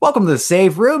Welcome to the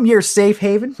Save Room, your safe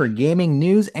haven for gaming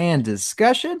news and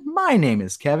discussion. My name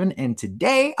is Kevin, and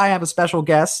today I have a special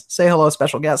guest. Say hello,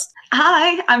 special guest.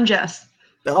 Hi, I'm Jess.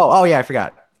 Oh yeah, I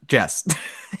forgot. Jess.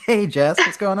 Hey, Jess,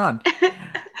 what's going on?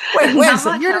 Wait a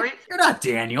second. You're not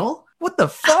Daniel. What the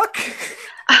fuck?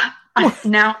 I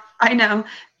know.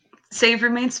 Save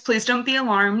roommates, please don't be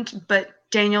alarmed, but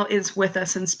Daniel is with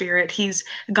us in spirit. He's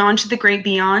gone to the great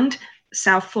beyond,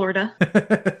 South Florida.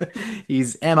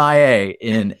 He's MIA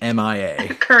in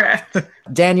MIA. Correct.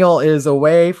 Daniel is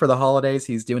away for the holidays.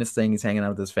 He's doing his thing. He's hanging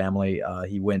out with his family.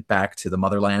 He went back to the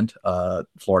motherland,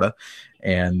 Florida,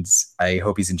 and I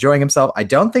hope he's enjoying himself. I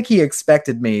don't think he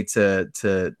expected me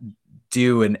to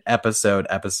do an episode.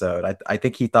 I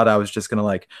think he thought I was just gonna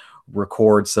like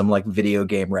record some like video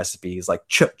game recipes like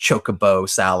chocobo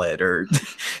salad or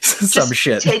some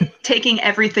shit. Taking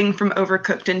everything from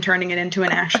Overcooked and turning it into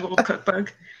an actual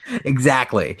cookbook.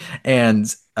 Exactly.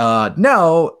 And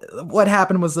no, what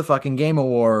happened was the fucking Game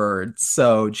Awards.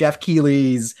 So Geoff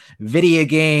Keighley's video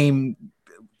game,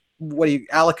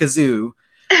 Alakazoo.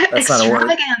 That's not a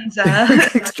word.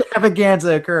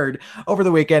 Extravaganza occurred over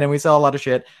the weekend, and we saw a lot of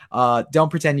shit. Don't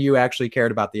pretend you actually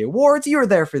cared about the awards. You were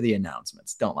there for the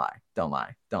announcements. Don't lie.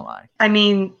 I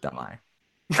mean, don't lie.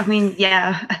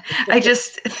 Yeah.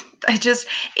 It's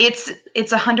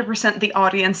 100% the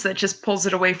audience that just pulls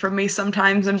it away from me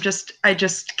sometimes. I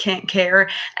just can't care.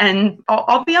 And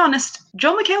I'll be honest,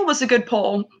 Joel McHale was a good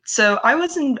poll. So I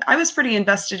was pretty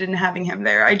invested in having him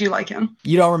there. I do like him.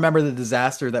 You don't remember the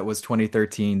disaster that was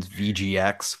 2013's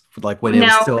VGX? Like when it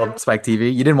was still on Spike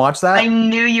TV? You didn't watch that? I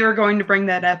knew you were going to bring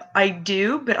that up. I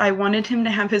do, but I wanted him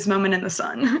to have his moment in the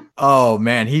sun. Oh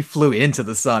man, he flew into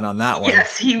the sun on that one.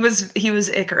 Yes, he was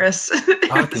Icarus.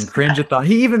 I can cringe at thought.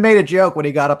 He even made a joke when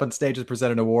he got up on stage to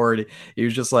present an award. He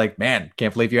was just like, man,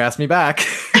 can't believe you asked me back.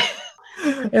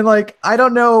 And like, I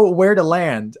don't know where to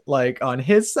land, like on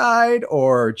his side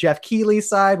or Geoff Keighley's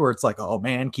side, where it's like, oh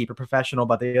man, keep it professional.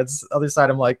 But the other side,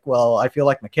 I'm like, well, I feel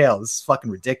like McHale. This is fucking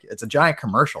ridiculous. It's a giant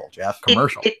commercial, Jeff.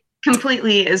 Commercial. It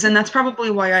completely is. And that's probably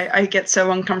why I get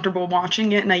so uncomfortable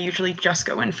watching it. And I usually just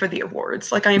go in for the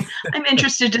awards. Like I'm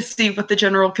interested to see what the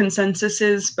general consensus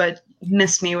is, but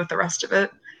miss me with the rest of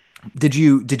it. Did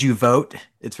you vote?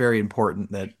 It's very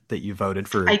important that you voted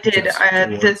for. I did.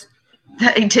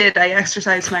 I did. I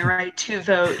exercised my right to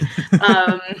vote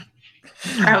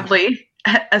proudly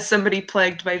as somebody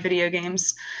plagued by video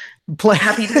games.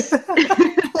 Happy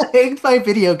to Plagued by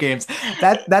video games.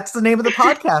 That's the name of the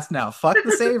podcast now. Fuck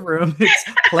the Save Room. It's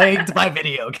Plagued by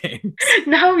Video Games.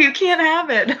 No, you can't have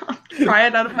it. I'll pry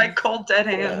it out of my cold dead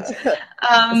hands.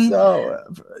 So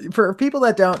for people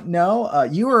that don't know,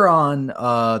 you were on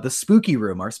the Spooky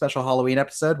Room, our special Halloween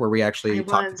episode where we actually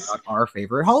talked about our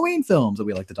favorite Halloween films that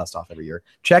we like to dust off every year.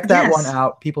 Check that one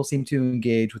out. People seem to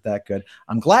engage with that good.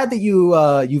 I'm glad that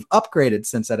you've upgraded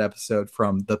since that episode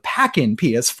from the pack-in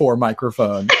PS4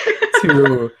 microphone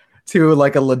to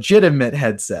like a legitimate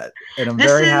headset, and I'm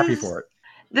very happy for it.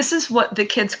 This is what the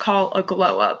kids call a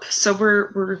glow up, so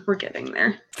we're getting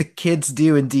there. The kids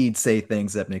do indeed say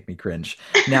things that make me cringe.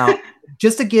 Now,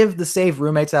 just to give the Save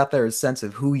roommates out there a sense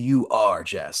of who you are,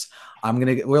 Jess,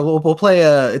 we'll play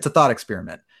it's a thought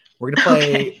experiment. We're gonna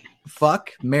play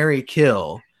Fuck, Marry,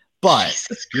 Kill, but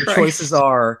your choices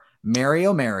are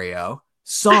Mario,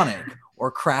 Sonic,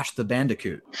 or Crash the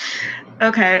Bandicoot.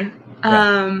 Okay.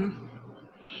 Yeah.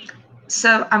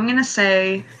 So I'm gonna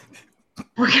say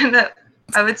I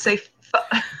would say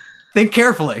think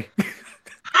carefully.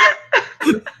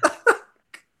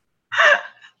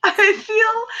 I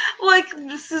feel like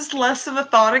this is less of a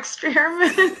thought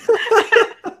experiment.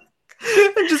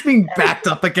 I'm just being backed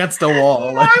up against a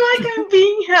wall. More like I'm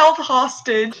being held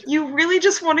hostage. You really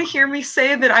just want to hear me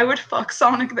say that I would fuck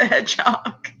Sonic the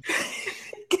Hedgehog.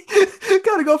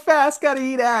 Gotta go fast, gotta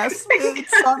eat ass.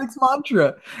 It's Sonic's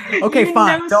mantra. Okay,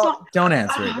 fine. Don't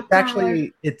answer it.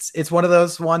 Actually, it's one of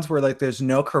those ones where like there's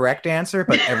no correct answer,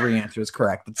 but every answer is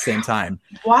correct at the same time.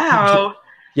 Wow.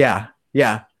 Yeah,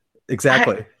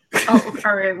 exactly.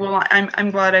 All right. Well,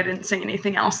 I'm glad I didn't say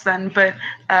anything else then. But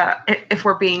if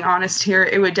we're being honest here,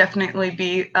 it would definitely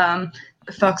be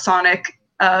fuck Sonic,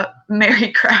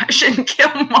 marry Crash, and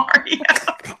kill Mario.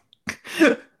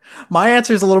 My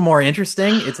answer is a little more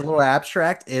interesting. It's a little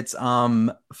abstract. It's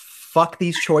fuck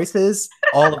these choices.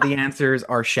 All of the answers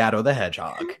are Shadow the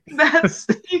Hedgehog.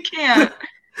 You can't.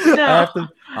 No.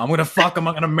 I'm gonna fuck him.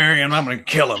 I'm gonna marry him. I'm gonna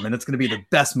kill him, and it's gonna be the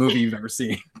best movie you've ever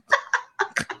seen.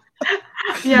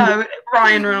 Yeah,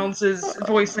 Ryan Reynolds is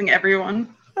voicing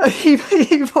everyone. He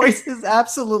voices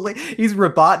absolutely. He's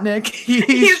Robotnik.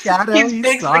 He's Shadow. He's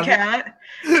Biggs the cat.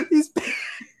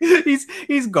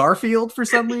 he's Garfield for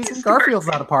some reason. Garfield's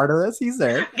not a part of this. He's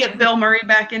there. Get Bill Murray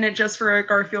back in it just for a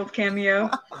Garfield cameo.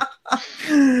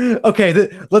 Okay,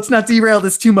 let's not derail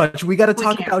this too much. We got to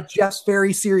talk about Jeff's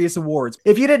very serious awards.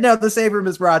 If you didn't know, the Save Room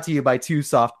is brought to you by two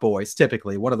soft boys.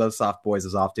 Typically, one of those soft boys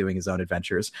is off doing his own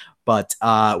adventures. But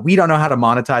we don't know how to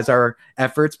monetize our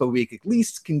efforts, but we at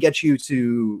least can get you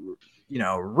to,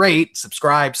 rate,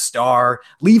 subscribe, star,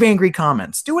 leave angry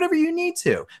comments, do whatever you need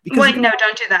to. Wait, no,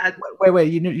 don't do that.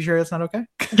 Wait, you sure that's not okay?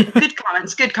 Good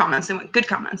comments. Good comments.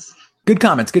 Good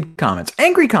comments.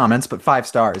 Angry comments, but 5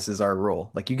 stars is our rule.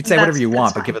 Like, you can say whatever you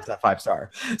want, but give us that 5-star.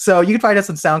 So you can find us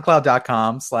on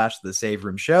soundcloud.com/The Save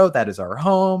Room Show. That is our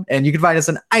home. And you can find us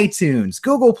on iTunes,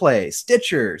 Google Play,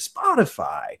 Stitcher,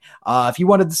 Spotify. If you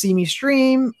wanted to see me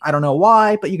stream, I don't know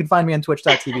why, but you can find me on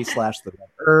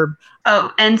twitch.tv/TheRedHerb.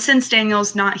 Oh, and since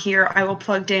Daniel's not here, I will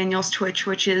plug Daniel's Twitch,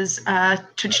 which is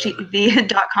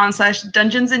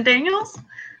twitch.tv.com/Dungeons and Daniels.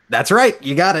 That's right.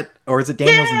 You got it. Or is it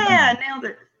Daniel's? Yeah, nailed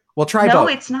it. Well, try both. No,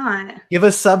 it's not. Give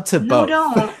a sub to both.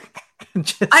 No, don't.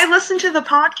 I listen to the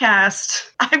podcast.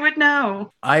 I would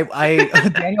know.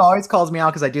 Daniel always calls me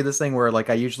out because I do this thing where, like,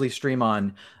 I usually stream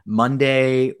on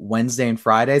Monday, Wednesday, and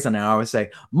Fridays, and I always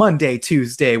say Monday,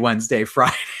 Tuesday, Wednesday,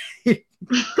 Friday.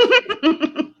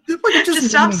 Just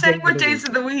stop saying what days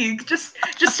of the week. Just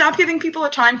stop giving people a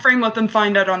time frame. Let them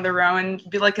find out on their own.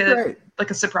 Be like a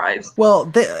surprise.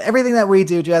 Well, everything that we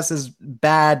do, Jess, is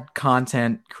bad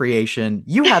content creation.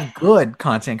 You have good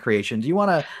content creation. Do you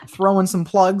want to throw in some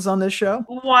plugs on this show?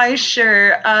 Why,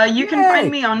 sure. You can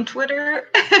find me on Twitter.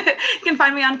 You can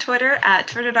find me on Twitter at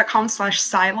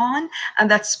twitter.com/Cylon, and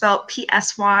that's spelled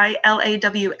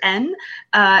PSYLAWN.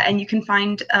 And you can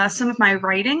find some of my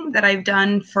writing that I've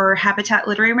done for Habitat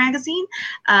Literary Magazine.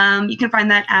 You can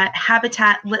find that at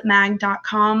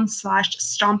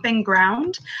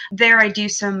habitatlitmag.com/stompingground. There I do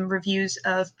some reviews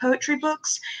of poetry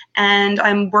books, and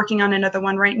I'm working on another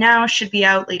one right now. Should be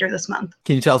out later this month.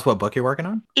 Can you tell us what book you're working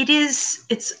on? It's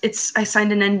I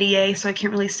signed an NDA, so I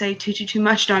can't really say too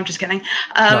much. No, I'm just kidding.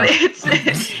 No.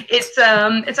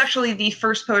 It's actually the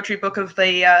first poetry book of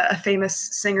a famous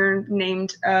singer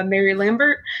named Mary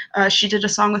Lambert. She did a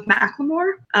song with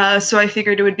Macklemore, so I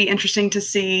figured it would be interesting to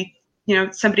see,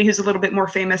 somebody who's a little bit more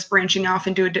famous branching off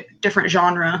into a different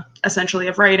genre, essentially,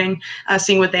 of writing,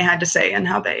 seeing what they had to say and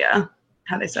how they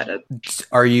said it.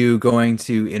 Are you going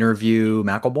to interview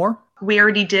Macklemore? We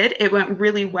already did. It went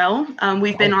really well.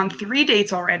 We've been on 3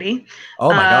 dates already. Oh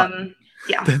my God.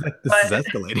 Yeah. This is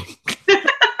escalating.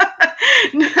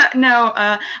 No,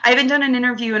 I haven't done an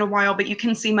interview in a while, but you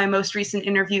can see my most recent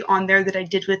interview on there that I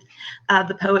did with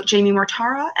the poet Jamie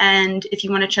Mortara. And if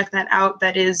you want to check that out,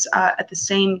 that is at the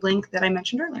same link that I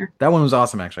mentioned earlier. That one was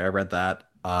awesome, actually. I read that.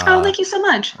 Thank you so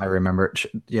much. I remember.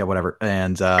 Yeah, whatever.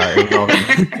 And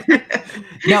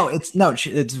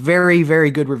it's very,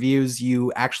 very good reviews.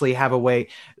 You actually have a way.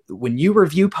 When you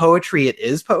review poetry, it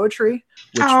is poetry,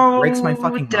 which breaks my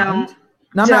fucking mind.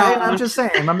 No, I'm just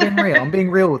saying. I'm being real. I'm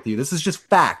being real with you. This is just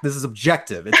fact. This is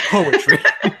objective. It's poetry.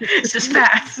 It's just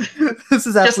facts. This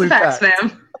is absolute just the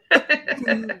facts,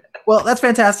 ma'am. Well, that's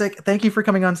fantastic. Thank you for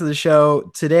coming on to the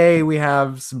show. Today we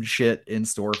have some shit in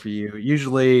store for you,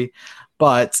 usually,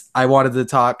 but I wanted to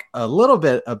talk a little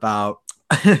bit about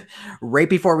right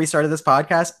before we started this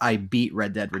podcast, I beat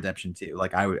Red Dead Redemption 2.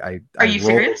 Like Are you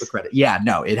serious? The credit. Yeah,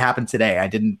 no, it happened today. I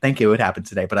didn't think it would happen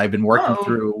today, but I've been working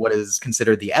through what is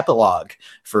considered the epilogue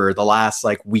for the last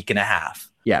week and a half.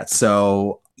 Yeah,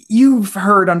 so you've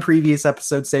heard on previous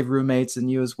episodes, Save Roommates, and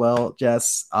you as well,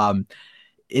 Jess.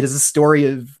 It is a story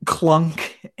of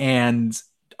clunk and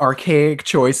archaic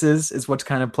choices is what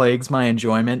kind of plagues my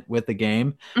enjoyment with the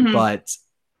game. Mm-hmm. But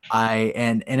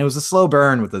and it was a slow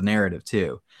burn with the narrative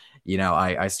too.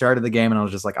 I started the game and I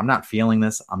was just like, I'm not feeling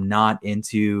this. I'm not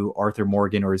into Arthur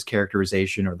Morgan or his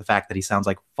characterization or the fact that he sounds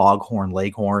like Foghorn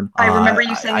Leghorn. I remember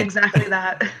you saying exactly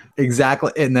that.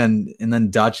 Exactly. And then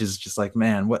Dutch is just like,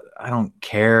 man, what? I don't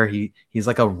care. He's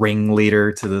like a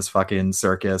ringleader to this fucking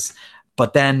circus.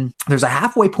 But then there's a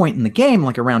halfway point in the game,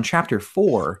 like around chapter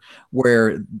 4,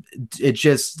 where it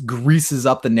just greases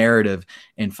up the narrative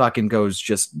and fucking goes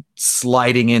just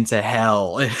sliding into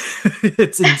hell.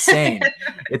 It's insane.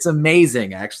 It's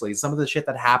amazing, actually. Some of the shit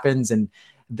that happens, and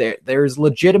there's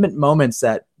legitimate moments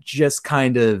that just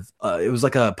kind of it was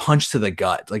like a punch to the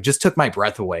gut, like just took my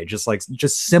breath away. Just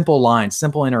simple lines,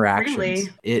 simple interactions. Really?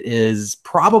 It is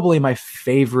probably my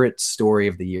favorite story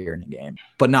of the year in the game,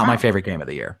 but not my favorite game of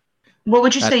the year. What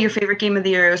would you say your favorite game of the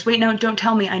year is? Wait, no, don't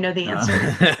tell me. I know the answer.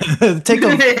 Take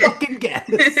a fucking guess.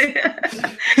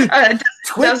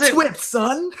 Twip,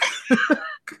 son.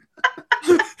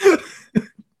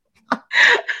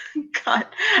 God.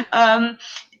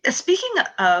 Speaking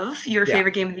of your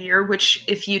favorite game of the year, which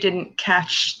if you didn't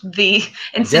catch the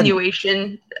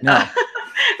insinuation, no.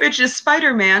 which is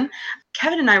Spider-Man,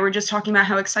 Kevin and I were just talking about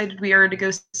how excited we are to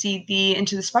go see the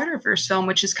Into the Spider-Verse film,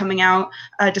 which is coming out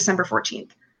December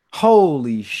 14th.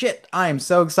 Holy shit. I am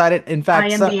so excited. In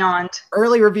fact, I am beyond.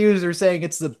 Early reviews are saying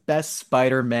it's the best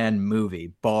Spider-Man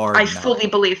movie, bar none. Fully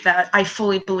believe that. I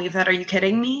fully believe that. Are you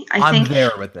kidding me? I'm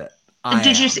there with it.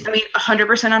 Did you see? I mean,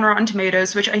 100% on Rotten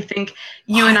Tomatoes, which I think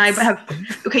you and I have.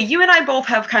 Okay, you and I both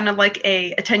have kind of like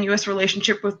a tenuous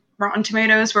relationship with Rotten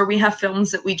Tomatoes, where we have films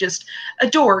that we just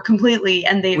adore completely,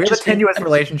 and we have a tenuous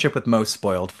relationship with most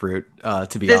spoiled fruit.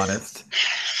 To be honest,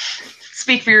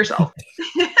 speak for yourself.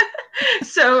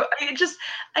 So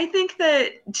I think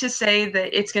that to say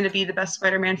that it's going to be the best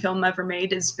Spider-Man film ever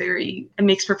made it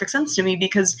makes perfect sense to me,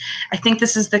 because I think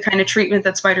this is the kind of treatment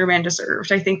that Spider-Man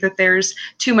deserved. I think that there's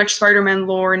too much Spider-Man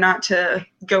lore not to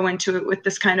go into it with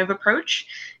this kind of approach.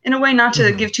 In a way, not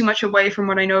to give too much away from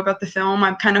what I know about the film.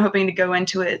 I'm kind of hoping to go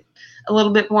into it a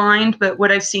little bit blind, but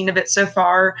what I've seen of it so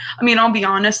far, I mean, I'll be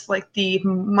honest, like the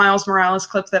Miles Morales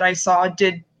clip that I saw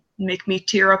did make me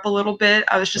tear up a little bit.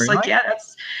 I was just like, I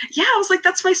was like,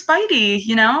 that's my Spidey,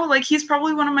 you know, like he's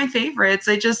probably one of my favorites.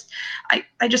 I just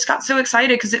got so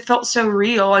excited because it felt so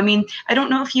real. I mean, I don't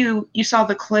know if you saw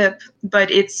the clip, but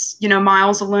it's, you know,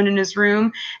 Miles alone in his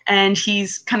room and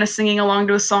he's kind of singing along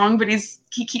to a song, but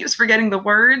he keeps forgetting the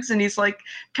words and he's like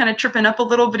kind of tripping up a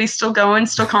little, but he's still going,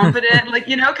 still confident. Like,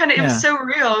 you know, kind of, it was so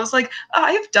real. It was like, oh,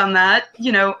 I've done that,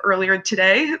 you know, earlier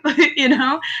today, you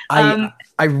know?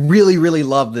 I really, really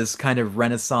love this kind of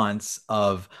renaissance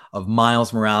of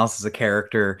Miles Morales as a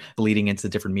character bleeding into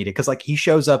different media. Cause like he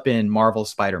shows up in Marvel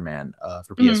Spider-Man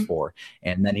for PS4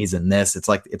 and then he's in this. It's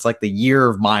like the year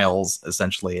of Miles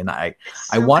essentially. And I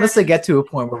want us to get to a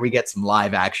point where we get some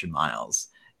live action Miles.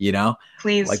 You know,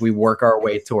 please, like we work our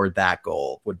way toward that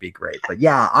goal would be great. But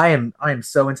yeah, I am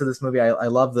so into this movie. I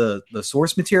love the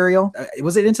source material.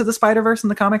 Was it Into the Spider-Verse in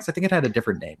the comics? I think it had a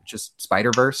different name, just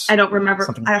Spider-Verse. I don't remember.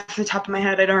 Off the top of my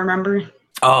head, I don't remember.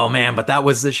 Oh man, but that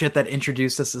was the shit that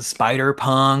introduced us to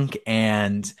Spider-Punk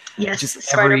and just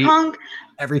Spider-Punk.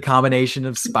 Every combination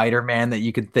of Spider-Man that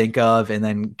you could think of, and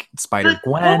then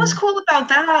Spider-Gwen. What was cool about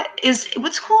that is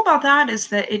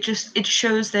that it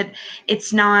shows that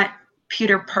it's not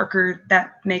Peter Parker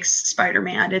that makes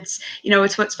Spider-Man. It's, you know,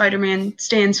 it's what Spider-Man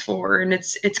stands for, and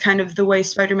it's kind of the way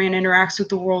Spider-Man interacts with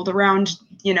the world around,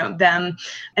 you know, them,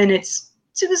 and it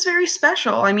was very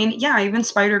special. I mean, yeah, even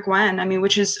Spider-Gwen, I mean,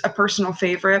 which is a personal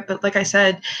favorite, but like I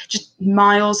said, just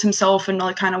Miles himself and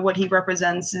like kind of what he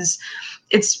represents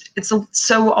it's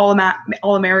so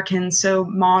all American, so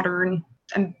modern.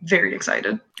 I'm very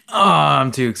excited. Oh,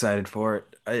 I'm too excited for it.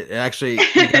 Actually,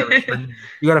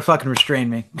 you gotta fucking restrain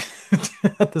me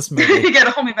at this movie. You gotta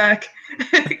hold me back.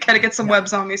 Gotta get some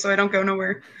webs on me so I don't go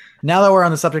nowhere. Now that we're on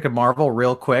the subject of Marvel,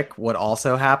 real quick, what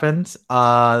also happened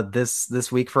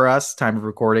this week for us, time of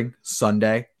recording,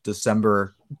 Sunday,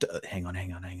 December. Hang on.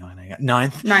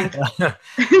 9th.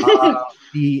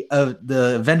 The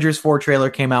Avengers 4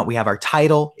 trailer came out. We have our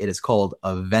title. It is called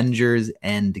Avengers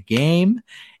Endgame,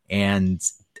 and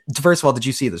first of all, did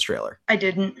you see this trailer? I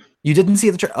didn't. You didn't see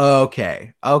the trailer?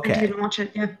 Okay. I didn't watch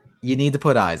it, yeah. You need to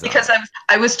put eyes on it. Because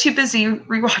I was too busy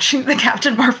rewatching the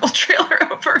Captain Marvel trailer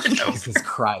over and over. Jesus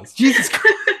Christ.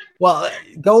 Well,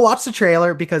 go watch the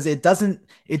trailer because it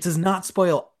does not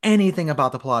spoil anything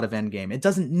about the plot of Endgame. It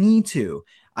doesn't need to.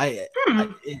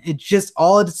 It just,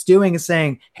 all it's doing is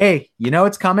saying, hey, you know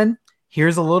it's coming.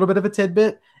 Here's a little bit of a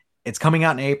tidbit. It's coming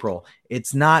out in April.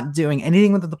 It's not doing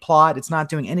anything with the plot. It's not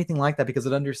doing anything like that because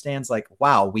it understands like,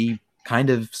 wow, we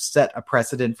kind of set a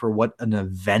precedent for what an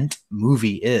event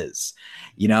movie is.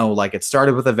 You know, like it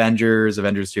started with Avengers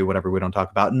 2, whatever we don't talk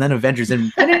about. And then Avengers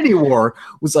Infinity War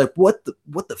was like, what the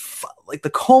fuck? Like the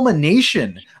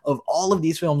culmination of all of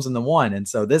these films in the one. And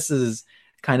so this is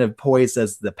kind of poised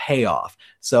as the payoff.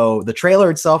 So the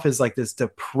trailer itself is like this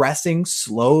depressing,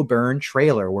 slow burn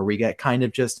trailer where we get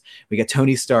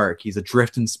Tony Stark. He's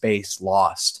adrift in space,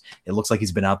 lost. It looks like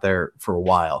he's been out there for a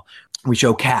while. We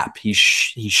show Cap. He's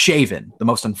shaven. The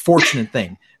most unfortunate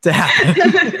thing to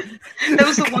happen. That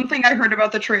was the one thing I heard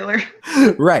about the trailer.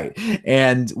 Right.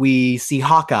 And we see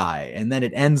Hawkeye. And then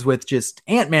it ends with just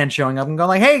Ant-Man showing up and going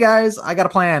like, hey guys, I got a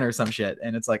plan or some shit.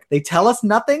 And it's like, they tell us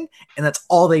nothing. And that's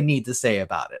all they need to say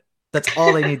about it. That's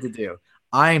all they need to do.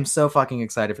 I am so fucking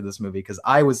excited for this movie because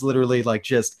I was literally like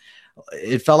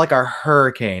it felt like a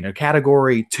hurricane, a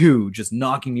category 2, just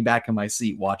knocking me back in my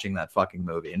seat watching that fucking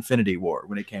movie, Infinity War,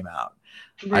 when it came out.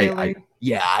 Really?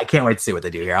 I can't wait to see what they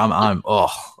do here.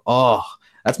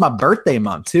 That's my birthday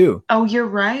month too. Oh, you're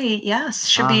right. Yes,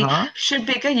 should be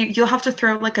good. You'll have to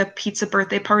throw like a pizza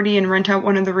birthday party and rent out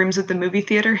one of the rooms at the movie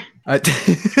theater.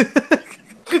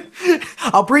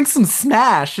 I'll bring some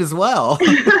Smash as well.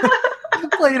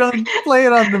 play it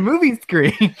on the movie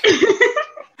screen.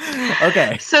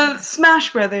 Okay. So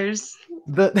Smash Brothers.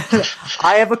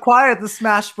 I have acquired the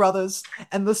Smash Brothers,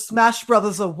 and the Smash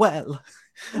Brothers are well.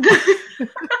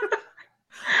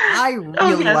 I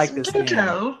really like this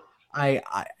game.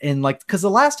 Because the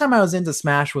last time I was into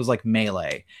Smash was like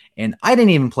Melee, and I didn't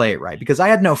even play it right because I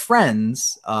had no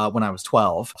friends when I was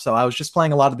 12, so I was just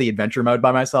playing a lot of the adventure mode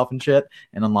by myself and shit,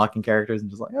 and unlocking characters and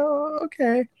just like, oh,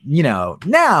 okay.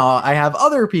 Now I have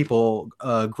other people,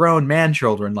 grown man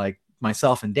children like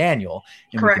myself and Daniel,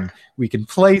 and we can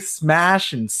play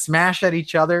Smash and smash at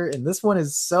each other, and this one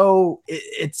is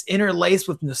it's interlaced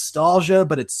with nostalgia,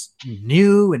 but it's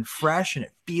new and fresh, and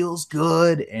it feels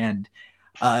good, and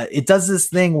it does this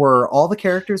thing where all the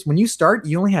characters, when you start,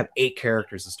 you only have 8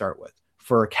 characters to start with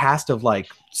for a cast of like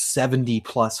 70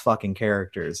 plus fucking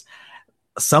characters.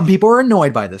 Some people are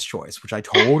annoyed by this choice, which I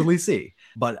totally see,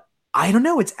 but I don't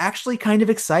know. It's actually kind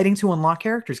of exciting to unlock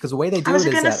characters because the way they do it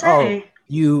is that,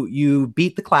 you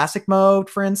beat the classic mode,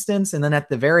 for instance, and then at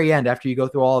the very end, after you go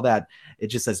through all of that, it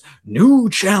just says new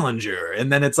challenger,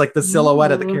 and then it's like the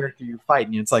silhouette of the character you fight,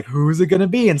 and it's like, who's it gonna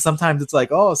be? And sometimes it's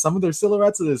like, oh, some of their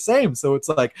silhouettes are the same, so it's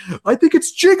like, I think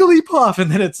it's Jigglypuff, and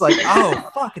then it's like,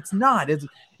 oh fuck, it's not. It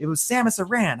was Samus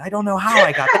Aran. I don't know how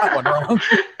I got that one wrong.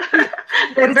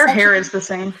 Their hair is the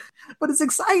same. But it's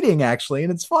exciting, actually,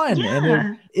 and it's fun. Yeah.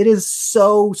 And it is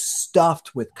so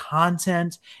stuffed with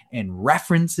content and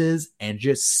references and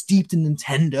just steeped in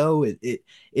Nintendo. It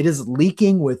is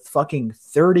leaking with fucking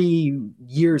 30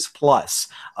 years plus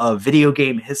of video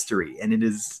game history, and it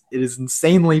is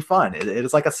insanely fun. It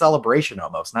is like a celebration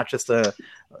almost, not just a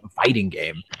fighting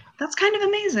game. That's kind of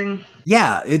amazing.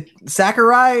 Yeah,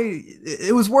 Sakurai,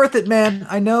 it was worth it, man.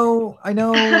 I know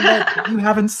that you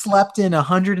haven't slept in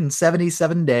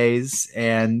 177 days,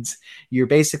 and you're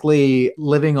basically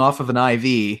living off of an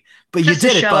IV, but just you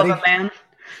did it, buddy. Of a man.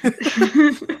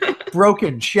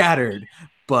 Broken, shattered,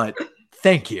 but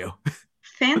thank you.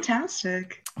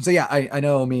 Fantastic. So yeah, I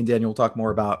know me and Daniel will talk more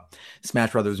about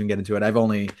Smash Brothers and get into it. I've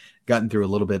only gotten through a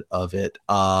little bit of it.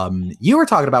 You were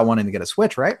talking about wanting to get a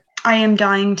Switch, right? I am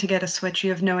dying to get a Switch.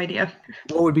 You have no idea.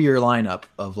 What would be your lineup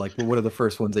of like, what are the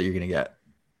first ones that you're going to get?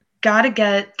 Gotta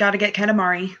get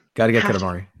Katamari.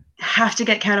 Katamari. Have to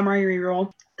get Katamari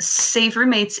Reroll. Save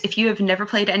roommates. If you have never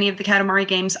played any of the Katamari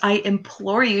games, I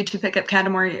implore you to pick up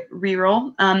Katamari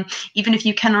Reroll. Even if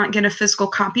you cannot get a physical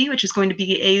copy, which is going to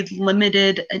be a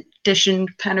limited edition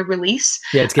kind of release.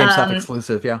 Yeah, it's GameStop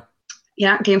exclusive, yeah.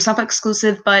 Yeah, GameStop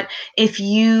exclusive, but if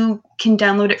you can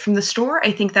download it from the store,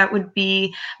 I think that would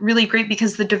be really great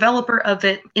because the developer of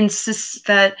it insists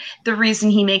that the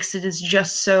reason he makes it is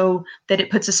just so that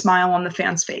it puts a smile on the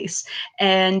fan's face.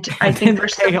 And I think they're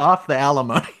paying off the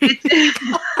alimony.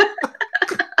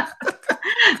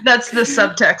 That's the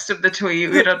subtext of the tweet.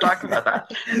 We don't talk about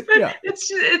that. But yeah.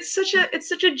 It's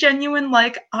such a genuine,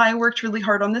 like, I worked really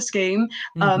hard on this game.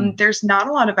 There's not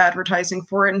a lot of advertising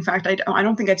for it. In fact, I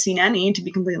don't think I've seen any, to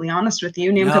be completely honest with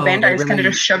you. Namco Bandai has kind of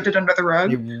just shoved it under the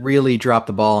rug. You really dropped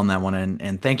the ball on that one,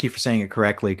 and thank you for saying it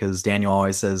correctly, because Daniel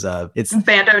always says it's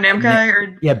Bando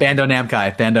Namkai Bando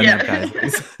Namkai.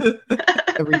 Namkai.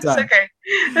 Every time.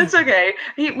 It's okay.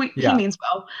 He means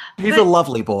well. He's a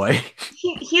lovely boy.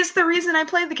 He's the reason I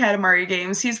played the Katamari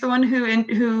games. He's the one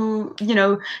who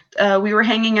we were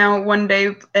hanging out one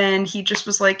day and he just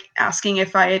was like asking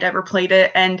if I had ever played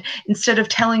it, and instead of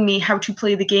telling me how to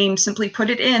play the game, simply put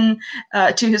it in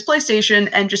to his PlayStation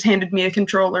and just handed me a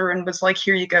controller and was like,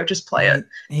 here you go, just play it.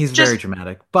 He's very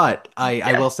dramatic, but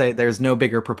I will say there's no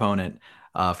bigger proponent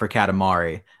for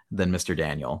Katamari than Mr.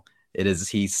 Daniel. It is.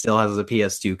 He still has the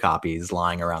PS2 copies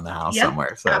lying around the house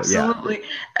somewhere. So absolutely. Yeah.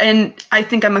 And I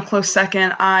think I'm a close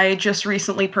second. I just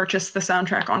recently purchased the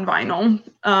soundtrack on vinyl.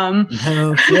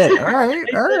 Oh shit! All right.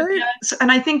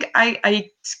 And I think I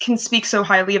can speak so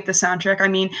highly of the soundtrack. I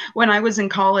mean, when I was in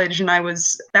college and I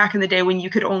was back in the day when you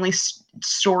could only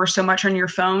store so much on your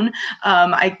phone,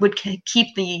 I would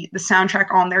keep the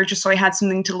soundtrack on there just so I had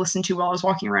something to listen to while I was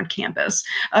walking around campus,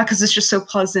 because it's just so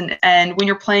pleasant. And when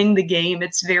you're playing the game,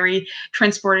 it's very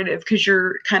transportative because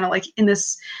you're kind of like in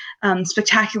this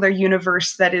spectacular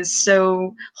universe that is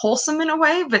so wholesome in a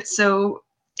way, but so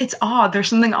it's odd. There's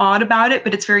something odd about it,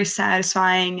 but it's very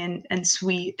satisfying and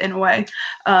sweet in a way.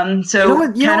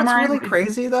 So you know what's really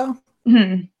crazy though?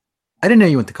 Mm-hmm. I didn't know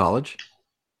you went to college.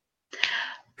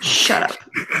 Shut up.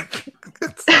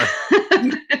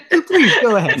 Please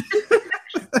go ahead.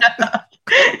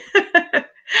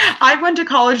 I went to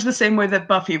college the same way that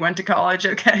Buffy went to college,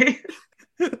 okay?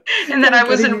 And then I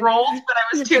was enrolled, but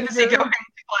I was too busy going to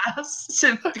class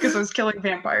because I was killing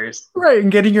vampires. Right,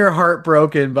 and getting your heart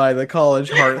broken by the college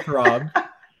heartthrob.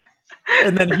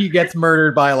 And then he gets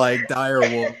murdered by like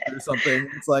direwolf or something.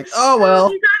 It's like, oh well.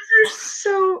 You guys are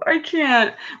so I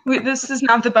can't. This is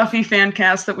not the Buffy fan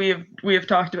cast that we have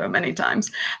talked about many times.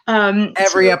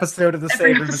 Every episode of the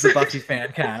Save Room is a Buffy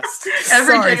fan cast.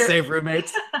 Sorry, Save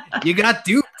Roommates, you got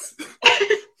duped.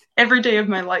 Every day of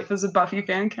my life is a Buffy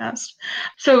fan cast.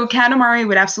 So Katamari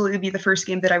would absolutely be the first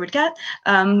game that I would get.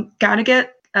 Gotta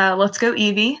get Let's Go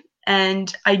Eevee,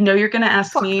 and I know you're gonna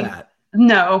ask me. That.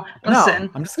 No, listen.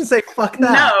 No, I'm just gonna say fuck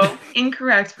that. No,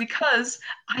 incorrect, because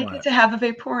I get to have a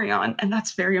Vaporeon, and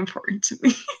that's very important to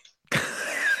me.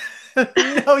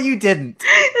 No, you didn't.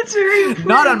 It's very important.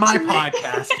 Not on my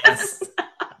podcast. Yes.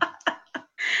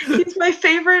 He's my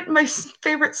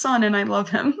favorite son, and I love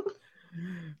him.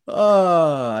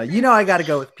 I gotta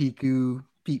go with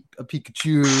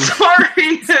Pikachu.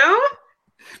 Sorry, who?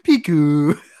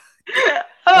 Piku.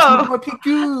 Oh,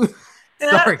 Piku.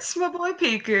 Sorry. That's my boy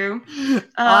Piku.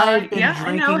 I've been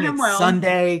drinking it well.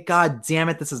 Sunday. God damn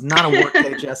it! This is not a work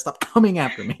day, Jess. Stop coming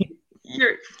after me.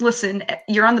 Listen.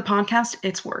 You're on the podcast.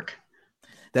 It's work.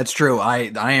 That's true. I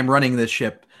am running this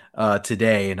ship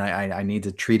today, and I need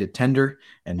to treat it tender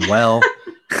and well.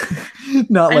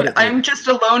 I'm just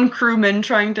a lone crewman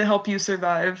trying to help you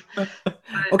survive.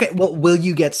 Okay, well, will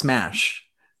you get Smash?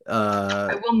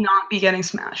 I will not be getting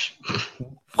Smash.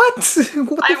 What?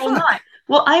 I will not.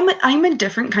 Well, I'm a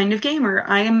different kind of gamer.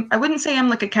 I wouldn't say I'm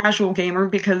like a casual gamer,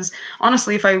 because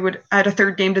honestly, if I would add a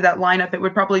third game to that lineup, it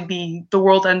would probably be The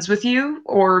World Ends With You,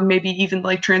 or maybe even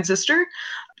like Transistor,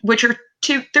 which are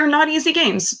they're not easy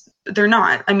games. They're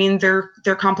not. I mean, they're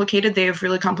complicated. They have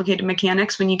really complicated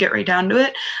mechanics when you get right down to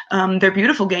it. They're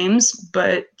beautiful games,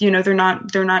 but they're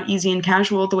not easy and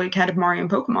casual the way Katamari and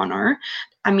Pokemon are.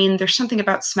 I mean, there's something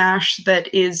about Smash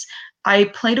that is. I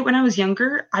played it when I was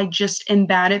younger. I just am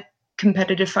bad at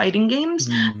competitive fighting games,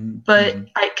 but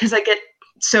because I get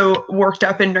so worked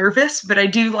up and nervous, but I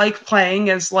do like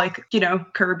playing as like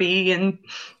Kirby and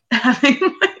having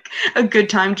like a good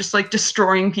time, just like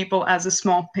destroying people as a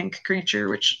small pink creature,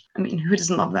 which, I mean, who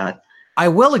doesn't love that? I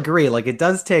will agree. Like, it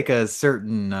does take a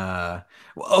certain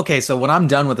okay, so when I'm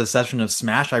done with a session of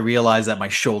Smash, I realize that my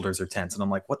shoulders are tense, and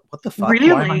I'm like, what the fuck?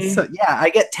 Really? Why am I so... Yeah,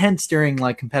 I get tense during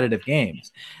like competitive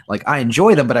games. Like, I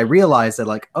enjoy them, but I realize that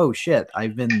like, oh shit,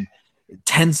 I've been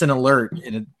tense and alert,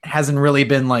 and it hasn't really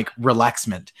been like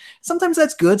relaxment. Sometimes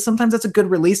that's good. Sometimes that's a good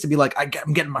release to be like,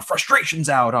 I'm getting my frustrations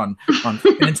out on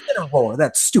Incineroar,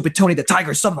 that stupid Tony the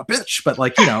Tiger son of a bitch. But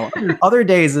like, other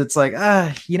days it's like,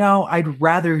 I'd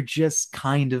rather just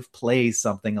kind of play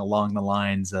something along the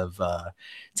lines of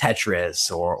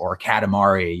Tetris or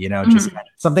Katamari, just kind of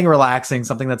something relaxing,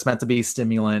 something that's meant to be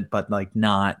stimulant, but like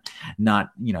not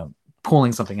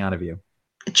pulling something out of you.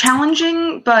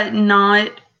 Challenging, but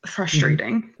not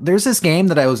frustrating. There's this game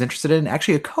that I was interested in.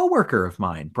 Actually, a coworker of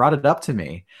mine brought it up to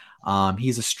me.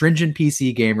 He's a stringent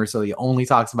PC gamer, so he only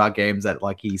talks about games that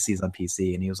like he sees on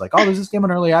PC. And he was like, "Oh, there's this game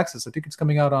on early access. I think it's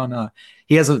coming out on."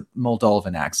 He has a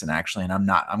Moldovan accent actually, and I'm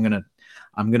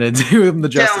gonna do him the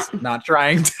justice of not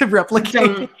trying to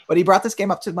replicate. But he brought this game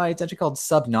up to my attention called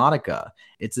Subnautica.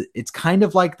 It's kind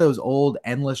of like those old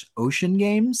Endless Ocean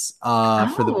games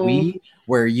for the Wii,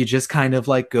 where you just kind of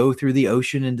like go through the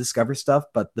ocean and discover stuff.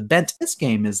 But the bent of this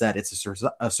game is that it's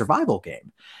a survival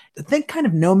game. Think kind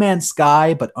of No Man's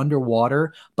Sky, but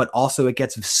underwater, but also it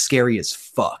gets scary as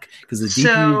fuck, because the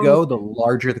deeper you go, the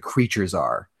larger the creatures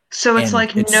are. So it's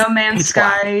like No Man's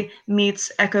Sky meets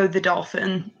Echo the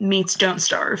Dolphin meets Don't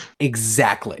Starve.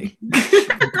 Exactly.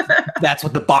 That's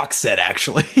what the box said,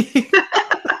 actually.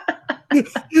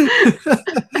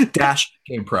 Dash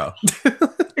Game Pro.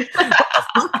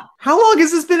 How long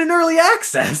has this been in early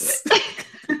access?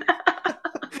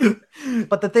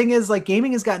 But the thing is, like,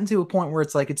 gaming has gotten to a point where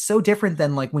it's like, it's so different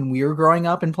than like when we were growing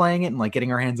up and playing it and like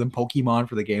getting our hands on Pokemon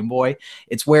for the Game Boy.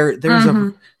 It's where there's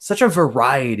such a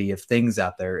variety of things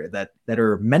out there that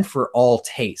are meant for all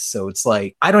tastes. So it's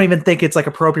like, I don't even think it's like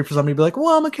appropriate for somebody to be like,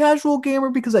 well, I'm a casual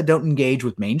gamer because I don't engage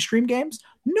with mainstream games.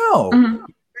 No.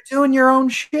 You're doing your own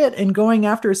shit and going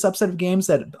after a subset of games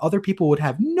that other people would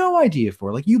have no idea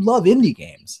for. Like, you love indie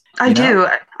games. I do.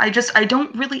 I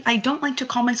don't like to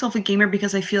call myself a gamer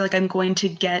because I feel like I'm going to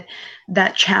get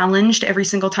that challenged every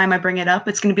single time I bring it up.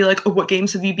 It's going to be like, oh, what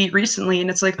games have you beat recently? And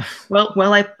it's like,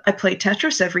 well, I play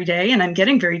Tetris every day and I'm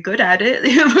getting very good at it.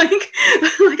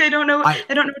 like I don't know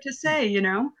what to say,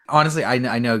 Honestly,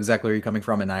 I know exactly where you're coming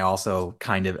from. And I also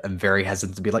kind of am very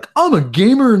hesitant to be like, I'm a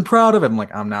gamer and proud of it. I'm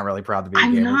like, I'm not really proud to be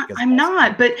a gamer. not. because I'm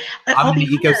not. But I'm I'll in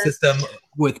be the honest. ecosystem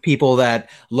with people that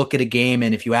look at a game,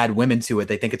 and if you add women to it,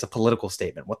 they think it's a political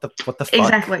statement. What the fuck?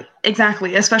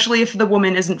 Exactly. Especially if the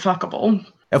woman isn't fuckable.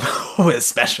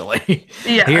 Especially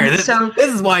here. Yeah.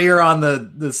 This is why you're on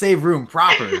the save room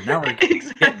proper. Now we're getting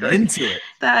Exactly. into it.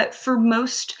 That for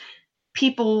most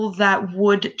people that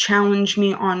would challenge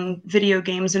me on video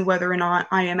games and whether or not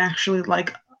I am actually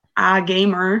like a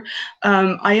gamer,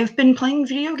 I have been playing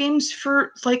video games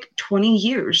for like 20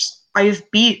 years. I've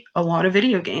beat a lot of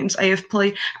video games. I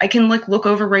can like look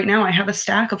over right now. I have a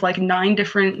stack of like 9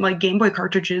 different like Game Boy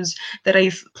cartridges that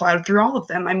I've plowed through all of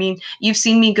them. I mean, you've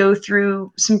seen me go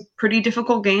through some pretty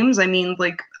difficult games. I mean,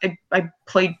 like I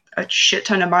played a shit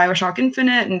ton of BioShock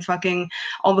Infinite and fucking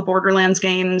all the Borderlands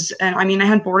games. And I mean, I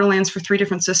had Borderlands for 3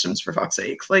 different systems, for fuck's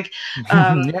sake. Like,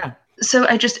 Yeah. so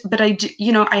but I do,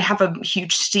 I have a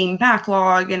huge Steam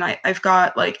backlog, and I've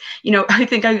got like, I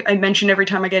think I mention every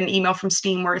time I get an email from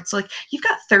Steam where it's like, you've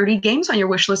got 30 games on your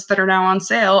wish list that are now on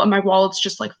sale, and my wallet's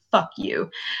just like, fuck you,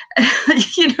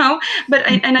 but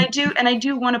I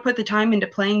do want to put the time into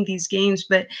playing these games,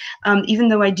 but even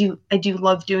though I do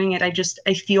love doing it,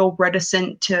 I feel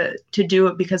reticent to do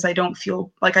it because I don't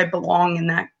feel like I belong in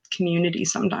that community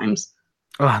sometimes.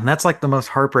 Oh, and that's like the most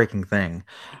heartbreaking thing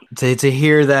to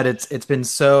hear that it's been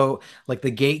so like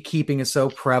the gatekeeping is so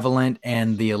prevalent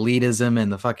and the elitism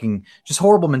and the fucking just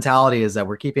horrible mentality is that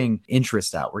we're keeping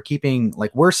interest out.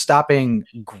 We're stopping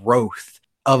growth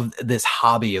of this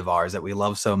hobby of ours that we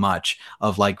love so much,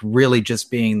 of like really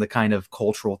just being the kind of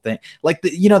cultural thing. Like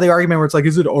the argument where it's like,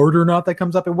 is it art or not that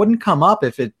comes up? It wouldn't come up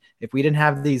if we didn't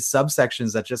have these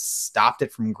subsections that just stopped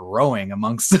it from growing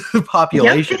amongst the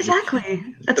population. Yep,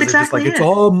 exactly. That's exactly it's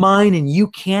all mine and you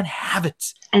can't have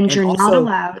it. And you're not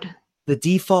allowed. The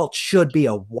default should be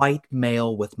a white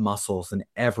male with muscles in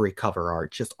every cover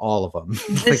art, just all of them.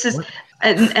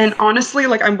 And honestly,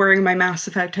 like I'm wearing my Mass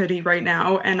Effect hoodie right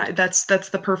now, and that's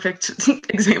the perfect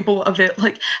example of it.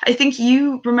 Like I think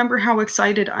you remember how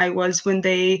excited I was when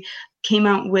they came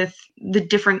out with the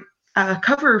different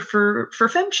cover for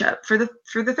FemShep for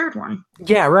the third one.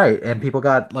 Yeah, right. And people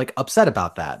got like upset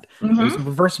about that. Mm-hmm. It was a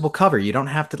reversible cover. You don't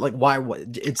have to like why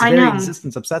its very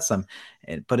existence upsets them.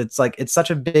 But it's like it's such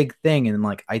a big thing, and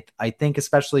like I think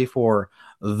especially for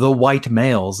the white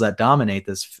males that dominate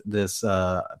this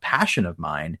passion of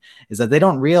mine is that they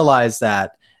don't realize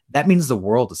that means the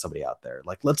world to somebody out there.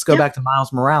 Like let's go back to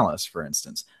Miles Morales, for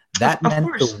instance. That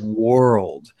meant the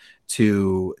world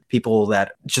to people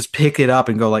that just pick it up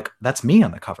and go like, that's me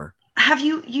on the cover.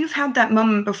 You've had that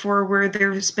moment before where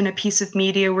there's been a piece of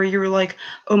media where you're like,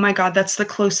 oh my God, that's the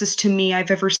closest to me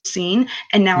I've ever seen,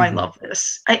 and now I love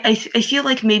this. I feel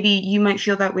like maybe you might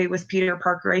feel that way with Peter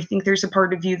Parker. I think there's a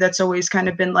part of you that's always kind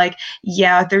of been like,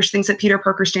 yeah, there's things that Peter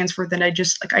Parker stands for that I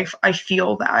just like, I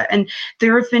feel that. And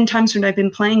there have been times when I've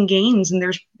been playing games, and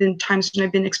there's been times when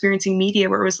I've been experiencing media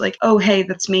where it was like, oh, hey,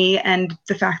 that's me. And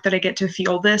the fact that I get to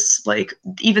feel this, like,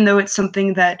 even though it's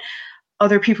something that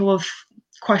other people have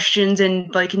questions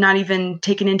and like not even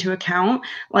taken into account,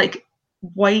 like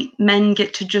white men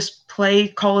get to just play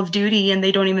Call of Duty and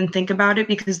they don't even think about it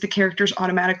because the character's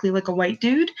automatically like a white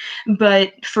dude.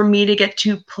 But for me to get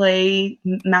to play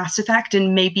Mass Effect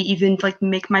and maybe even like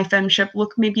make my femship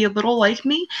look maybe a little like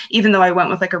me, even though I went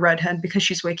with like a redhead because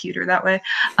she's way cuter that way.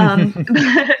 But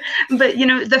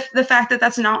the fact that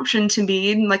that's an option to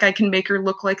me, and like I can make her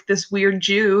look like this weird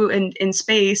Jew in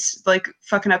space, like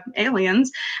fucking up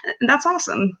aliens, that's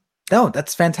awesome. No,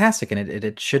 that's fantastic. And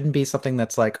it shouldn't be something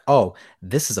that's like, oh,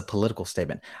 this is a political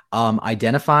statement.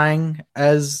 Identifying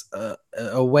as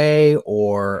a way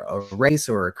or a race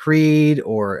or a creed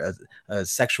or a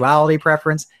sexuality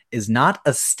preference is not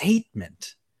a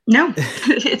statement. No,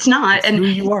 it's not. It's and who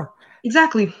you are.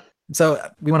 Exactly. So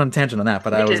we went on a tangent on that,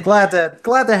 but I was glad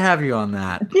to have you on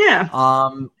that. Yeah.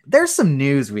 There's some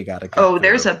news we got to get through.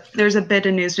 There's a bit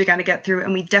of news we got to get through,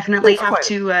 and we definitely have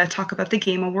to talk about the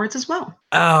Game Awards as well.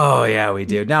 Oh yeah, we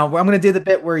do. Now I'm going to do the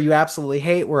bit where you absolutely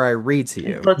hate, where I read to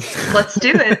you. Let's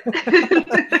do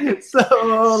it.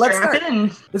 So let's start. In.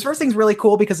 This first thing's really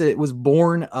cool because it was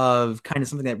born of kind of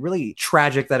something that really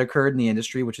tragic that occurred in the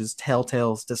industry, which is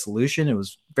Telltale's dissolution. It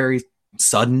was very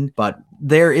sudden, but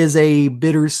there is a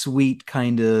bittersweet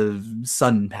kind of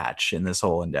sun patch in this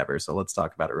whole endeavor. So let's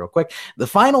talk about it real quick. The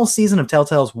final season of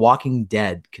Telltale's Walking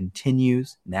Dead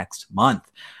continues next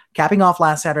month. Capping off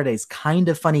last Saturday's Kind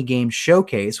of Funny Game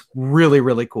Showcase, really,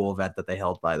 really cool event that they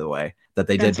held, by the way, that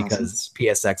they did because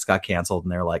PSX got canceled,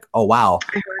 and they're like, oh, wow,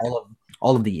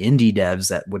 all of the indie devs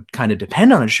that would kind of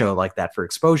depend on a show like that for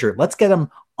exposure, let's get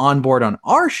them on board on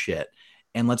our shit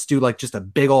and let's do like just a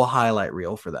big old highlight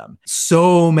reel for them.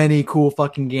 So many cool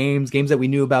fucking games that we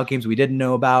knew about, games we didn't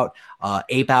know about.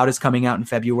 Ape Out is coming out in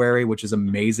February, which is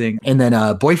amazing. And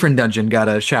then Boyfriend Dungeon got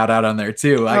a shout out on there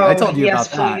too. I told you about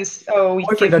please. that. Oh,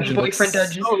 Boyfriend Dungeon. Boyfriend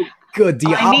Dungeon. So good.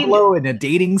 Diablo and a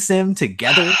dating sim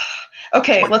together.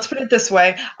 Okay, let's put it this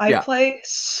way. I play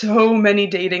so many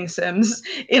dating sims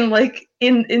in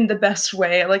the best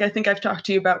way. Like, I think I've talked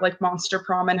to you about like Monster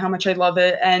Prom and how much I love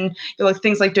it, and like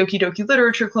things like Doki Doki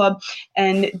Literature Club,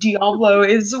 and Diablo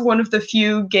is one of the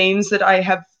few games that I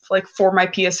have like for my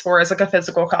PS4 as like a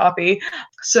physical copy.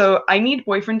 So I need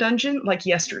Boyfriend Dungeon like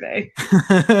yesterday.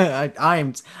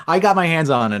 I got my hands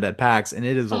on it at PAX, and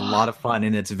it is a lot of fun,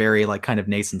 and it's very like kind of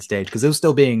nascent stage because it was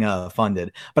still being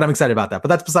funded. But I'm excited about that. But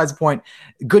that's besides the point.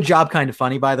 Good job, Kind of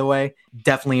Funny, by the way.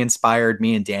 Definitely inspired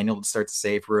me and Daniel to start the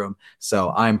Safe Room.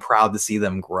 So I'm proud to see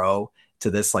them grow to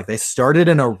this. Like, they started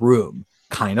in a room,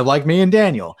 kind of like me and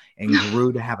Daniel, and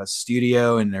grew to have a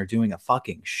studio, and they're doing a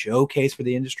fucking showcase for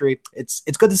the industry. It's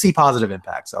good to see positive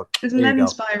impact. So isn't that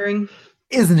inspiring?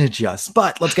 Isn't it just?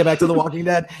 But let's get back to The Walking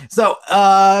Dead. So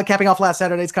capping off last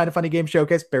Saturday's Kind of Funny game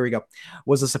showcase, there we go,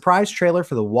 was a surprise trailer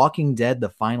for The Walking Dead, the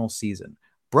final season.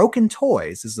 Broken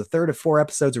Toys is the third of 4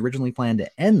 episodes originally planned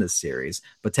to end the series,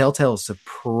 but Telltale's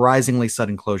surprisingly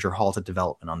sudden closure halted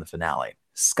development on the finale.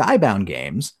 Skybound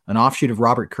Games, an offshoot of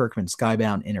Robert Kirkman's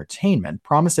Skybound Entertainment,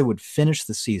 promised it would finish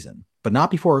the season, but not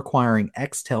before acquiring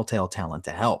ex-Telltale talent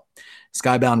to help.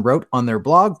 Skybound wrote on their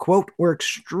blog, quote, "We're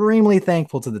extremely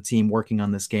thankful to the team working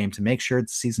on this game to make sure the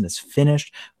season is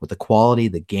finished with the quality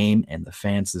the game and the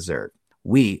fans deserve.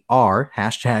 We are,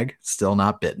 #still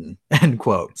not bitten," end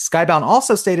quote. Skybound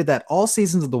also stated that all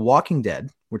seasons of The Walking Dead,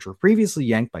 which were previously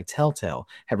yanked by Telltale,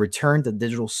 have returned to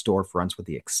digital storefronts with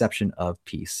the exception of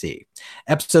PC.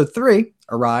 Episode 3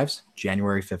 arrives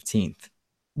January 15th.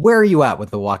 Where are you at with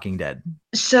The Walking Dead?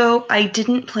 So I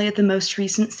didn't play the most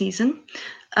recent season.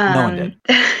 No one did.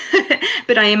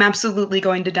 But I am absolutely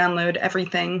going to download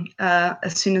everything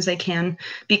as soon as I can,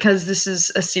 because this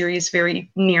is a series very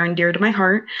near and dear to my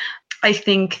heart. I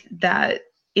think that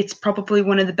it's probably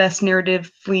one of the best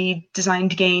narratively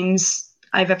designed games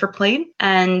I've ever played,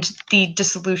 and the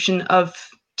dissolution of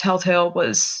Telltale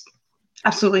was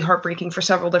absolutely heartbreaking for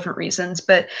several different reasons.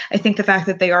 But I think the fact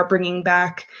that they are bringing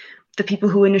back the people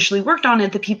who initially worked on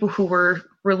it, the people who were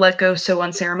let go so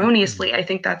unceremoniously, I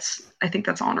think that's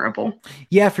honorable.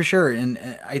 Yeah, for sure. And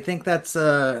I think that's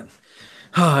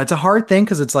it's a hard thing,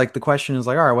 because it's like the question is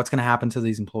like, all right, what's going to happen to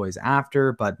these employees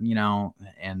after? But, you know,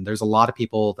 and there's a lot of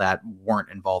people that weren't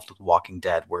involved with Walking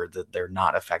Dead where they're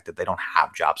not affected. They don't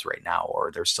have jobs right now,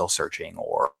 or they're still searching,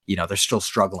 or, you know, they're still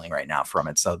struggling right now from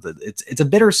it. So it's a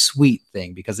bittersweet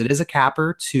thing, because it is a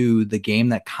capper to the game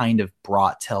that kind of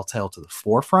brought Telltale to the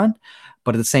forefront.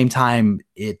 But at the same time,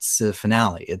 it's a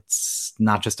finale. It's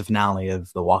not just a finale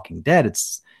of The Walking Dead.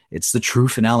 It's the true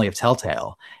finale of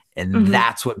Telltale. And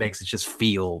that's what makes it just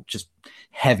feel just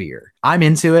heavier. I'm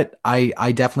into it.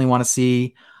 I definitely want to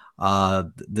see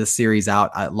this series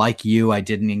out. Like you, I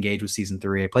didn't engage with season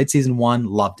 3. I played season 1,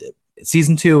 loved it.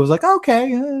 Season 2 was like, okay,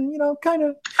 you know, kind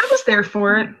of. I was there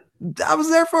for it. But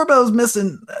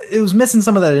it was missing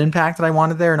some of that impact that I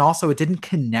wanted there. And also it didn't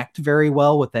connect very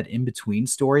well with that in-between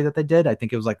story that they did. I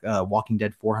think it was like Walking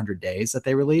Dead 400 Days that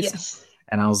they released. Yes.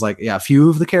 And I was like, yeah, a few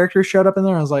of the characters showed up in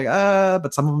there. I was like,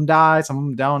 but some of them died, some of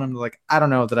them don't. I'm like, I don't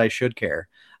know that I should care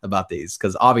about these,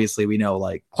 because obviously we know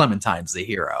like Clementine's the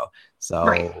hero.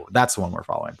 So That's the one we're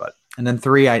following. And then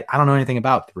 3, I don't know anything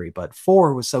about 3, but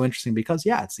 4 was so interesting because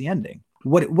it's the ending.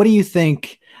 What do you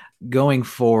think going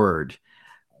forward?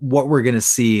 What we're going to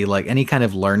see, like any kind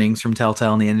of learnings from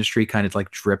Telltale in the industry kind of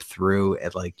like drip through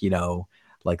at like, you know,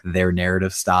 like their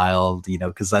narrative style, you know,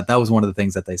 because that was one of the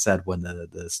things that they said when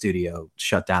the studio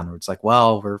shut down. Where it's like,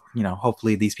 well, we're, you know,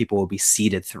 hopefully these people will be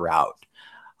seated throughout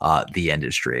the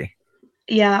industry.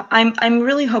 Yeah, I'm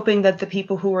really hoping that the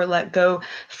people who were let go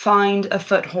find a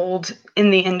foothold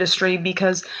in the industry,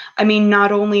 because I mean,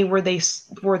 not only were they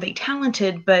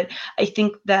talented, but I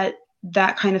think that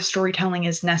kind of storytelling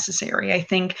is necessary. I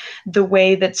think the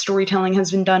way that storytelling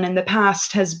has been done in the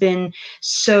past has been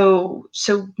so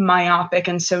myopic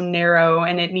and so narrow,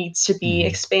 and it needs to be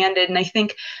expanded. And I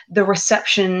think the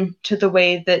reception to the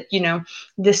way that, you know,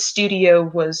 this studio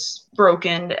was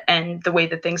broken and the way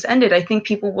that things ended, I think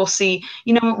people will see,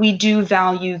 you know, we do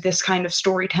value this kind of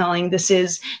storytelling. This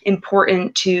is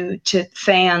important to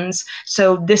fans.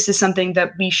 So this is something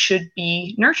that we should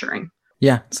be nurturing.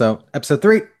 Yeah. So episode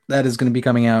 3, that is going to be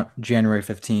coming out January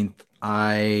 15th.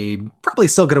 I probably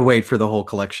still going to wait for the whole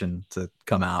collection to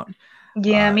come out.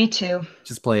 Yeah, me too.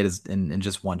 Just play it in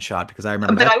just one shot, because I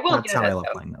remember I will that's how I love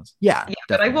playing those. Yeah,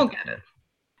 but I will get it.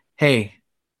 Hey,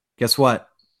 Guess what?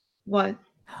 What?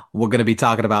 We're going to be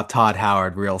talking about Todd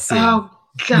Howard real soon. Oh,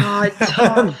 God.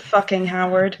 Todd fucking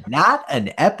Howard. Not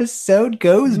an episode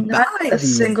goes Not by a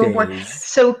these single days. one.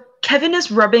 So Kevin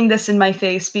is rubbing this in my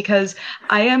face because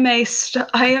I am a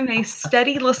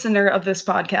steady listener of this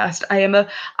podcast. I am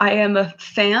a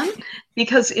fan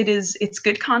because it's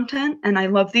good content and I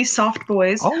love these soft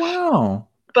boys. Oh wow.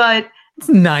 But it's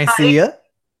nice of you.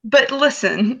 But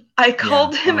listen, I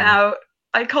called him out.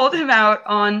 I called him out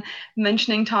on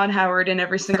mentioning Todd Howard in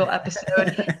every single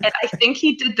episode, and I think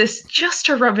he did this just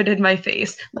to rub it in my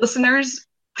face. Listeners,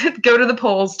 go to the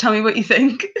polls. Tell me what you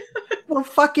think. Well,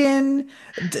 fucking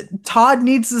Todd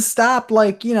needs to stop,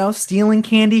 stealing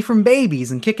candy from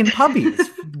babies and kicking puppies.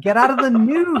 Get out of the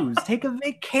news. Take a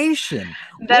vacation.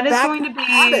 That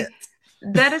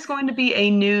is going to be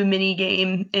a new mini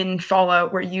game in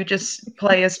Fallout where you just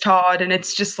play as Todd, and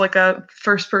it's just like a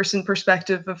first-person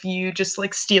perspective of you just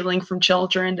like stealing from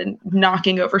children and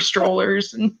knocking over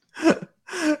strollers. And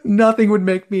nothing would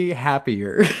make me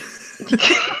happier.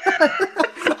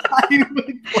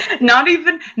 Not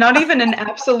even an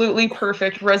absolutely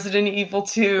perfect Resident Evil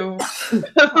 2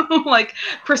 like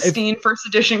pristine first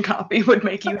edition copy would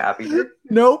make you happier.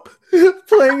 Nope.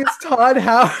 Playing as Todd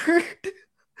Howard.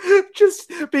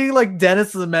 Just being like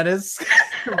Dennis the Menace,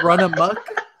 run amok.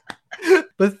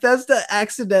 Bethesda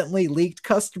accidentally leaked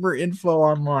customer info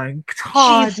online.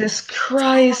 Todd, Jesus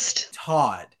Christ.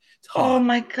 Todd. Oh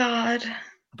my God.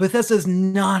 Bethesda's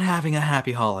not having a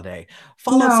happy holiday.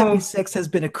 Fallout 76 has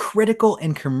been a critical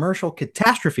and commercial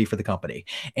catastrophe for the company,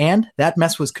 and that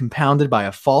mess was compounded by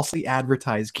a falsely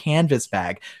advertised canvas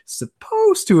bag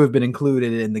supposed to have been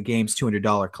included in the game's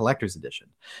 $200 collector's edition.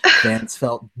 Fans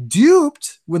felt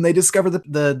duped when they discovered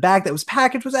that the bag that was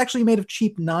packaged was actually made of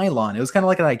cheap nylon. It was kind of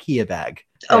like an IKEA bag.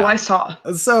 Oh, yeah. I saw.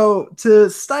 So, to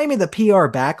stymie the PR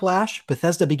backlash,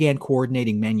 Bethesda began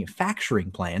coordinating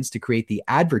manufacturing plans to create the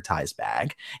advertised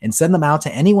bag and send them out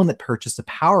to anyone that purchased a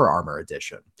Power Armor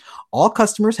edition. All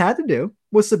customers had to do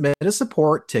was submit a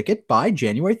support ticket by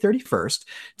January 31st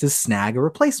to snag a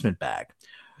replacement bag.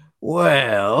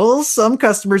 Well, some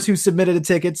customers who submitted a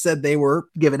ticket said they were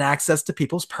given access to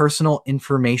people's personal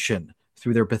information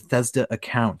through their Bethesda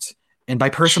account. And by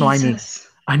personal,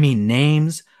 I mean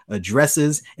names,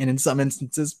 addresses, and in some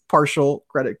instances, partial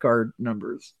credit card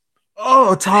numbers.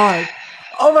 Oh, Todd.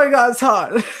 Oh my God,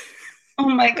 Todd. Oh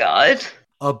my God.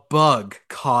 A bug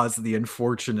caused the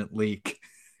unfortunate leak.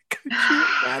 Could you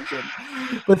imagine?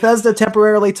 Bethesda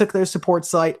temporarily took their support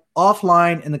site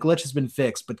offline and the glitch has been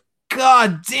fixed, but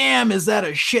God damn, is that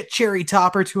a shit cherry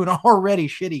topper to an already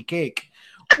shitty cake?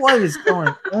 What is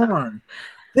going on?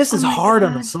 This is hard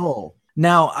on the soul.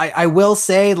 Now, I will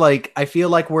say, I feel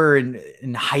like we're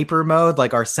in hyper mode.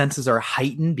 Like, our senses are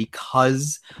heightened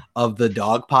because of the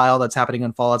dog pile that's happening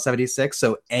on Fallout 76.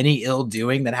 So any ill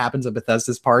doing that happens on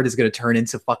Bethesda's part is going to turn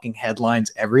into fucking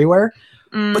headlines everywhere.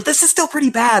 But this is still pretty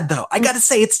bad, though. I got to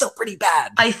say, it's still pretty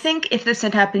bad. I think if this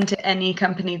had happened to any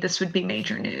company, this would be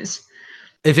major news.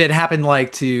 If it happened,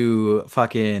 to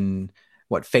fucking...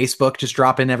 What, Facebook just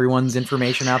dropping everyone's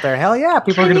information out there? Hell yeah,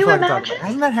 people are going to fucking talk about it.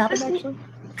 Hasn't that happened, actually?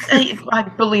 I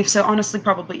believe so. Honestly,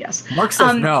 probably yes. Mark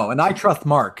says no, and I trust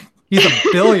Mark. He's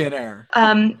a billionaire.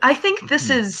 I think this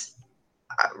is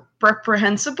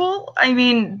reprehensible. I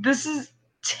mean, this is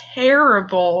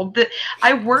terrible.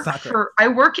 I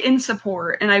work in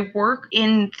support, and I work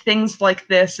in things like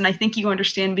this, and I think you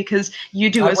understand because you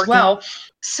do as well.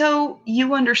 So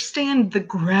you understand the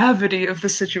gravity of the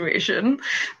situation.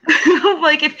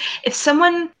 Like if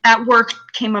someone at work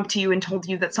came up to you and told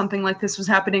you that something like this was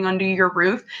happening under your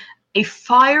roof, a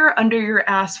fire under your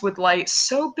ass would light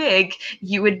so big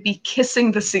you would be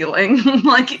kissing the ceiling.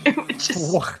 It would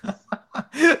just...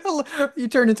 You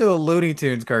turn into a Looney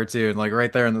Tunes cartoon,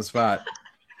 right there in the spot.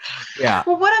 Yeah.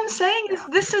 Well, what I'm saying is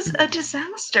this is a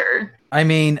disaster. I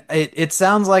mean, it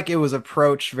sounds like it was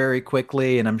approached very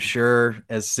quickly, and I'm sure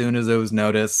as soon as it was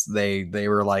noticed, they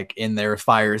were in their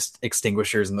fire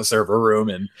extinguishers in the server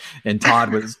room, and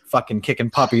Todd was fucking kicking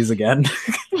puppies again.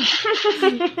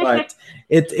 But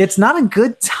it's not a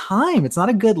good time. It's not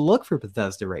a good look for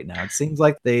Bethesda right now. It seems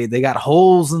like they got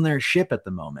holes in their ship at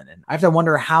the moment, and I have to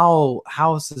wonder how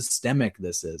systemic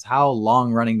this is. How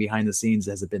long running behind the scenes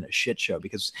has it been a shit show?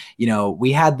 Because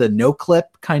we had the no clip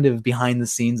kind of behind the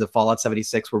scenes of Fallout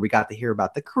 76 where we got to hear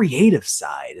about the creative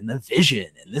side and the vision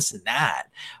and this and that,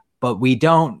 but we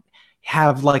don't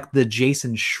have like the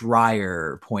Jason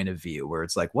Schreier point of view where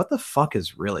it's like, what the fuck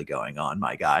is really going on,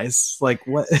 my guys? Like,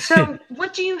 what? So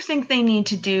what do you think they need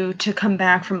to do to come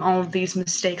back from all of these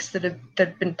mistakes that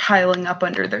have been piling up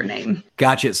under their name?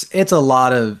 Gotcha. It's a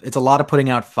lot of putting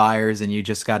out fires, and you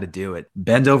just got to do it.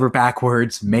 Bend over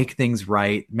backwards, make things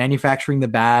right. Manufacturing the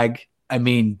bag. I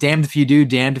mean, damned if you do,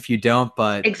 damned if you don't,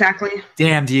 but exactly.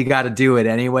 Damned, you got to do it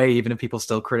anyway, even if people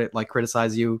still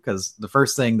criticize you. Because the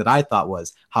first thing that I thought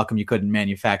was, how come you couldn't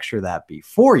manufacture that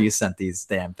before you sent these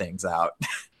damn things out?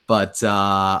 But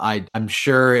I'm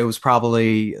sure it was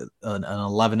probably an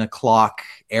 11 o'clock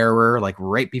error, like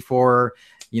right before,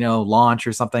 launch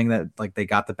or something, that like they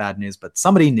got the bad news. But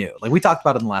somebody knew, like we talked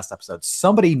about it in the last episode,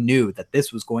 somebody knew that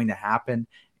this was going to happen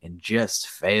and just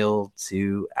failed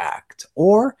to act,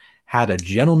 or had a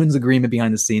gentleman's agreement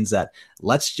behind the scenes that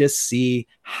let's just see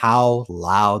how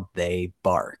loud they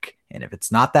bark. And if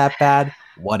it's not that bad,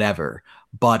 whatever.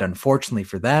 But unfortunately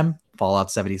for them,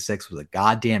 Fallout 76 was a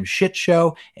goddamn shit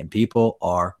show and people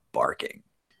are barking.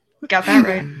 Got that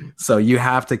right. So you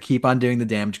have to keep on doing the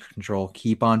damage control,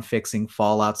 keep on fixing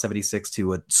Fallout 76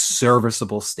 to a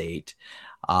serviceable state.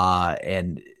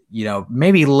 And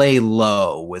maybe lay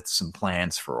low with some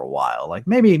plans for a while. Like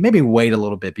maybe wait a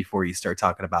little bit before you start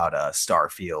talking about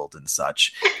Starfield and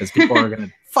such, because people are going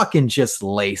to fucking just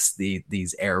lace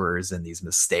these errors and these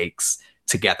mistakes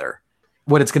together.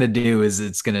 What it's going to do is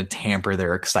it's going to tamper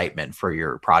their excitement for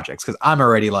your projects. Because I'm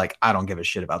already like, I don't give a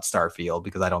shit about Starfield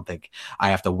because I don't think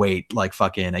I have to wait like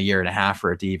fucking a year and a half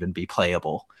for it to even be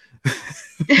playable.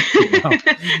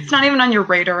 It's not even on your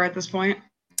radar at this point.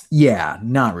 Yeah,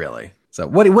 not really. So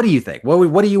what do you think?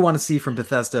 What do you want to see from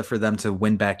Bethesda for them to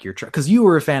win back your trust? Because you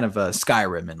were a fan of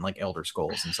Skyrim and like Elder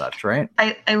Scrolls and such, right?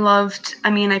 I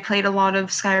played a lot of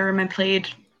Skyrim. I played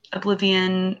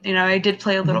Oblivion. I did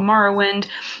play a little Morrowind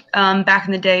back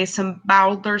in the day, some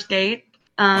Baldur's Gate.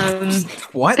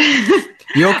 What?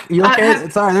 You okay?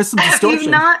 Sorry, there's some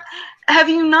distortion. Have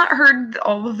you not heard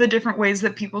all of the different ways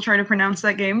that people try to pronounce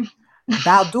that game?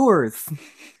 Baldur's.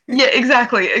 Yeah,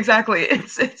 exactly.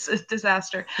 It's a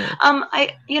disaster.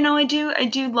 I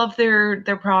do love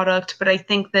their product, but I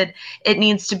think that it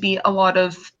needs to be a lot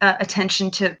of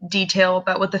attention to detail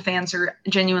about what the fans are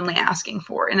genuinely asking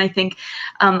for. And I think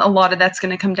a lot of that's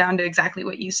going to come down to exactly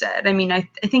what you said. I mean, I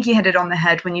think you hit it on the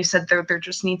head when you said there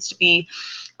just needs to be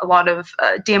a lot of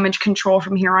damage control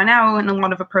from here on out, and a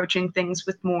lot of approaching things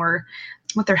with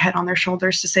their head on their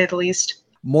shoulders, to say the least.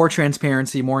 More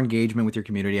transparency, more engagement with your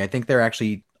community. I think they're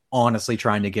actually honestly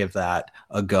trying to give that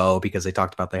a go, because they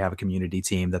talked about they have a community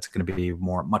team that's going to be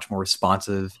much more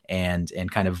responsive and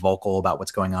kind of vocal about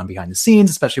what's going on behind the scenes,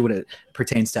 especially when it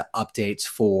pertains to updates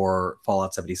for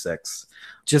Fallout 76.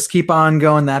 Just keep on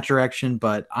going that direction,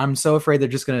 but I'm so afraid they're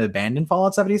just going to abandon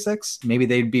Fallout 76. Maybe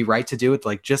they'd be right to do it,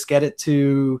 like just get it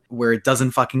to where it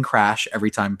doesn't fucking crash every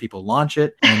time people launch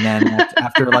it, and then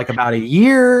after like about a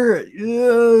year,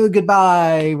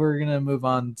 goodbye, we're going to move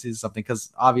on to something.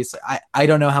 Because obviously I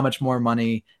don't know how much more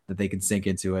money that they can sink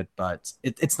into it, but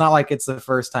it's not like it's the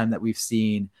first time that we've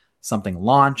seen something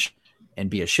launch and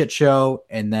be a shit show,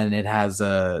 and then it has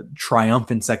a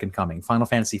triumphant second coming. Final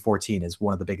Fantasy XIV is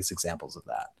one of the biggest examples of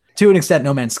that. To an extent,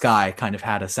 No Man's Sky kind of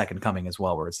had a second coming as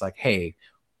well, where it's like, hey,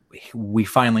 we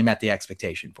finally met the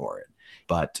expectation for it.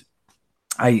 But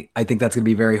I think that's going to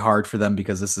be very hard for them,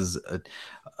 because this is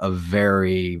a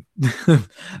very,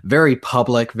 very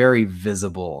public, very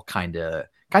visible kind of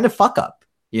fuck up.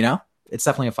 It's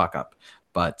definitely a fuck up,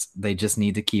 but they just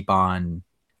need to keep on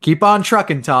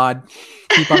trucking, Todd.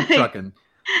 Keep on trucking.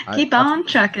 Keep on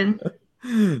trucking.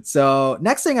 So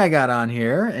next thing I got on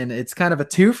here, and it's kind of a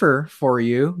twofer for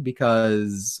you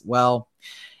because, well,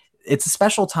 it's a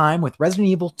special time with Resident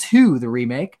Evil 2, the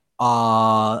remake.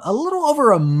 A little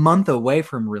over a month away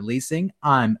from releasing.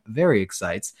 I'm very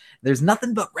excited. There's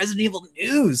nothing but Resident Evil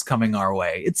news coming our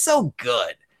way. It's so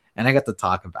good. And I got to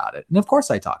talk about it. And of course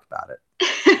I talk about it.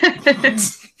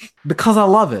 Because I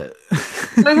love it.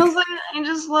 Because I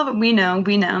just love it. We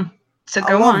know. So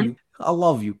go on. I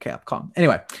love you, Capcom.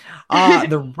 Anyway,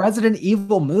 the Resident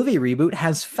Evil movie reboot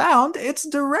has found its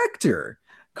director.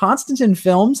 Constantin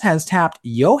Films has tapped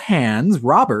Johannes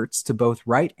Roberts to both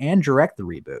write and direct the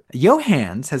reboot.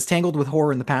 Johannes has tangled with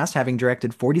horror in the past, having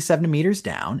directed 47 Meters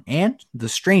Down and The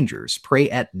Strangers, Pray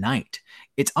at Night.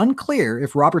 It's unclear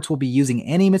if Roberts will be using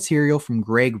any material from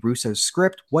Greg Russo's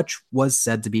script, which was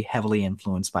said to be heavily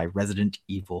influenced by Resident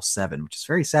Evil 7, which is a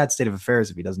very sad state of affairs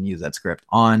if he doesn't use that script.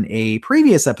 On a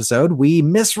previous episode, we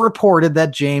misreported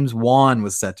that James Wan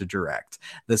was set to direct.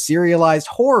 The serialized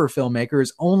horror filmmaker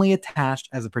is only attached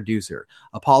as a producer.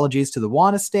 Apologies to the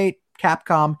Wan estate.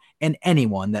 Capcom, and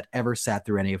anyone that ever sat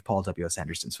through any of Paul W.S.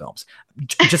 Anderson's films.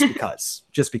 Just because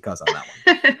on that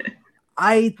one.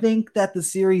 I think that the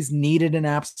series needed an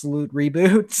absolute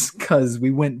reboot because we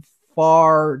went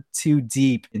far too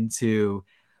deep into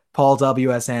Paul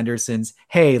W.S. Anderson's,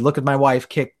 hey, look at my wife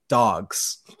kick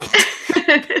dogs.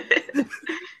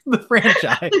 The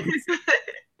franchise.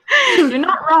 You're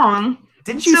not wrong.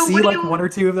 Didn't you see one or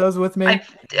two of those with me?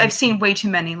 I've seen way too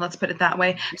many, let's put it that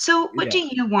way. So what do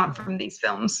you want from these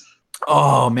films?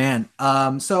 Oh, man.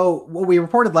 So what we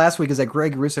reported last week is that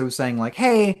Greg Russo was saying like,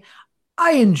 hey,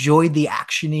 I enjoyed the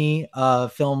action-y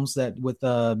films that with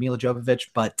Mila Jovovich,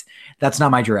 but that's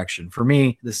not my direction. For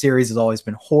me, the series has always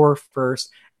been horror first,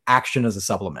 action as a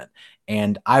supplement.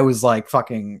 And I was like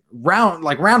fucking round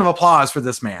of applause for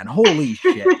this man. Holy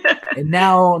shit. And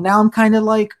now I'm kind of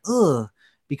like, ugh.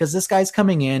 Because this guy's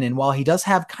coming in, and while he does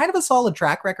have kind of a solid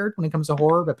track record when it comes to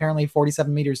horror, apparently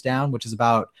 47 Meters Down, which is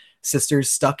about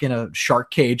sisters stuck in a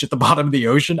shark cage at the bottom of the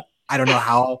ocean. I don't know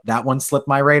how that one slipped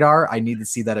my radar. I need to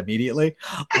see that immediately.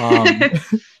 And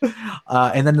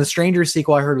then the Stranger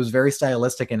sequel I heard was very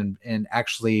stylistic and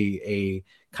actually a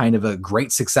kind of a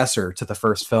great successor to the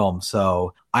first film.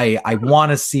 So I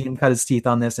want to see him cut his teeth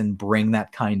on this and bring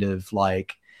that kind of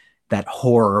like that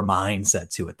horror mindset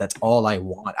to it. That's all I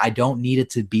want. I don't need it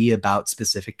to be about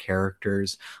specific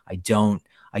characters. I don't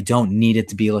need it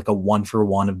to be like a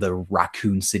 1-for-1 of the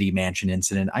Raccoon City Mansion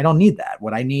incident. I don't need that.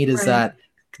 What I need is that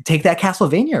take that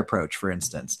Castlevania approach, for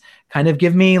instance, kind of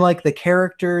give me like the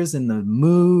characters and the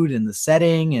mood and the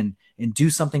setting and do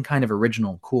something kind of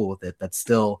original and cool with it that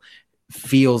still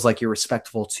feels like you're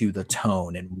respectful to the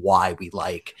tone and why we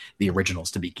like the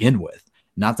originals to begin with.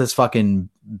 Not this fucking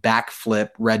backflip,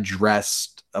 red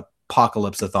dressed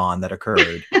apocalypse-a-thon that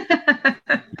occurred.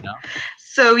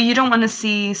 So you don't want to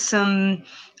see some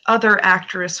other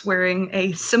actress wearing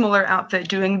a similar outfit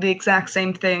doing the exact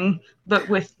same thing, but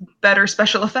with better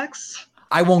special effects?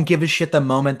 I won't give a shit the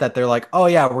moment that they're like, oh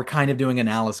yeah, we're kind of doing an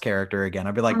Alice character again.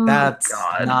 I'll be like, that's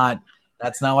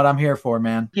not what I'm here for,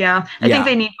 man. Yeah, I think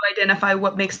they need to identify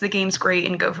what makes the games great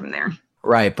and go from there.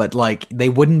 Right, but like they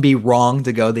wouldn't be wrong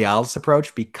to go the Alice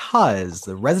approach because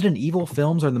the Resident Evil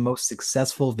films are the most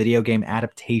successful video game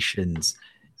adaptations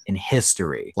in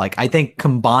history. Like I think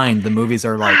combined the movies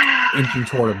are like inching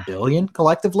toward $1 billion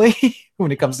collectively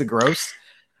when it comes to gross.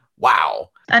 Wow.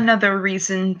 Another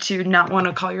reason to not want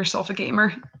to call yourself a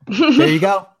gamer. There you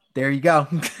go.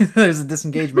 There's a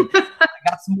disengagement. I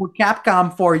got some more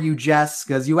Capcom for you, Jess,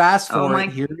 because you asked for it.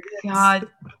 Here it is. God.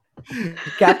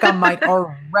 Capcom might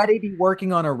already be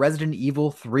working on a Resident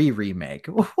Evil 3 remake.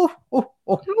 Now,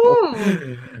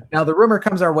 the rumor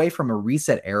comes our way from a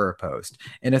Reset Error post.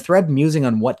 In a thread musing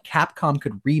on what Capcom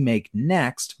could remake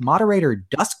next, moderator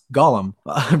Dusk Gollum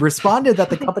responded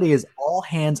that the company is all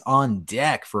hands on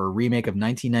deck for a remake of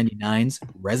 1999's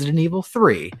Resident Evil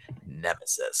 3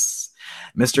 Nemesis.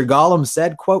 Mr. Gollum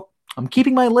said, quote, I'm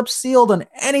keeping my lips sealed on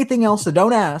anything else, so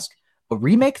don't ask, but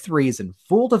Remake 3 is in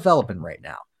full development right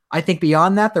now. I think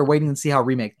beyond that, they're waiting to see how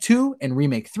Remake 2 and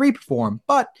Remake 3 perform,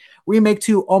 but Remake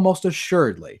 2 almost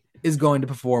assuredly is going to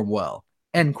perform well.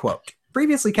 End quote.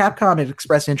 Previously, Capcom had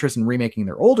expressed interest in remaking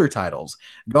their older titles,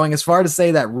 going as far to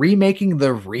say that remaking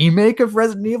the remake of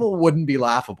Resident Evil wouldn't be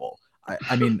laughable.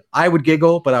 I mean, I would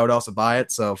giggle, but I would also buy it,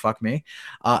 so fuck me.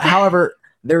 However,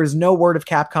 there is no word if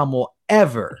Capcom will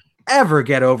ever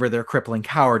get over their crippling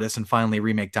cowardice and finally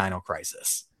remake Dino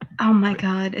Crisis. Oh my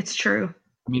god, it's true.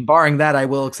 I mean, barring that, I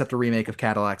will accept a remake of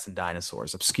Cadillacs and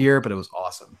Dinosaurs. Obscure, but it was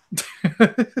awesome.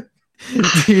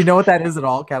 Do you know what that is at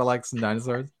all, Cadillacs and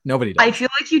Dinosaurs? Nobody does. I feel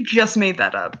like you just made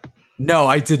that up. No,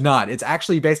 I did not. It's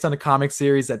actually based on a comic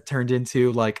series that turned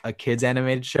into like a kids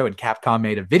animated show, and Capcom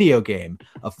made a video game,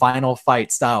 a Final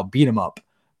Fight style beat 'em up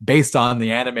based on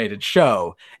the animated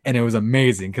show, and it was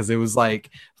amazing because it was like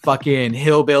fucking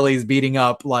hillbillies beating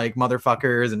up like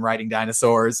motherfuckers and riding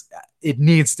dinosaurs. It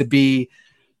needs to be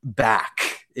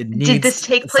back. Did this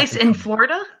take place in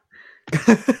Florida?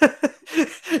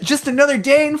 Just another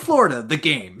day in Florida, the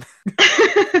game.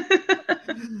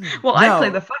 Well, I play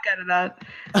the fuck out of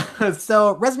that.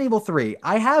 So, Resident Evil 3,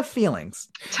 I have feelings.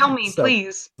 Tell me,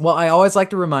 please. Well, I always like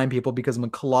to remind people, because I'm a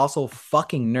colossal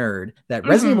fucking nerd, that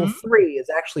Resident Evil 3 is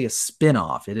actually a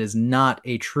spin-off. It is not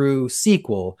a true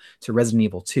sequel to Resident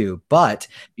Evil 2. But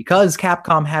because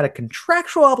Capcom had a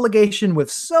contractual obligation with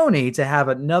Sony to have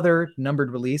another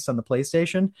numbered release on the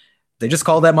PlayStation, they just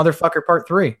called that motherfucker Part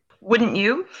 3. Wouldn't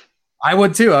you? I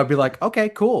would too. I'd be like, okay,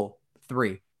 cool.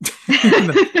 3.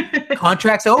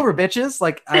 Contract's over, bitches.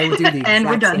 Like, I would do the and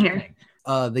we're done here.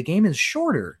 The game is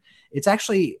shorter It's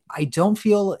actually, I don't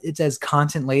feel it's as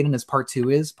content laden as part 2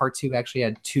 is. Part 2 actually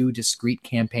had 2 discrete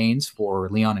campaigns for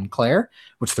Leon and Claire,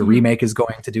 which the remake is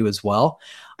going to do as well.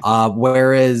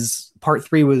 Whereas part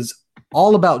 3 was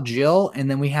all about Jill, and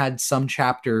then we had some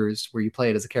chapters where you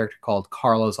played as a character called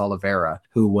Carlos Oliveira,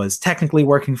 who was technically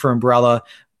working for Umbrella,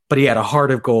 but he had a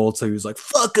heart of gold, so he was like,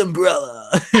 fuck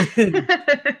Umbrella.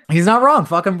 He's not wrong.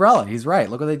 Fuck Umbrella. He's right.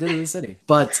 Look what they did to the city.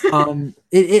 But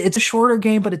it's a shorter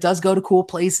game, but it does go to cool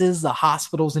places. The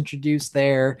hospital's introduced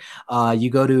there. You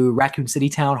go to Raccoon City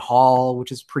Town Hall,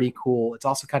 which is pretty cool. It's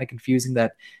also kind of confusing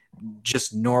that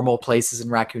just normal places in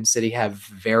Raccoon City have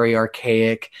very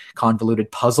archaic,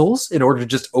 convoluted puzzles in order to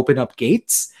just open up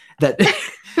gates. That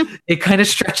it kind of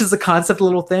stretches the concept a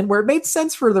little thin, where it made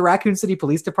sense for the Raccoon City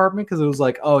Police Department because it was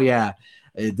like, oh yeah,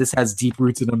 this has deep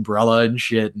roots in Umbrella and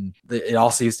shit, and it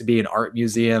also used to be an art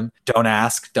museum. Don't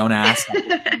ask. Don't ask.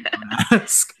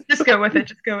 Just go with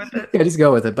it. Yeah, just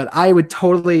go with it. But I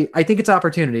think it's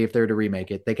opportunity if they were to remake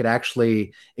it. They could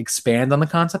actually expand on the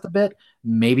concept a bit,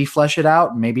 maybe flesh it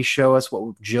out, maybe show us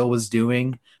what Jill was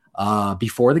doing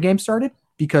before the game started,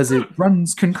 because it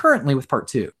runs concurrently with part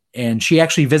 2. And she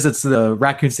actually visits the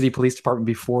Raccoon City Police Department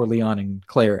before Leon and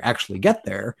Claire actually get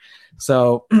there.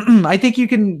 So I think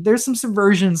there's some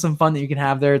subversion, some fun that you can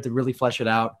have there to really flesh it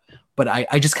out. But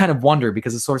I just kind of wonder,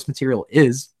 because the source material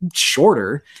is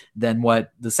shorter than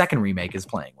what the second remake is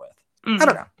playing with. I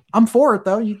don't know. I'm for it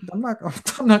though. I'm not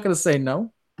going to say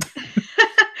no.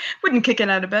 Wouldn't kick it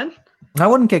out of bed. I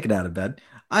wouldn't kick it out of bed.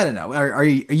 I don't know. Are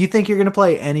you think you're going to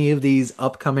play any of these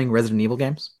upcoming Resident Evil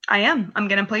games? I am. I'm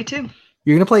going to play 2.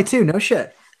 You're going to play 2? No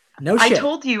shit. No shit. I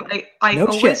told you. I no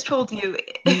always shit. Told you.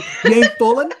 You ain't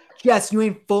fooling? Yes, you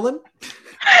ain't fooling?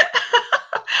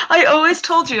 I always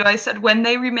told you. I said when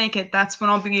they remake it, that's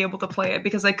when I'll be able to play it,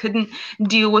 because I couldn't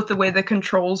deal with the way the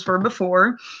controls were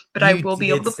before. But I will be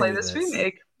able to play this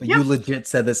remake. But you legit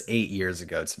said this 8 years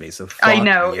ago to me, so fuck I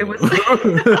know. You. It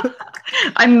was.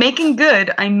 I'm making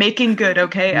good.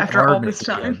 Okay, after all this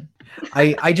time.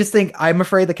 I just think I'm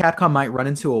afraid the Capcom might run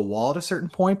into a wall at a certain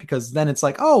point, because then it's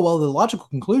like, oh, well, the logical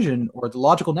conclusion or the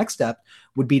logical next step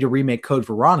would be to remake Code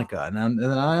Veronica. And I'm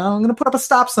going to put up a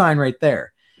stop sign right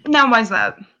there. Now, why's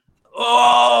that?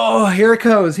 Oh, here it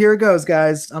goes,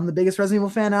 guys. I'm the biggest Resident Evil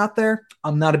fan out there.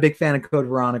 I'm not a big fan of Code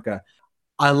Veronica.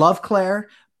 I love Claire,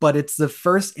 but it's the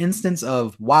first instance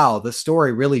of, wow, the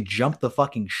story really jumped the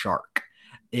fucking shark.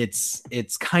 It's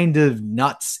kind of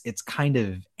nuts. It's kind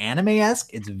of anime-esque.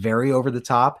 It's very over the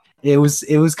top. It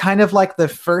was kind of like the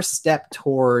first step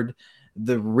toward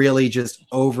the really just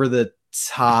over the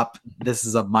top. This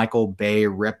is a Michael Bay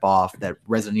ripoff that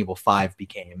Resident Evil 5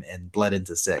 became and bled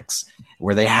into 6,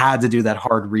 where they had to do that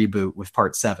hard reboot with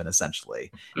part 7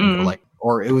 essentially.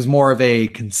 Or it was more of a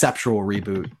conceptual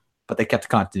reboot, but they kept the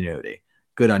continuity.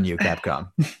 Good on you, Capcom.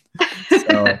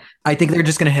 So I think they're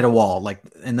just going to hit a wall,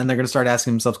 and then they're going to start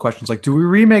asking themselves questions like, do we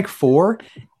remake 4?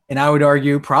 And I would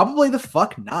argue probably the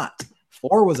fuck not.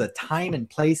 4 was a time and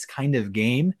place kind of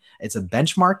game. It's a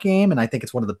benchmark game, and I think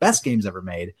it's one of the best games ever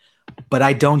made. But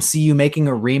I don't see you making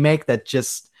a remake that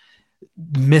just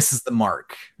misses the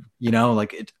mark.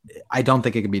 I don't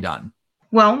think it can be done.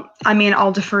 Well, I mean,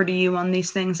 I'll defer to you on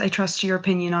these things. I trust your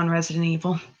opinion on Resident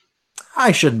Evil.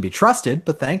 I shouldn't be trusted,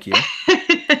 but thank you.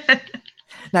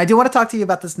 Now, I do want to talk to you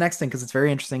about this next thing because it's very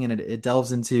interesting, and it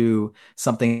delves into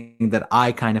something that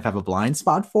I kind of have a blind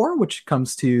spot for, which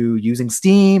comes to using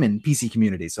Steam and PC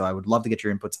community. So I would love to get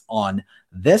your inputs on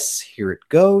this. Here it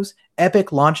goes.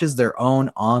 Epic launches their own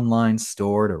online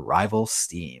store to rival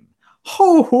Steam.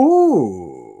 Ho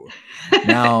ho!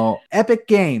 Now, Epic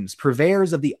Games,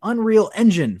 purveyors of the Unreal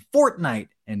Engine, Fortnite,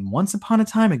 and once upon a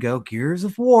time ago, Gears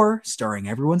of War, starring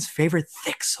everyone's favorite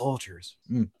thick soldiers,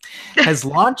 has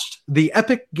launched the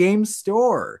Epic Games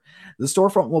Store. The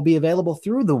storefront will be available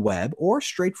through the web or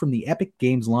straight from the Epic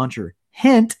Games launcher.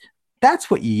 Hint,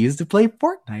 that's what you use to play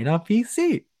Fortnite on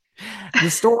PC. The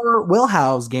store will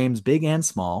house games big and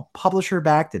small,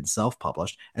 publisher-backed and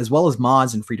self-published, as well as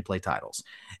mods and free-to-play titles.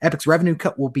 Epic's revenue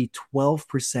cut will be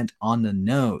 12% on the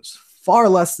nose, far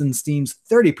less than Steam's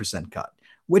 30% cut,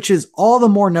 which is all the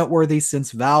more noteworthy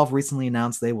since Valve recently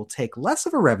announced they will take less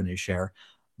of a revenue share,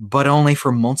 but only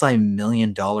for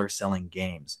multi-million-dollar selling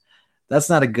games. That's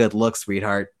not a good look,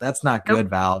 sweetheart. That's not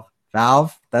good, Valve.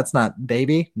 Valve, that's not,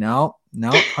 baby. No,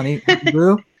 honey,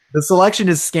 boo. The selection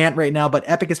is scant right now, but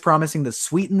Epic is promising to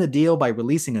sweeten the deal by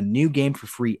releasing a new game for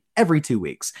free every 2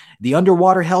 weeks. The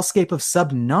underwater hellscape of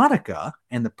Subnautica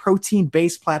and the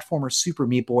protein-based platformer Super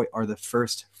Meat Boy are the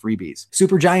first freebies.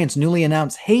 Supergiant's newly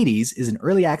announced Hades is in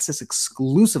early access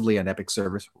exclusively on Epic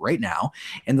servers right now,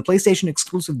 and the PlayStation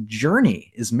exclusive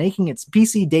Journey is making its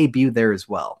PC debut there as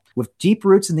well. With deep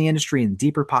roots in the industry and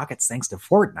deeper pockets thanks to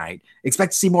Fortnite,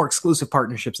 expect to see more exclusive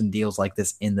partnerships and deals like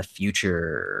this in the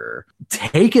future.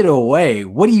 Take it away.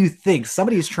 What do you think?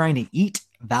 Somebody is trying to eat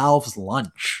Valve's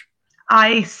lunch.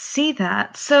 I see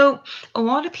that. So a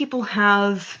lot of people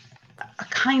have a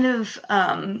kind of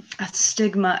a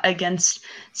stigma against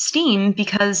Steam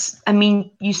because, I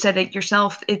mean, you said it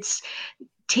yourself, it's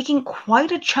taking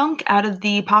quite a chunk out of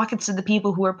the pockets of the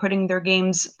people who are putting their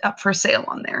games up for sale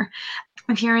on there.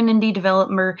 If you're an indie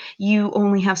developer, you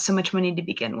only have so much money to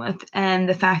begin with. And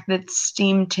the fact that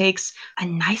Steam takes a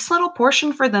nice little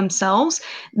portion for themselves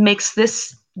makes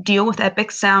this deal with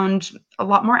Epic sound a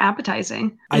lot more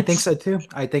appetizing. I think so too.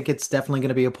 I think it's definitely going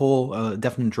to be a pull,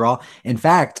 definite draw. In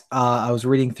fact, I was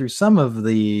reading through some of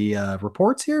the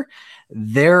reports here.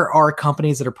 There are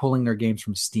companies that are pulling their games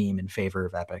from Steam in favor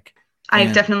of Epic.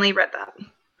 I've definitely read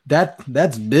that.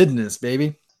 That's business,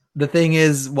 baby. The thing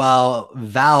is, while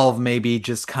Valve may be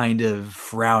just kind of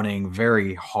frowning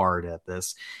very hard at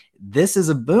this, this is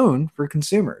a boon for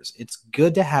consumers. It's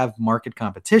good to have market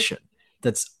competition.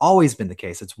 That's always been the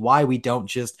case. It's why we don't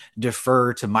just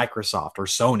defer to Microsoft or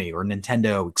Sony or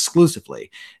Nintendo exclusively,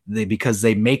 because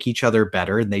they make each other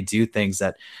better and they do things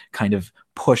that kind of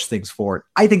push things forward.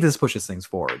 I think this pushes things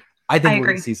forward. I think we're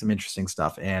going to see some interesting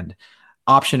stuff, and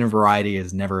option and variety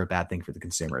is never a bad thing for the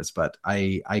consumers, but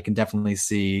I can definitely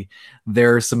see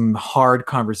there are some hard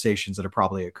conversations that are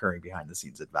probably occurring behind the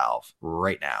scenes at Valve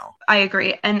right now. I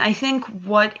agree. And I think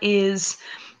what is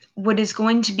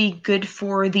going to be good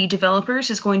for the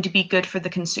developers is going to be good for the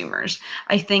consumers.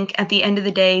 I think at the end of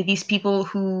the day, these people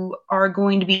who are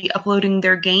going to be uploading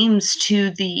their games to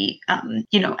the,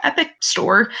 Epic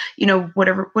store,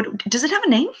 whatever, does it have a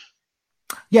name?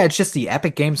 Yeah, it's just the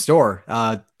Epic Game Store.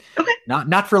 Okay.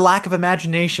 Not for lack of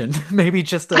imagination, maybe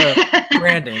just a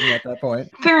branding at that point.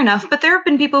 Fair enough, but there have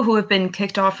been people who have been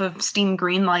kicked off of Steam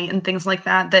Greenlight and things like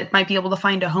that might be able to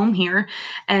find a home here,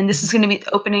 and this is going to be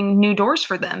opening new doors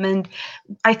for them. And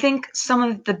I think some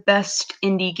of the best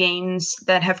indie games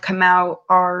that have come out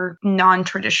are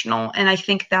non-traditional, and I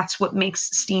think that's what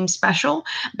makes Steam special.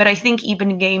 But I think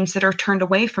even games that are turned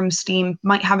away from Steam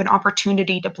might have an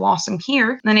opportunity to blossom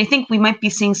here, and I think we might be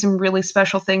seeing some really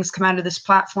special things come out of this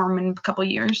platform in a couple of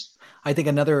years. I think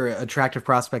another attractive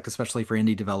prospect, especially for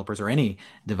indie developers or any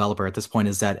developer at this point,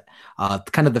 is that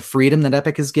kind of the freedom that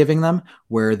Epic is giving them,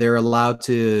 where they're allowed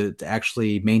to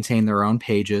actually maintain their own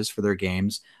pages for their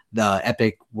games. The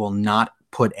Epic will not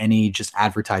put any just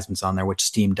advertisements on there, which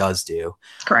Steam does do.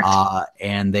 Correct.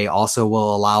 And they also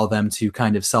will allow them to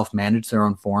kind of self-manage their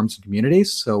own forums and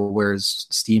communities. So whereas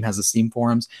Steam has the Steam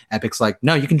forums, Epic's like,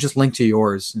 no, you can just link to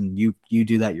yours and you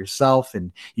do that yourself,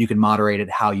 and you can moderate it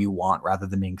how you want rather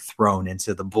than being thrown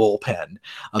into the bullpen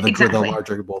of the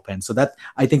larger bullpen. So that,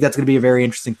 I think that's going to be a very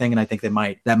interesting thing. And I think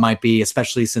that might be,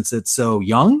 especially since it's so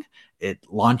young. It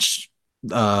launched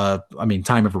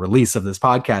time of release of this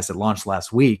podcast, it launched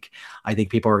last week. I think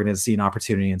people are going to see an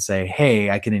opportunity and say, hey,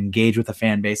 I can engage with a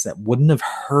fan base that wouldn't have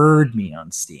heard me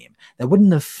on Steam, that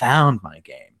wouldn't have found my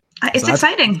game. It's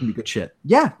exciting. It's gonna be good shit.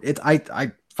 Yeah,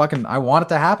 I want it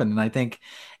to happen. And I think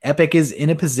Epic is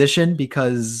in a position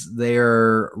because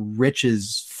they're rich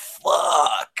as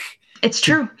fuck. It's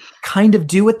true. Kind of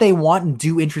do what they want and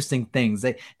do interesting things.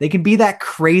 They can be that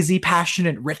crazy,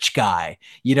 passionate, rich guy,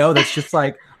 that's just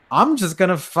like, I'm just going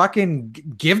to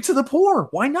fucking give to the poor.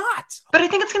 Why not? But I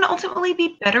think it's going to ultimately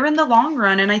be better in the long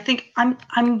run. And I think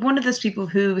I'm one of those people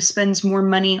who spends more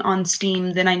money on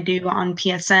Steam than I do on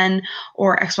PSN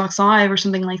or Xbox Live or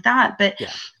something like that. But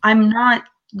yeah. I'm not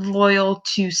loyal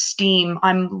to Steam.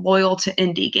 I'm loyal to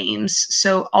indie games.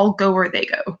 So I'll go where they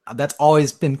go. That's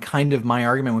always been kind of my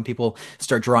argument when people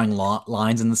start drawing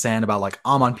lines in the sand about like,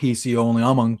 I'm on PC only,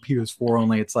 I'm on PS4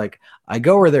 only. It's like, I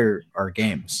go where there are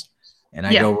games. And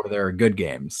I go where there are good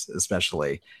games,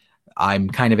 especially. I'm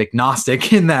kind of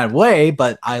agnostic in that way,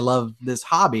 but I love this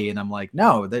hobby. And I'm like,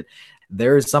 no, that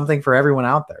there is something for everyone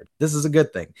out there. This is a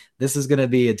good thing. This is going to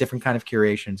be a different kind of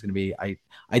curation. It's going to be, I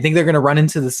think they're going to run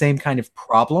into the same kind of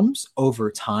problems over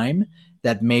time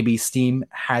that maybe Steam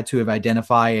had to have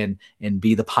identified and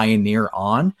be the pioneer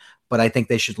on. But I think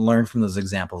they should learn from those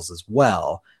examples as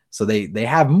well. So they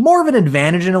have more of an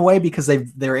advantage in a way because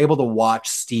they're able to watch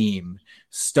Steam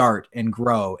start and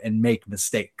grow and make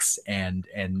mistakes and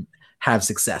have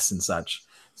success and such.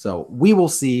 So we will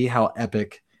see how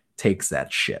Epic takes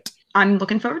that shit. I'm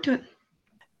looking forward to it.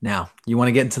 Now, you want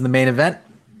to get into the main event?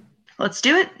 Let's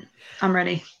do it. I'm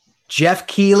ready. Geoff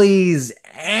Keighley's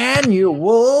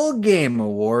annual Game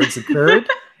Awards occurred.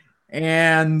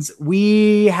 And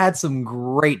we had some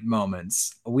great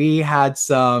moments. We had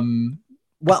some,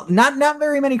 well, not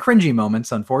very many cringy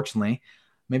moments, unfortunately.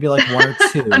 maybe like one or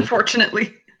two.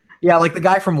 Unfortunately. Yeah, like the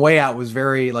guy from Way Out was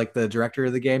very, like the director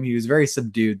of the game, he was very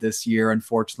subdued this year,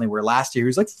 unfortunately, where last year he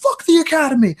was like, fuck the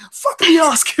Academy, fuck the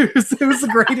Oscars. It was the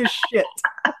greatest shit.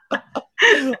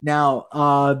 Now,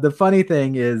 the funny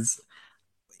thing is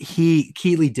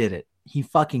Keighley did it. He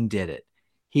fucking did it.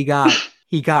 He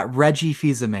got Reggie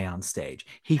Fils-Aime on stage.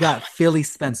 He got Philly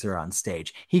Spencer on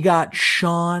stage. He got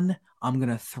Shawn, I'm going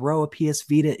to throw a PS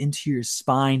Vita into your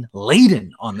spine, Layden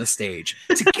on the stage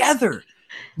together.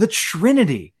 The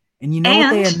Trinity. And you know what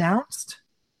they announced?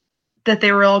 That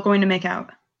they were all going to make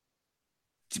out.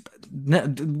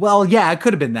 Well, yeah, it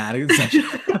could have been that. They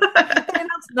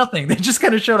announced nothing. They just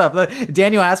kind of showed up.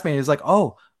 Daniel asked me, he was like,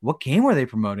 oh, what game were they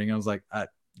promoting? I was like,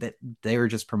 they were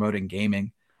just promoting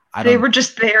gaming. They were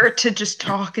just there to just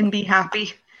talk and be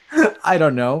happy. I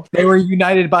don't know. They were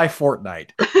united by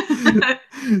Fortnite.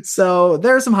 So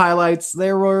there are some highlights.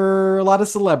 There were a lot of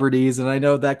celebrities, and I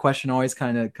know that question always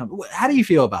kind of comes. How do you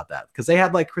feel about that? Because they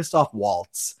had like Christoph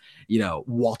Waltz,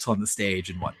 Waltz on the stage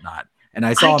and whatnot. And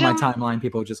I saw on my timeline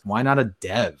people just, why not a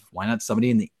dev? Why not somebody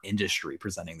in the industry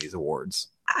presenting these awards?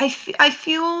 I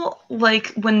feel like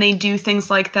when they do things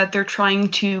like that, they're trying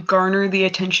to garner the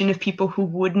attention of people who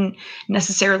wouldn't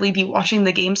necessarily be watching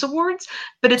the Games Awards.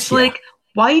 But it's like,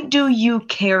 why do you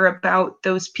care about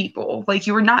those people? Like,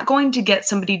 you are not going to get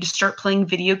somebody to start playing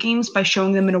video games by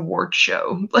showing them an award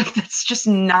show. Like, that's just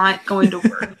not going to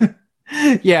work.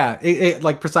 Yeah,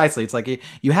 like precisely. It's like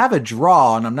you have a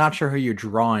draw, and I'm not sure who you're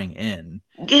drawing in.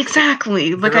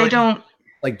 Exactly. Like, I don't...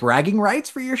 Like bragging rights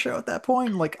for your show at that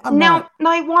point? Like, I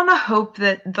want to hope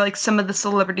that like some of the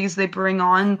celebrities they bring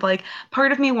on, like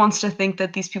part of me wants to think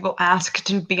that these people ask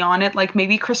to be on it. Like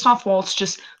maybe Christoph Waltz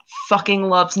just fucking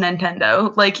loves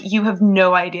Nintendo. Like you have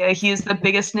no idea. He is the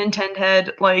biggest Nintendo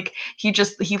head. Like he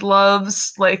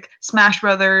loves like Smash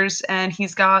Brothers, and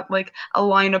he's got like a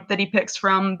lineup that he picks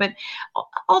from. But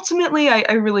ultimately,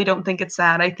 I really don't think it's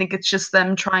that. I think it's just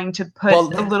them trying to put a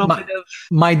little bit of...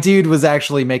 My dude was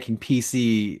actually making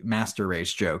PC Master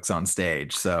Race jokes on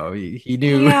stage, so he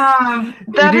knew. Yeah,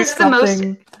 that is the most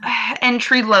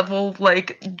entry level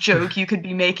like joke you could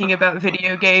be making about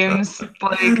video games.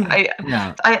 Like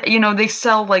they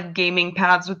sell like gaming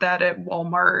pads with that at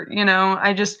Walmart.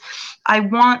 I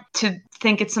want to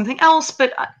think it's something else,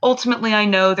 but ultimately I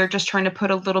know they're just trying to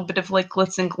put a little bit of like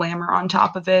glitz and glamour on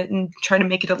top of it and try to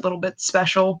make it a little bit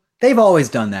special. They've always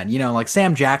done that. Like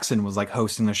Sam Jackson was like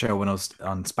hosting the show when it was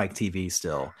on Spike TV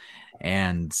still.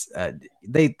 And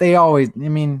they always,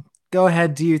 go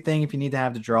ahead, do your thing if you need to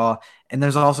have the draw. And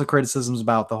there's also criticisms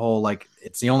about the whole, like,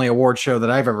 it's the only award show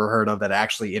that I've ever heard of that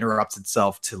actually interrupts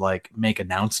itself to like make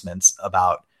announcements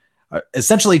about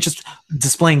essentially just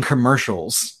displaying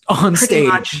commercials on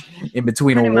stage in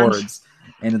between awards.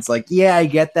 And it's like, yeah, I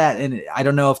get that. And I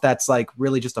don't know if that's like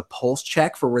really just a pulse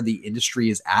check for where the industry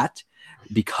is at,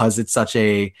 because it's such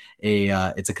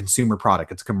it's a consumer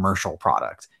product. It's a commercial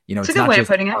product. It's a good way of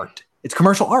putting it. Art. It's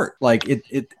commercial art. Like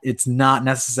it's not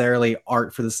necessarily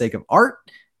art for the sake of art.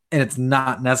 And it's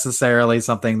not necessarily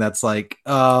something that's like,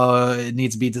 it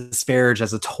needs to be disparaged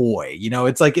as a toy.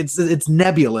 It's like, it's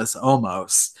nebulous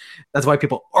almost. That's why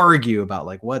people argue about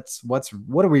like, what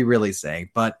are we really saying?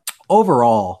 But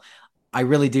overall, I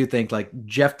really do think like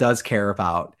Geoff does care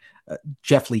about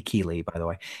Geoff Lee Keighley, by the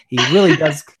way. He really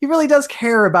does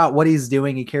care about what he's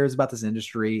doing. He cares about this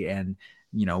industry, and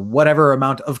whatever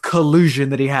amount of collusion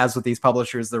that he has with these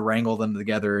publishers to wrangle them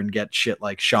together and get shit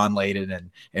like Shawn Layden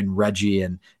and Reggie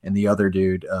and the other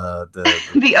dude,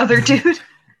 the other dude,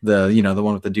 the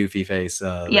one with the doofy face.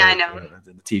 I know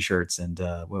the t-shirts and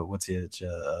what's it?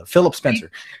 Philip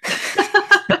Spencer.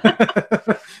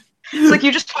 It's like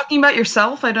you're just talking about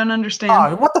yourself. I don't understand.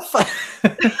 Oh, what the fuck?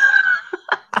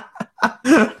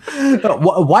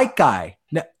 White guy.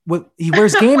 He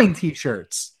wears gaming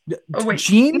t-shirts.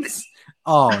 Jeans.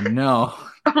 Oh no.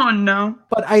 Oh no.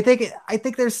 But I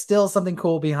think there's still something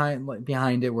cool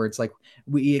behind it, where it's like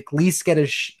we at least get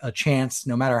a chance,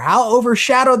 no matter how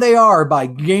overshadowed they are by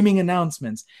gaming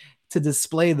announcements, to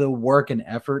display the work and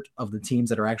effort of the teams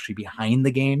that are actually behind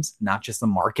the games, not just the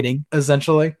marketing,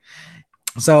 essentially.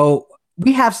 So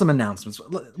we have some announcements.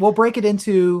 We'll break it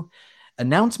into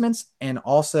announcements and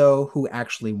also who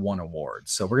actually won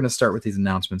awards. So we're going to start with these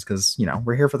announcements because,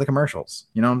 we're here for the commercials.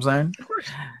 You know what I'm saying? Of course.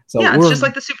 So yeah, it's just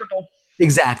like the Super Bowl.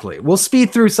 Exactly. We'll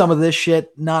speed through some of this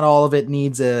shit. Not all of it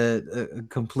needs a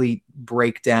complete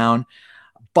breakdown,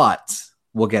 but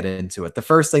we'll get into it. The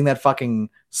first thing that fucking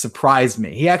surprised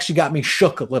me, he actually got me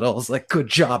shook a little. I was like, good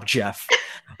job, Geoff.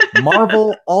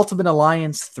 Marvel Ultimate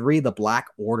Alliance 3, The Black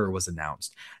Order was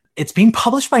announced. It's being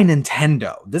published by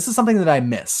Nintendo. This is something that I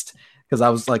missed, because I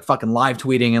was like fucking live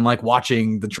tweeting and like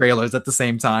watching the trailers at the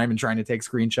same time and trying to take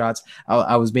screenshots.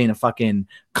 I was being a fucking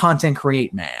content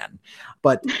create man.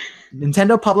 But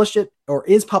Nintendo published it or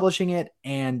is publishing it,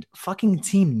 and fucking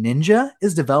Team Ninja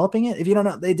is developing it. If you don't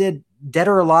know, they did Dead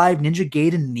or Alive, Ninja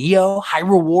Gaiden, Neo,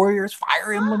 Hyrule Warriors,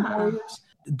 Fire Emblem Warriors.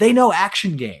 They know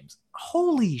action games.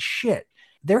 Holy shit.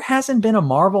 There hasn't been a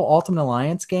Marvel Ultimate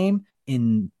Alliance game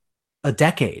in a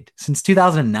decade, since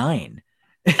 2009.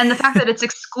 And the fact that it's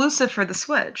exclusive for the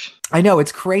Switch. I know,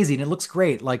 it's crazy, and it looks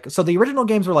great. Like, so the original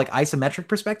games were like isometric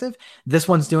perspective. This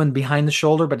one's doing behind the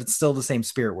shoulder, but it's still the same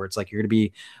spirit where it's like you're going to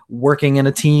be working in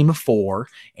a team of 4,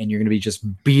 and you're going to be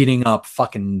just beating up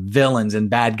fucking villains and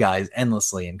bad guys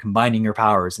endlessly and combining your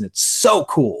powers. And it's so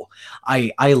cool.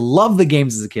 I love the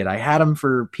games as a kid. I had them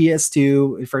for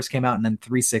PS2. It first came out, and then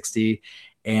 360.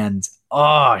 And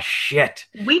oh shit.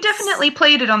 We definitely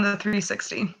played it on the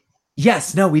 360.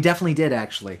 Yes, no, we definitely did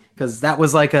actually, because that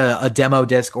was like a demo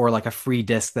disc or like a free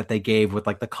disc that they gave with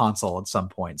like the console at some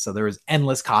point. So there was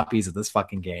endless copies of this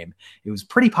fucking game. It was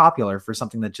pretty popular for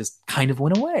something that just kind of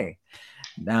went away.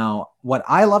 Now, what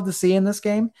I love to see in this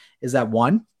game is that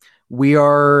one,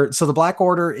 so the Black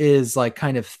Order is like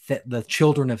kind of the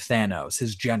children of Thanos,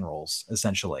 his generals,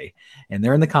 essentially. And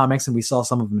they're in the comics, and we saw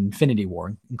some of them in Infinity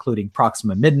War, including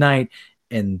Proxima Midnight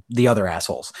and the other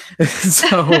assholes.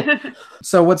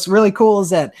 So what's really cool is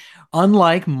that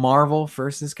unlike Marvel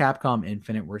versus Capcom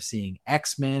Infinite, we're seeing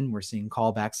X-Men, we're seeing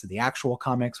callbacks to the actual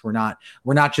comics. We're not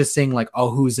just seeing like, oh,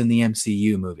 who's in the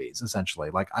MCU movies, essentially.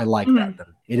 Like, I like that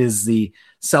it is the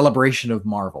celebration of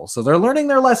Marvel. So they're learning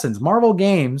their lessons. Marvel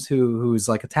Games, who's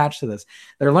like attached to this,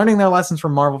 they're learning their lessons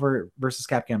from Marvel versus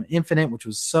Capcom Infinite, which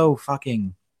was so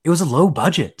fucking, it was a low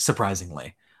budget,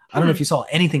 surprisingly. I don't know if you saw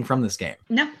anything from this game.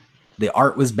 No. The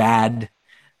art was bad.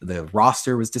 The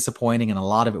roster was disappointing, and a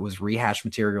lot of it was rehashed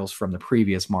materials from the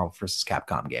previous Marvel vs.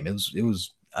 Capcom game. It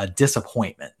was a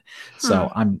disappointment.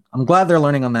 So I'm glad they're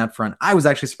learning on that front. I was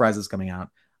actually surprised it's coming out.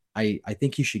 I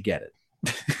think you should get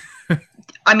it.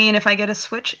 I mean, if I get a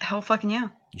Switch, hell fucking yeah.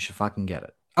 You should fucking get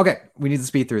it. Okay, we need to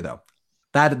speed through though.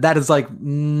 That is like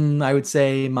I would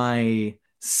say my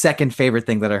second favorite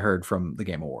thing that I heard from the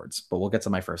Game Awards, but we'll get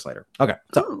to my first later. Okay,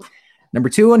 so. Ooh. Number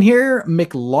 2 on here,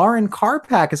 McLaren Car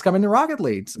Pack is coming to Rocket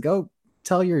League. So go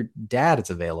tell your dad it's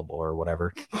available or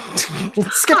whatever.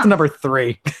 Let's skip to number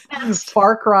 3.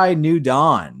 Far Cry New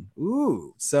Dawn.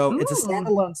 So it's a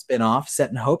standalone spin-off set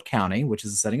in Hope County, which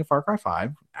is the setting of Far Cry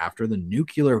 5 after the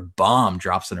nuclear bomb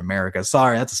drops in America.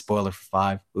 Sorry, that's a spoiler for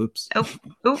 5. Oops.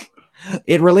 Oh.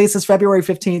 It releases February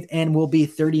 15th and will be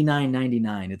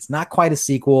 $39.99. It's not quite a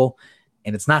sequel.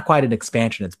 And it's not quite an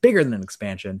expansion. It's bigger than an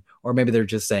expansion. Or maybe they're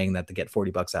just saying that to get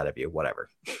 $40 out of you,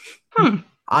 whatever.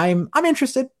 I'm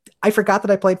interested. I forgot that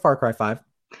I played Far Cry 5.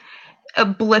 A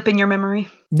blip in your memory?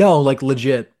 No, like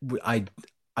legit. I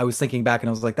was thinking back and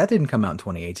I was like, that didn't come out in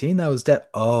 2018. That was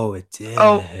Oh, it did.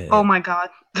 Oh my God.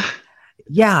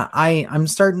 Yeah, I'm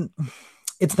starting.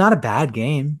 It's not a bad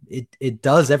game. It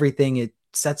does everything it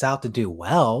sets out to do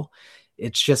well.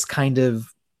 It's just kind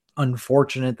of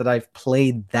unfortunate that I've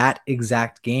played that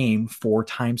exact game 4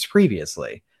 times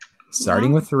previously,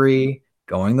 starting with 3,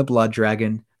 going the Blood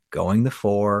Dragon, going the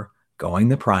 4, going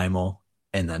the Primal,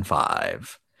 and then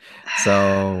 5.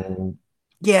 So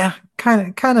yeah,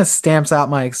 kind of stamps out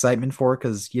my excitement for it,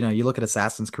 because you look at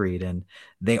Assassin's Creed and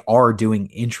they are doing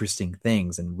interesting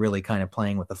things and really kind of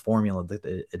playing with the formula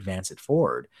that advance it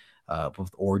forward,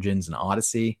 with Origins and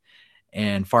Odyssey,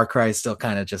 and Far Cry is still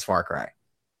kind of just Far Cry.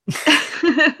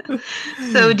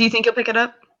 So do you think you'll pick it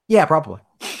up? Yeah, probably.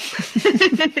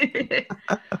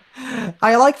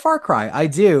 I like Far Cry. I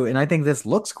do. And I think this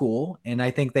looks cool. And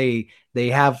I think they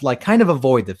have like kind of a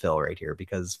void to fill right here,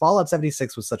 because Fallout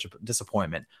 76 was such a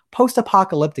disappointment.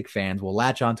 Post-apocalyptic fans will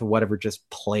latch on to whatever just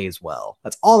plays well.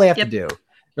 That's all they have to do.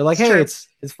 They're like, hey, it's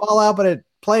Fallout, but it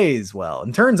plays well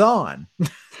and turns on.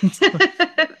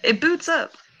 It boots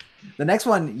up. The next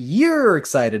one you're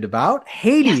excited about,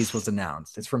 Hades, was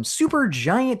announced. It's from Super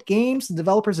Giant Games, the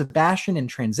developers of Bastion and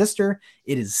Transistor.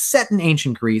 It is set in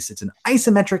ancient Greece. It's an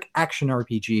isometric action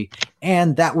RPG,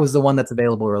 and that was the one that's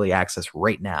available early access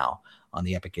right now on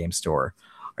the Epic Games Store.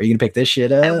 Are you going to pick this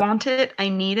shit up? I want it. I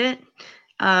need it.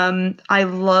 I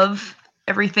love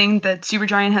everything that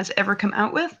Supergiant has ever come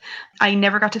out with. I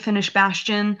never got to finish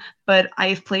Bastion, but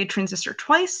I've played Transistor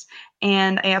twice,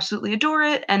 and I absolutely adore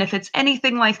it. And if it's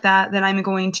anything like that, then I'm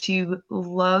going to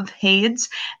love Hades.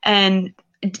 And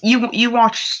you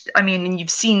watched, I mean, and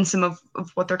you've seen some of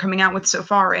what they're coming out with so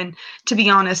far. And to be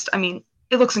honest, I mean,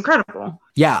 it looks incredible.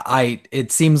 Yeah,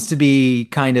 it seems to be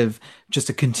kind of just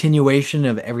a continuation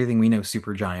of everything we know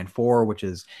Supergiant for, which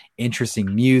is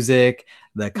interesting music,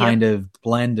 the kind of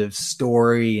blend of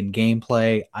story and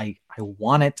gameplay. I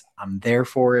want it. I'm there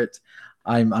for it.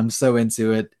 I'm so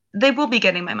into it. They will be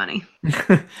getting my money.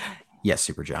 Yes,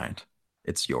 Supergiant.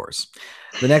 It's yours.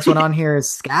 The next one on here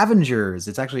is Scavengers.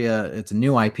 It's actually a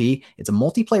new IP. It's a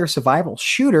multiplayer survival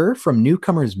shooter from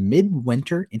newcomers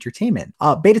Midwinter Entertainment.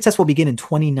 Beta test will begin in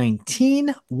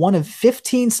 2019. One of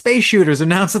 15 space shooters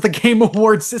announced at the Game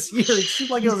Awards this year. It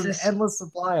seems like it was an endless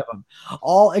supply of them,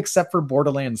 all except for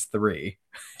Borderlands 3.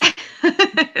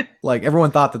 Like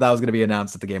everyone thought that was going to be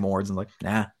announced at the Game Awards, and like,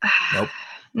 nope.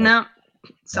 No,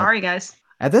 sorry guys.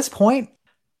 At this point,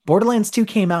 Borderlands 2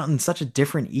 came out in such a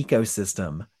different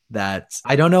ecosystem that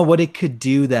I don't know what it could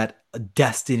do that a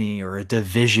Destiny or a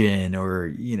Division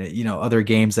or other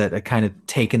games that are kind of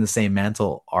taken the same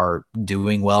mantle are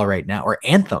doing well right now, or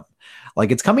Anthem.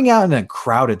 Like it's coming out in a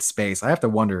crowded space. I have to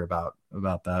wonder about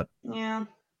that. Yeah.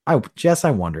 Jess,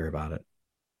 I wonder about it.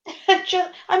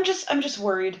 I'm just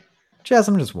worried. Jess,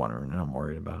 I'm just wondering. I'm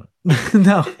worried about it.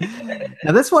 No.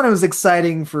 Now, this one was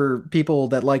exciting for people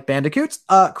that like Bandicoots.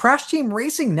 Crash Team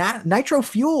Racing Nitro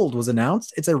Fueled was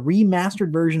announced. It's a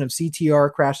remastered version of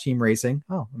CTR Crash Team Racing.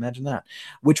 Oh, imagine that.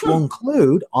 Which will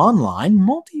include online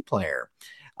multiplayer.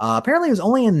 Apparently, it was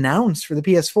only announced for the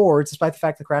PS4, despite the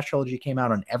fact the Crash Trilogy came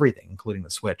out on everything, including the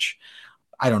Switch.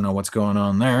 I don't know what's going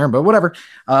on there, but whatever.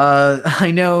 I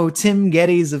know Tim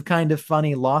Geddes of Kind of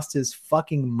Funny lost his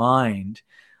fucking mind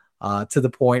to the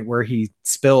point where he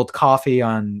spilled coffee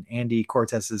on Andy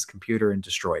Cortez's computer and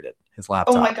destroyed it, his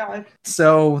laptop. Oh my God.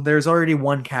 So there's already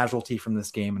one casualty from this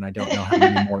game, and I don't know how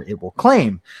many more it will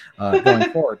claim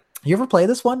going forward. You ever play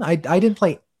this one? I didn't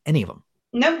play any of them.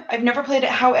 No, I've never played it.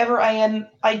 However,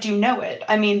 I do know it.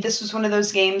 I mean, this was one of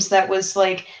those games that was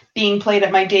like being played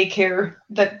at my daycare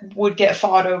that would get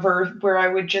fought over, where I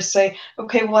would just say,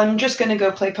 okay, well, I'm just going to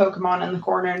go play Pokemon in the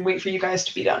corner and wait for you guys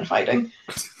to be done fighting.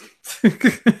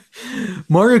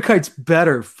 Mario Kart's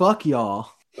better. Fuck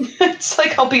y'all. It's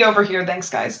like, I'll be over here. Thanks,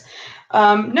 guys.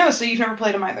 No, so you've never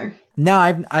played them either? No,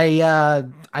 I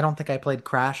don't think I played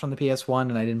Crash on the PS1,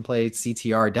 and I didn't play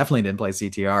CTR. Definitely didn't play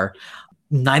CTR.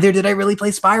 Neither did I really play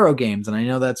Spyro games, and I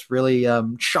know that's really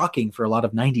shocking for a lot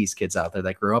of 90s kids out there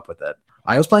that grew up with it.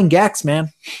 I was playing Gex, man.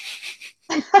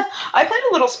 I played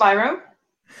a little Spyro.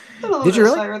 Did you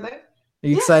really? Spyro there. Are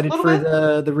you excited for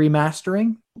the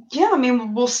remastering? Yeah, I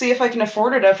mean, we'll see if I can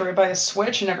afford it after I buy a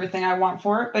Switch and everything I want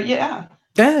for it, but yeah.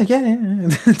 Yeah.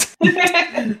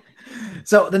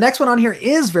 So the next one on here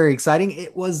is very exciting.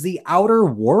 It was The Outer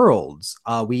Worlds.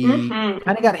 We kind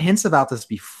of got hints about this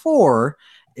before.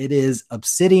 It is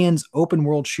Obsidian's open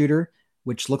world shooter,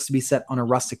 which looks to be set on a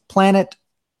rustic planet,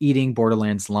 eating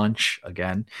Borderlands lunch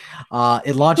again.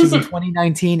 It launches in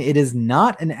 2019. It is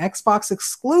not an Xbox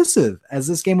exclusive, as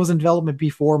this game was in development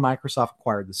before Microsoft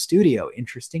acquired the studio.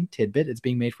 Interesting tidbit. It's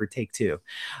being made for Take-Two.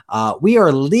 We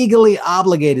are legally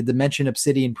obligated to mention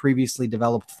Obsidian previously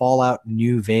developed Fallout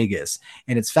New Vegas,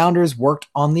 and its founders worked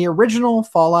on the original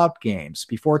Fallout games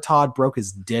before Todd broke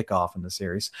his dick off in the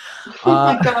series. Oh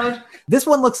my God. This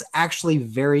one looks actually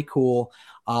very cool.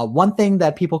 One thing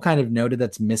that people kind of noted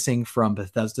that's missing from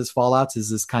Bethesda's Fallouts is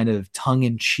this kind of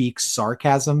tongue-in-cheek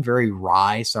sarcasm, very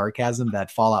wry sarcasm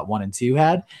that Fallout 1 and 2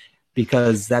 had,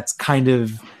 because that's kind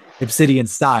of Obsidian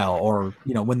style, or,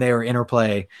 when they were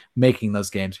Interplay making those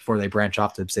games before they branch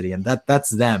off to Obsidian. That's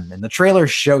them. And the trailer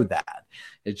showed that.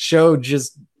 It showed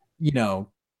just,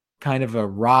 kind of a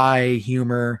wry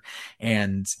humor,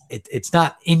 and it's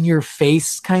not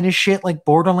in-your-face kind of shit like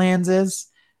Borderlands is,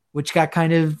 which got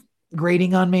kind of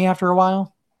grating on me after a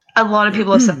while. A lot of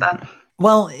people have said that.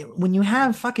 Well, when you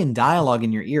have fucking dialogue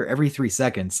in your ear every 3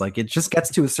 seconds, like it just gets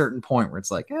to a certain point where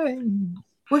it's like, hey,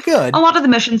 we're good. A lot of the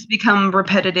missions become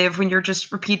repetitive when you're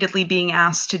just repeatedly being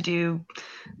asked to do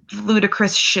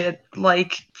ludicrous shit,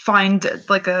 like find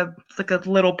like a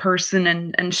little person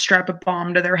and strap a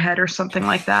bomb to their head or something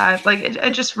like that. Like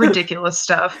it just ridiculous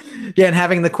stuff. Yeah, and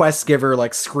having the quest giver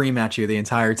like scream at you the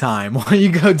entire time while you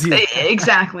go do that.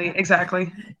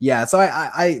 Exactly. Yeah, so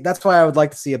I that's why I would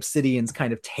like to see Obsidian's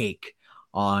kind of take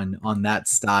on that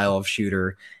style of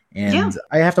shooter. And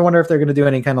I have to wonder if they're going to do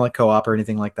any kind of like co-op or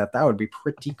anything like that. That would be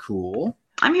pretty cool.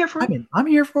 I'm here for it. I'm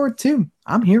here for it too.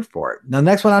 I'm here for it. Now, the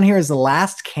next one on here is The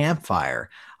Last Campfire.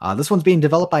 This one's being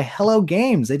developed by Hello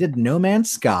Games. They did No Man's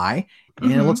Sky,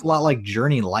 and it looks a lot like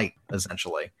Journey Light,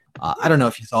 essentially. I don't know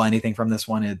if you saw anything from this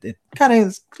one. It kind of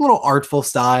is a little artful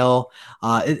style.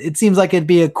 It seems like it'd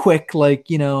be a quick, like,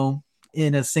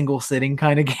 in a single sitting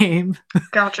kind of game.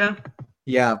 Gotcha.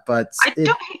 Yeah, but I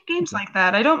don't hate games like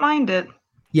that. I don't mind it.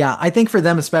 Yeah, I think for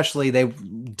them especially, they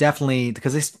definitely,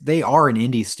 because they are an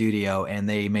indie studio and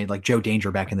they made like Joe Danger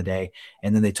back in the day,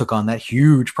 and then they took on that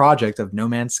huge project of No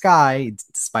Man's Sky,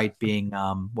 despite being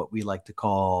what we like to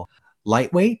call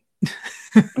lightweight.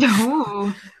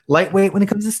 Ooh. Lightweight when it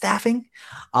comes to staffing.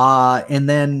 And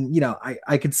then,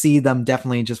 I could see them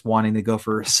definitely just wanting to go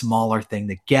for a smaller thing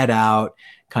to get out,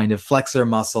 kind of flex their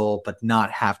muscle, but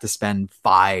not have to spend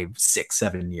 5, 6,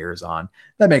 7 years on.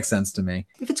 That makes sense to me.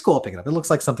 If it's cool, I'll pick it up. It looks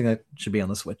like something that should be on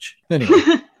the Switch. Anyway,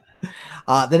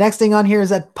 the next thing on here is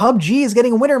that PUBG is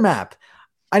getting a winter map.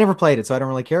 I never played it, so I don't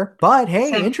really care. But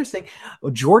hey, interesting.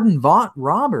 Jordan Vaught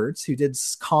Roberts, who did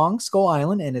Kong Skull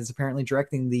Island and is apparently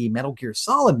directing the Metal Gear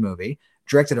Solid movie,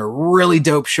 directed a really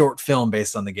dope short film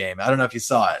based on the game. I don't know if you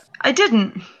saw it. I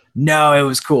didn't. No, it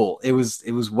was cool. It was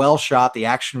well shot. The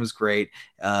action was great.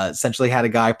 Essentially had a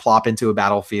guy plop into a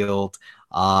battlefield.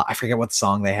 I forget what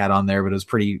song they had on there, but it was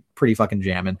pretty fucking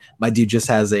jamming. My dude just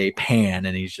has a pan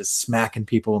and he's just smacking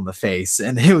people in the face.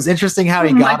 And it was interesting how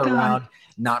he got around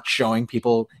not showing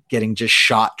people getting just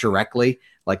shot directly,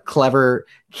 like clever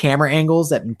camera angles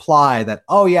that imply that,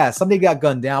 oh yeah, somebody got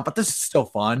gunned down, but this is still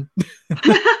fun.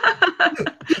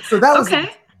 So that was okay.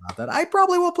 About that. I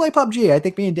probably will play PUBG. I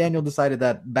think me and Daniel decided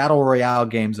that battle royale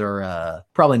games are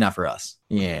probably not for us.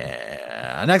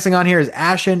 Yeah. Next thing on here is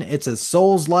Ashen. It's a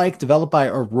Souls-like developed by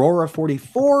Aurora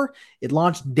 44. It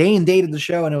launched day and date of the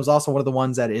show, and it was also one of the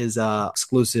ones that is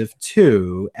exclusive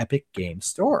to Epic Games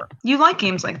Store. You like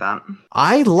games like that?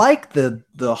 I like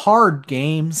the hard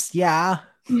games. Yeah.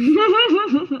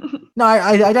 No,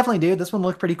 I definitely do. This one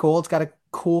looked pretty cool. It's got a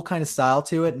cool kind of style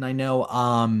to it, and I know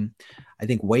I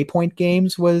think Waypoint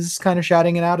Games was kind of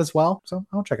shouting it out as well, so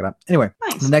I'll check it out. Anyway,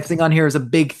 nice. The next thing on here is a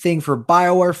big thing for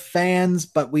BioWare fans,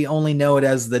 but we only know it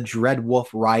as the Dreadwolf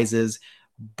Rises,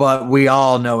 but we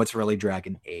all know it's really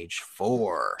Dragon Age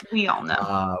 4. We all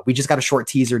know. We just got a short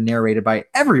teaser narrated by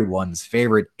everyone's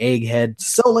favorite egghead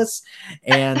Solus,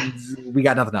 and we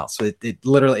got nothing else. So it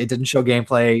literally didn't show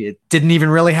gameplay. It didn't even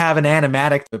really have an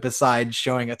animatic besides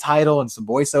showing a title and some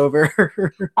voiceover.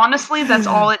 Honestly, that's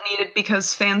all it needed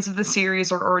because fans of the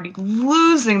series are already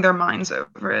losing their minds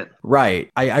over it. Right.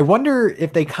 I wonder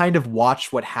if they kind of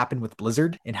watched what happened with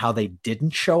Blizzard and how they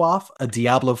didn't show off a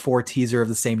Diablo 4 teaser of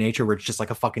the same nature where it's just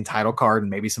like a fucking title card and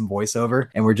maybe some voiceover,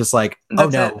 and we're just like, oh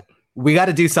no, we got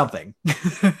to do something.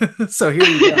 So here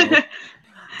we go.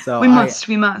 So we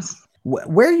must.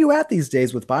 Where are you at these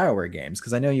days with BioWare games?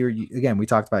 Because I know again, we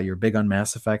talked about you're big on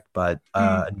Mass Effect, but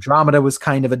Andromeda was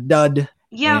kind of a dud.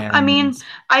 Yeah, I mean,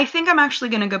 I think I'm actually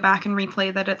going to go back and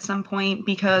replay that at some point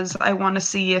because I want to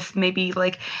see if maybe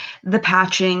like the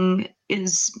patching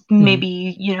is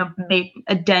maybe, made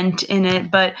a dent in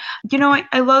it. But,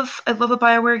 I love a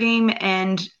BioWare game,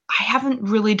 and I haven't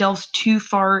really delved too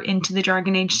far into the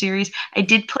Dragon Age series. I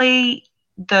did play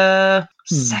the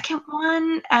second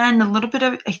one and a little bit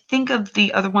of, I think, of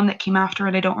the other one that came after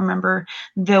it. I don't remember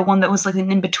the one that was like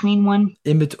an in-between one.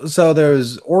 So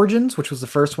there's Origins, which was the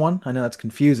first one. I know that's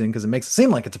confusing because it makes it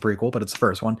seem like it's a prequel, but it's the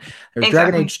first one. There's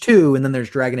Dragon Age 2, and then there's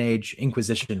Dragon Age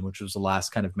Inquisition, which was the last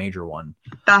kind of major one.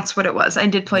 That's what it was. I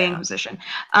did play Inquisition.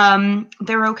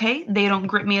 They're okay. They don't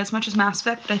grip me as much as Mass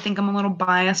Effect, but I think I'm a little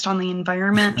biased on the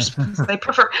environment just because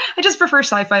I just prefer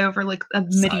sci-fi over like a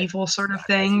medieval sort of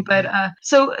thing. But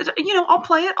so I'll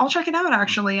play it. I'll check it out,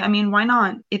 actually. I mean, why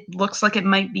not? It looks like it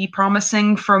might be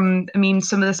promising from,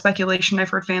 some of the speculation I've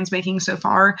heard fans making so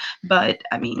far. But,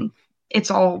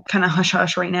 it's all kind of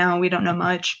hush-hush right now. We don't know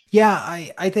much. Yeah,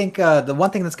 I think the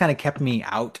one thing that's kind of kept me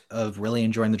out of really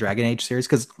enjoying the Dragon Age series,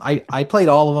 because I played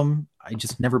all of them. I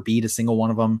just never beat a single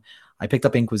one of them. I picked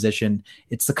up Inquisition.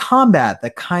 It's the combat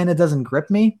that kind of doesn't grip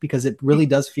me because it really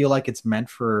does feel like it's meant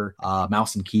for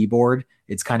mouse and keyboard.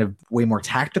 It's kind of way more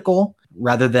tactical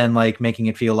rather than like making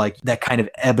it feel like that kind of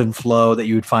ebb and flow that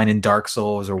you would find in Dark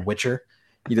Souls or Witcher.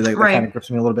 That kind of grips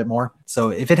me a little bit more. So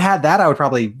if it had that, I would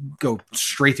probably go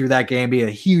straight through that game, be a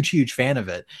huge fan of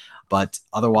it. But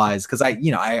otherwise, because I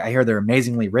hear they're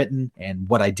amazingly written, and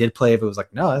what I did play, if it was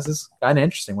like, no, this is kind of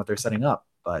interesting what they're setting up.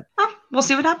 But we'll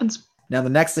see what happens. Now, the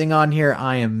next thing on here,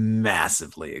 I am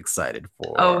massively excited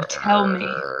for. Oh, tell me.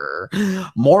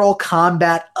 Mortal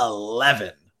Kombat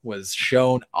 11 was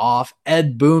shown off.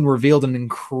 Ed Boon revealed an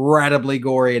incredibly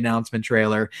gory announcement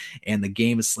trailer, and the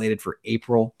game is slated for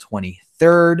April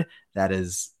 23rd. That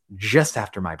is just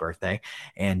after my birthday,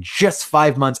 and just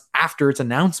 5 months after its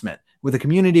announcement, with a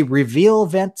community reveal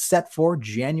event set for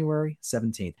January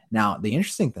 17th. Now, the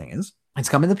interesting thing is, it's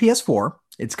coming to PS4,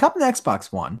 it's coming to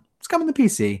Xbox One, it's coming to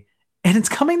PC, and it's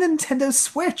coming to Nintendo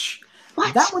Switch.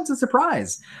 What? That one's a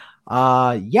surprise.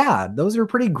 Yeah, those are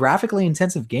pretty graphically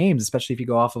intensive games, especially if you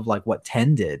go off of like what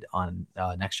 10 did on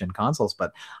next gen consoles.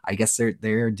 But I guess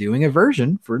they're doing a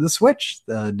version for the Switch.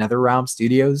 The NetherRealm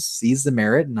Studios sees the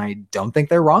merit, and I don't think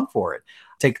they're wrong for it.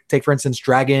 Take for instance,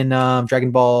 Dragon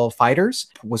Ball Fighters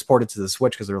was ported to the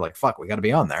Switch because they were like, "Fuck, we got to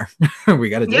be on there,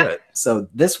 we got to do it." So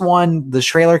this one, the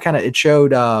trailer it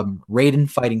showed Raiden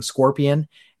fighting Scorpion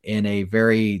in a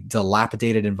very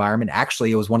dilapidated environment.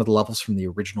 Actually, it was one of the levels from the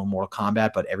original Mortal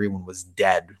Kombat, but everyone was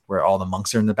dead, where all the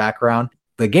monks are in the background.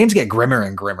 The games get grimmer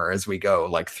and grimmer as we go,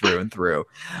 like through and through.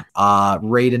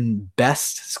 Raiden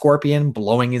best Scorpion,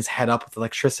 blowing his head up with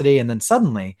electricity, and then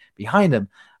suddenly behind him,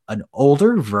 an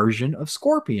older version of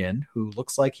Scorpion, who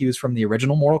looks like he was from the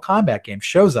original Mortal Kombat game,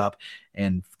 shows up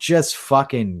and just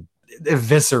fucking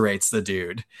eviscerates the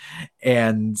dude.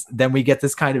 And then we get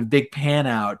this kind of big pan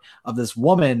out of this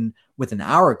woman with an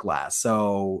hourglass.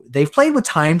 So they've played with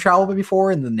time travel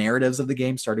before, and the narratives of the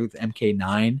game started with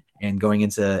MK9 and going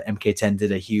into MK10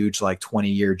 did a huge like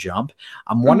 20-year jump.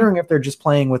 I'm wondering if they're just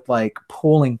playing with like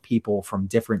pulling people from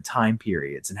different time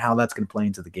periods and how that's going to play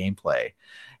into the gameplay.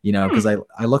 You know, because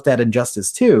I looked at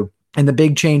Injustice 2, and the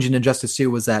big change in Injustice 2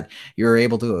 was that you're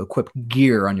able to equip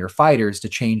gear on your fighters to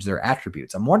change their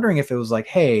attributes. I'm wondering if it was like,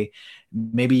 hey,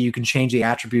 maybe you can change the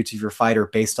attributes of your fighter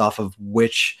based off of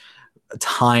which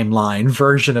timeline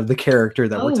version of the character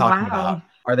that we're talking about.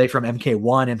 Are they from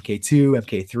MK1, MK2,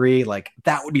 MK3? Like,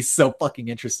 that would be so fucking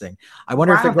interesting. I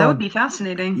wonder if they're going... that would be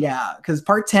fascinating. Yeah, because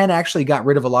Part 10 actually got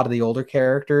rid of a lot of the older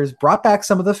characters, brought back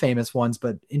some of the famous ones,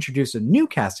 but introduced a new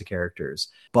cast of characters.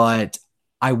 But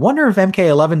I wonder if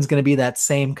MK11 is going to be that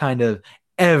same kind of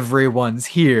everyone's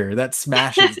here that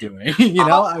Smash is doing. You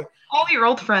know? All your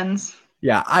old friends.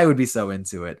 Yeah, I would be so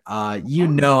into it. You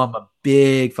know, I'm a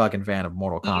big fucking fan of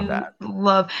Mortal Kombat.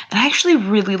 And I actually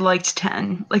really liked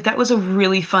 10. Like, that was a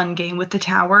really fun game with the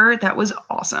tower. That was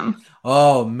awesome.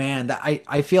 Oh man,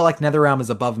 I feel like NetherRealm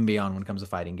is above and beyond when it comes to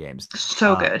fighting games.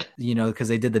 So good. You know, because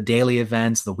they did the daily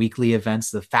events, the weekly events,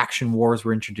 the faction wars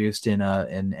were introduced in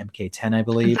MK10, I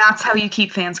believe. That's how you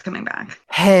keep fans coming back.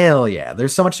 Hell yeah.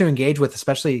 There's so much to engage with,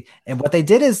 especially, and what they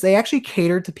did is they actually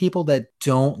catered to people that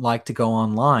don't like to go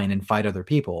online and fight other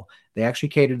people. They actually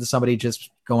catered to somebody just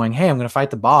going, hey, I'm going to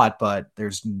fight the bot, but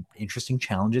there's interesting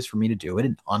challenges for me to do it,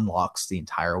 and unlocks the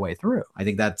entire way through. I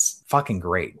think that's fucking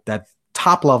great. That's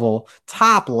top level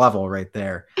right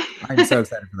there. I'm so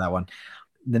excited for that one.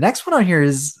 The next one on here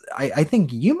is, I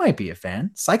think you might be a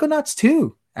fan. Psychonauts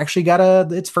 2 actually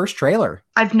got its first trailer.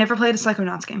 I've never played a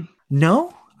Psychonauts game.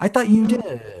 No? I thought you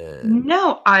did.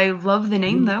 No, I love the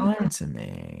name though. Lied to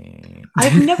me.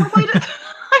 I've never played it.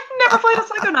 I've never played a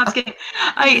Psychonauts game.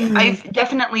 I've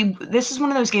definitely, this is one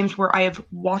of those games where I have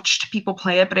watched people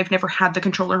play it, but I've never had the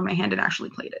controller in my hand and actually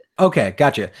played it. Okay,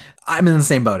 gotcha. I'm in the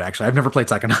same boat, actually. I've never played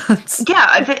Psychonauts. Yeah,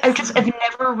 I've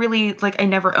never really, like, I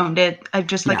never owned it. I've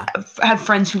just, like, I have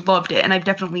friends who loved it, and I've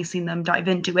definitely seen them dive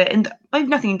into it, and I have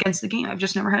nothing against the game. I've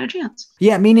just never had a chance.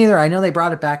 Yeah, me neither. I know they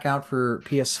brought it back out for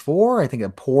PS4, I think a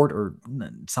port or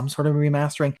some sort of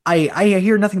remastering. I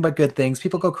hear nothing but good things.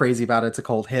 People go crazy about it. It's a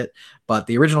cold hit, but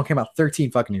the original came out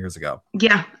 13 fucking years ago.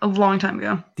 Yeah, a long time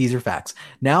ago. These are facts.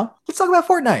 Now, let's talk about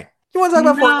Fortnite. You want to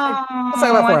talk about Fortnite? Let's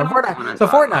talk about Fortnite. So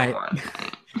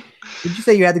Fortnite. Did you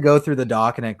say you had to go through the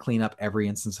doc and clean up every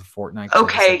instance of Fortnite?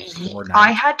 Okay,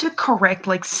 I had to correct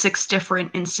like 6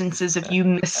 different instances of you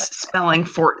misspelling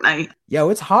Fortnite. Yo,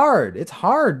 it's hard. It's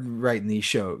hard writing these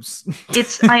shows.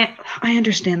 I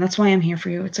understand. That's why I'm here for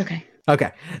you. It's okay.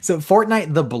 Okay, so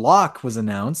Fortnite The Block was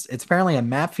announced. It's apparently a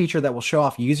map feature that will show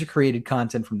off user-created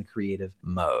content from the creative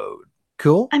mode.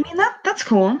 Cool? I mean, that's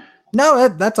cool. No,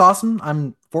 that's awesome.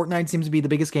 Fortnite seems to be the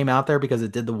biggest game out there because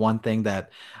it did the one thing that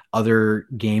other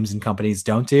games and companies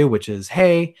don't do, which is,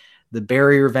 hey, the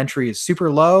barrier of entry is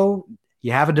super low.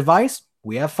 You have a device?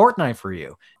 We have Fortnite for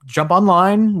you. Jump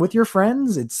online with your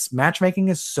friends. Its matchmaking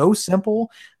is so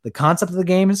simple. The concept of the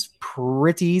game is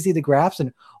pretty easy to grasp.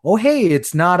 And, oh, hey,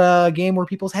 it's not a game where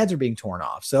people's heads are being torn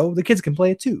off, so the kids can play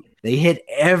it too. They hit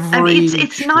every... I mean,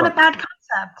 it's not a bad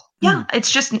concept. Yeah, it's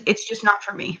just not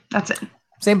for me. That's it.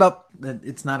 Same boat.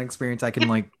 It's not an experience I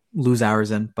can lose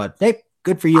hours in, but hey,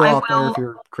 good for you out there if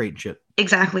you're creating shit.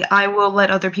 Exactly. I will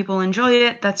let other people enjoy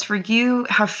it. That's for you.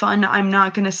 Have fun. I'm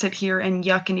not going to sit here and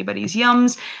yuck anybody's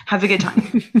yums. Have a good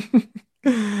time.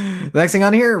 The next thing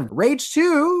on here, Rage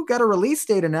 2 got a release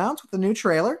date announced with a new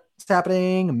trailer. It's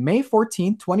happening May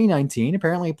 14th, 2019.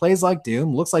 Apparently it plays like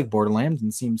Doom, looks like Borderlands,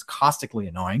 and seems caustically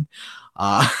annoying.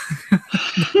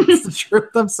 That's the truth.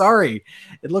 I'm sorry.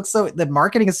 The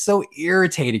marketing is so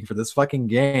irritating for this fucking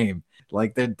game.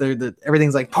 Like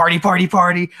everything's like party, party,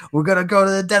 party. We're gonna go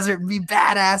to the desert and be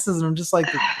badasses. And I'm just like,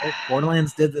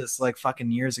 Borderlands did this like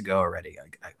fucking years ago already.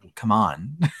 Come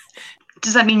on.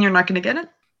 Does that mean you're not gonna get it?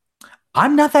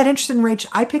 I'm not that interested in Rage.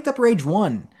 I picked up Rage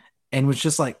 1 and was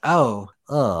just like,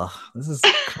 this is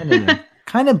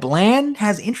kind of bland,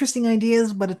 has interesting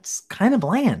ideas, but it's kind of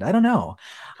bland. I don't know.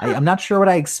 I'm not sure what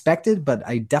I expected, but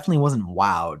I definitely wasn't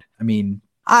wowed. I mean,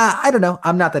 I don't know.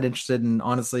 I'm not that interested in,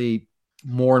 honestly,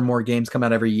 more and more games come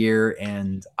out every year,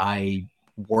 and I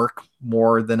work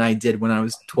more than I did when I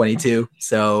was 22.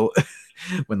 So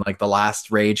when like the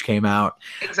last Rage came out,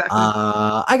 exactly.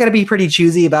 I got to be pretty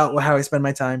choosy about how I spend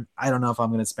my time. I don't know if I'm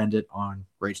going to spend it on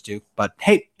Rage 2, but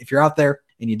hey, if you're out there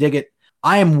and you dig it,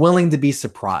 I am willing to be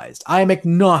surprised. I am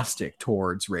agnostic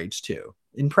towards Rage 2.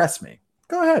 Impress me.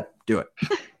 Go ahead. Do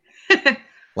it.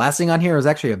 Last thing on here is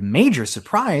actually a major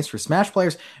surprise for Smash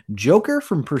players. Joker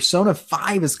from Persona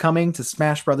 5 is coming to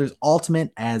Smash Bros.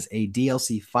 Ultimate as a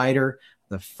DLC fighter,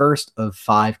 the first of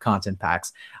 5 content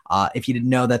packs. If you didn't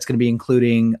know, that's going to be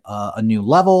including a new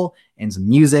level and some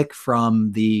music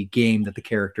from the game that the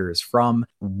character is from,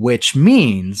 which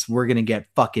means we're going to get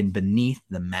fucking Beneath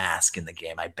the Mask in the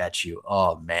game, I bet you.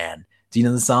 Oh, man. Do you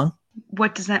know the song?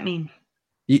 What does that mean?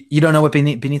 You don't know what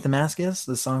Beneath the Mask is?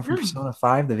 The song from Persona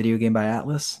 5, the video game by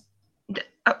Atlas?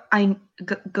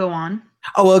 Go on.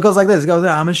 Oh, well, it goes like this. It goes,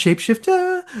 I'm a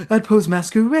shapeshifter, I'd pose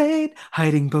masquerade,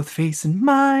 hiding both face and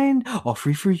mind, all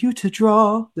free for you to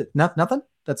draw. Nothing?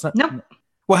 That's not... Nope.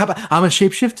 Well, how about, I'm a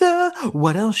shapeshifter,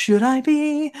 what else should I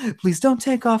be? Please don't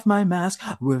take off my mask,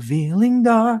 revealing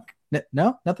dark.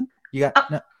 No? Nothing? You got...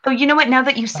 No? Oh, you know what? Now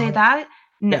that you say that,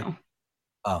 no. Yeah.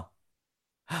 Oh.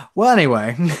 Well,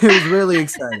 anyway, it was really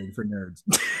exciting for nerds.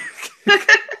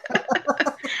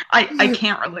 I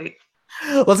can't relate.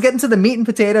 Let's get into the meat and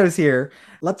potatoes here.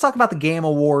 Let's talk about the Game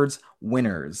Awards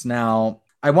winners. Now,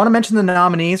 I want to mention the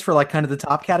nominees for like kind of the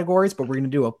top categories, but we're going to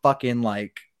do a fucking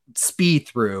like speed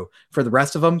through for the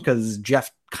rest of them because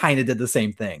Geoff kind of did the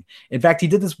same thing. In fact, he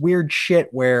did this weird shit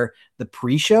where the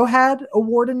pre-show had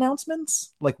award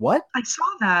announcements. Like, what? I saw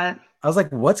that. I was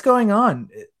like, what's going on?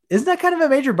 Isn't that kind of a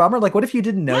major bummer? Like, what if you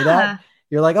didn't know that?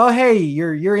 You're like, oh, hey,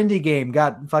 your indie game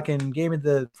got fucking game of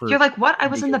the... You're like, what? I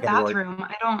was in the bathroom.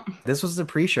 I don't... This was the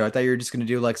pre-show. I thought you were just going to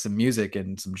do like some music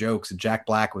and some jokes, and Jack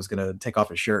Black was going to take off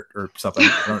his shirt or something.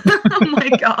 Oh my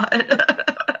God.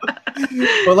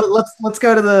 Well, let's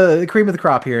go to the cream of the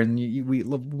crop here, and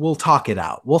we'll talk it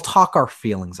out. We'll talk our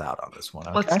feelings out on this one.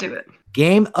 Okay? Let's do it.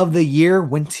 Game of the year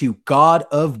went to God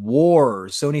of War,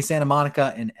 Sony Santa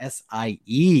Monica, and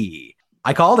SIE.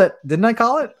 I called it. Didn't I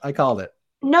call it? I called it.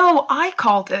 No, I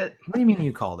called it. What do you mean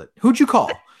you called it? Who'd you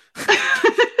call?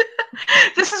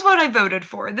 This is what I voted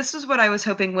for. This is what I was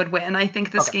hoping would win. I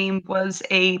think this game was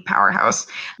a powerhouse.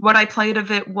 What I played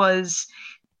of it was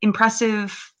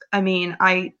impressive. I mean,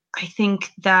 I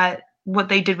think that what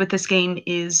they did with this game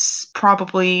is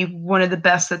probably one of the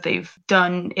best that they've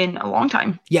done in a long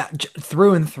time. Yeah,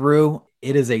 through and through,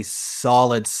 it is a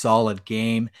solid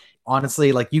game.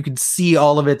 Honestly, like you could see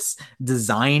all of its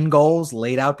design goals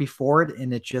laid out before it,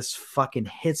 and it just fucking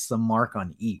hits the mark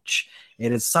on each.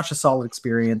 It is such a solid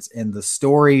experience, and the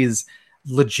story is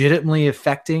legitimately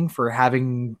affecting for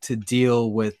having to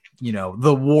deal with, you know,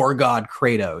 the war god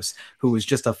Kratos, who was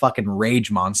just a fucking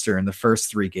rage monster in the first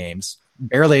 3 games.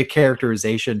 Barely a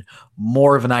characterization,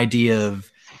 more of an idea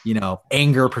of, you know,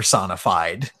 anger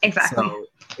personified. Exactly. So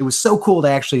it was so cool to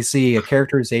actually see a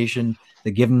characterization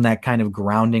that give him that kind of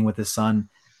grounding with his son.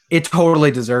 It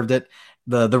totally deserved it.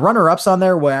 The runner-ups on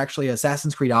there were actually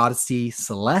Assassin's Creed Odyssey,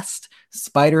 Celeste,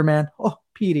 Spider-Man,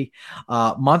 Petey,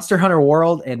 Monster Hunter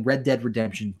World, and Red Dead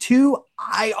Redemption 2.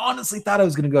 I honestly thought I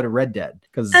was going to go to Red Dead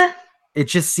because it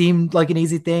just seemed like an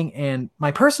easy thing. And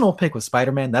my personal pick was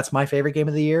Spider-Man. That's my favorite game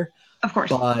of the year. Of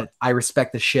course. But I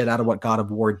respect the shit out of what God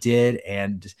of War did.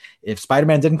 And if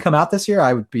Spider-Man didn't come out this year,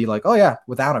 I would be like, oh yeah,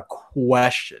 without a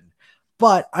question.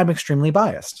 But I'm extremely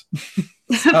biased.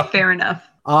 So, fair enough.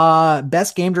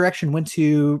 Best game direction went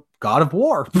to God of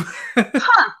War.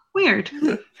 Weird.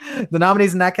 The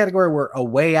nominees in that category were A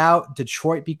Way Out,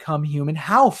 Detroit Become Human.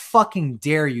 How fucking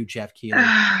dare you, Geoff Keighley?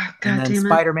 And then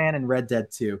Spider-Man and Red Dead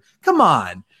 2. Come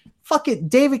on. Fuck it.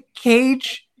 David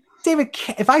Cage.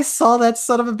 If I saw that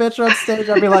son of a bitch on stage,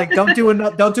 I'd be like, don't do a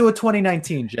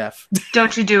 2019, Geoff.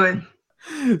 Don't you do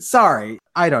it. Sorry.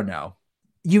 I don't know.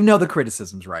 You know the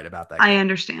criticism's right about that game. I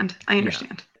understand. Yeah.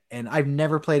 And I've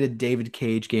never played a David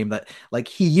Cage game that, like,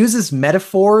 he uses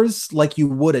metaphors like you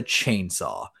would a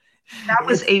chainsaw. That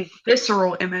was a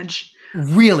visceral image.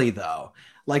 Really, though.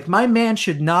 Like, my man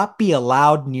should not be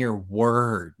allowed near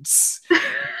words.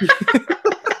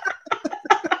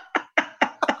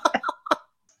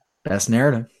 Best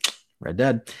narrative, Red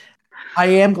Dead. I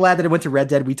am glad that it went to Red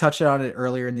Dead. We touched on it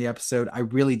earlier in the episode. I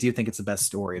really do think it's the best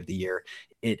story of the year.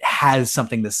 It has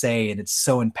something to say, and it's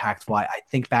so impactful. I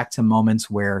think back to moments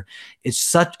where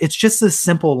it's just the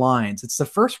simple lines. It's the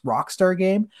first Rockstar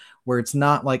game where it's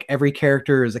not like every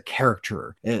character is a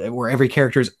character, where every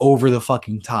character is over the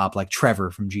fucking top, like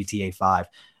Trevor from GTA 5.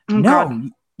 No,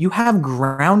 you have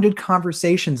grounded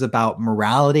conversations about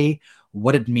morality,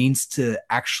 what it means to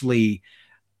actually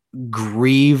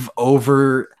grieve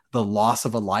over the loss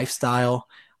of a lifestyle,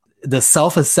 the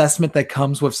self-assessment that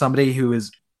comes with somebody who is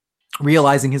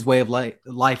realizing his way of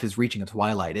life is reaching a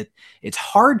twilight. It's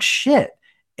hard shit,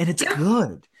 and it's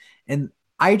good. And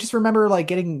I just remember like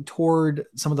getting toward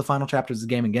some of the final chapters of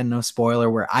the game, again, no spoiler,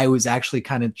 where I was actually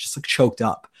kind of just like choked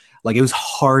up. Like it was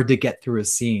hard to get through a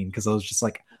scene because I was just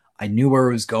like, I knew where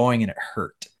it was going and it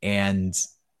hurt. And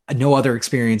no other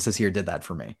experience this year did that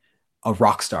for me. A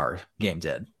Rockstar game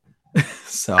did.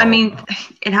 So I mean,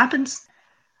 it happens.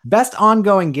 Best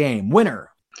ongoing game winner.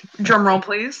 Drum roll,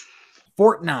 please.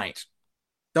 Fortnite.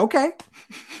 Okay.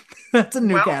 That's a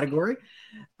new category.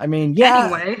 I mean, yeah.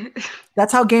 Anyway,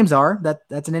 that's how games are.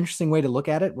 That's an interesting way to look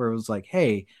at it, where it was like,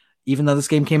 hey, even though this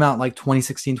game came out in like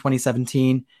 2016,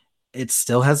 2017, it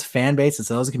still has a fan base. It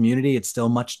still has a community. It's still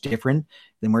much different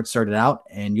than where it started out.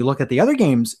 And you look at the other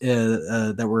games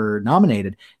that were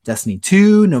nominated: Destiny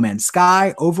 2, No Man's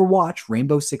Sky, Overwatch,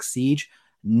 Rainbow Six Siege.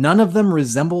 None of them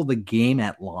resemble the game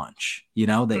at launch. You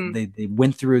know, they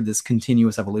went through this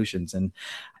continuous evolutions. And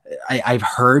I've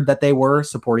heard that they were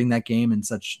supporting that game in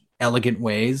such elegant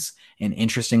ways and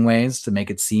interesting ways to make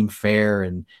it seem fair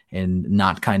and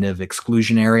not kind of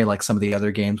exclusionary like some of the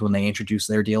other games when they introduce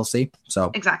their DLC. So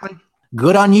exactly.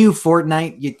 Good on you,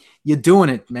 Fortnite. You're doing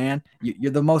it, man.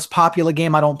 You're the most popular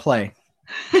game I don't play.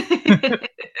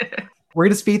 We're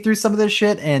going to speed through some of this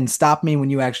shit and stop me when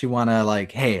you actually want to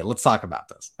like, hey, let's talk about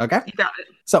this. Okay? You got it.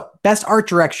 So best art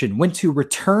direction went to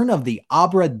Return of the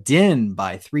Obra Dinn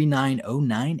by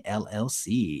 3909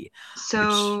 LLC.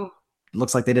 So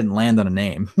looks like they didn't land on a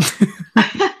name.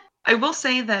 I will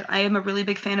say that I am a really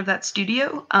big fan of that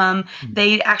studio.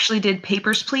 They actually did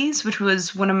Papers, Please, which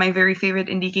was one of my very favorite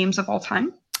indie games of all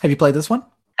time. Have you played this one?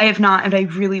 I have not, and I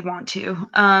really want to.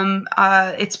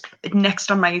 It's next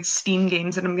on my Steam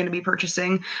games that I'm going to be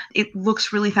purchasing. It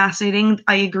looks really fascinating.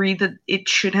 I agree that it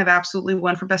should have absolutely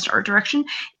won for best art direction.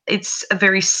 It's a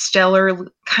very stellar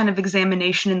kind of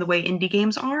examination in the way indie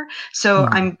games are. So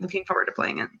I'm looking forward to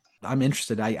playing it. I'm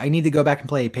interested. I need to go back and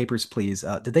play Papers, Please.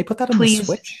 Did they put that on the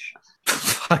Switch?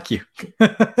 Fuck you.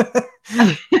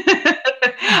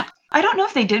 I don't know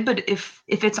if they did, but if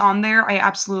it's on there, I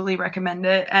absolutely recommend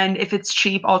it. And if it's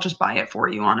cheap, I'll just buy it for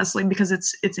you, honestly, because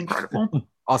it's incredible.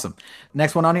 Awesome.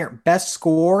 Next one on here. Best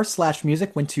score /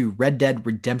 music went to Red Dead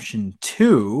Redemption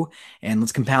 2. And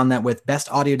let's compound that with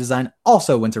best audio design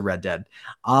also went to Red Dead.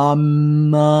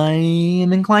 I'm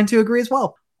inclined to agree as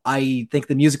well. I think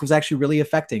the music was actually really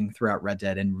affecting throughout Red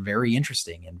Dead and very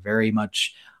interesting and very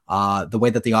much the way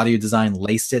that the audio design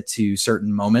laced it to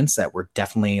certain moments that were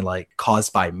definitely like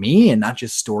caused by me and not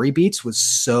just story beats was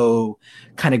so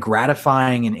kind of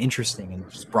gratifying and interesting and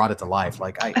just brought it to life.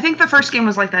 Like I think the first game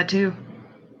was like that too.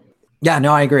 Yeah,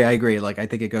 no, I agree. Like I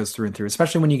think it goes through and through,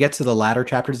 especially when you get to the latter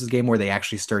chapters of the game where they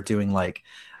actually start doing like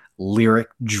lyric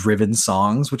driven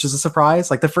songs, which is a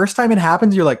surprise. Like the first time it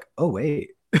happens, you're like, oh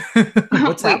wait,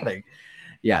 what's happening?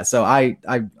 Yeah, so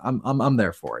I'm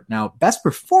there for it. Now, best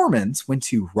performance went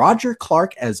to Roger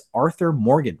Clark as Arthur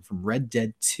Morgan from Red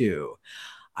Dead 2.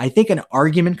 I think an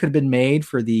argument could have been made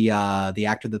for the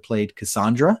actor that played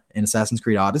Cassandra in Assassin's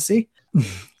Creed Odyssey.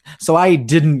 So I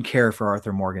didn't care for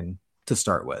Arthur Morgan to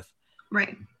start with.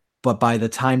 Right. But by the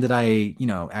time that I,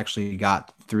 actually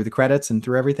got through the credits and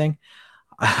through everything,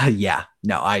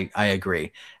 I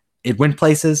agree. It went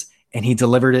places. And he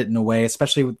delivered it in a way,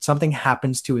 especially when something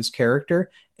happens to his character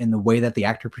and the way that the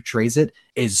actor portrays it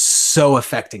is so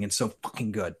affecting and so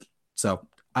fucking good. So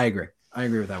I agree. I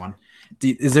agree with that one.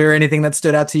 Is there anything that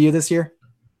stood out to you this year?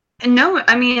 No,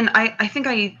 I mean, I think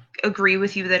I agree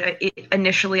with you that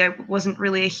initially I wasn't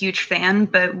really a huge fan,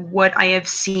 but what I have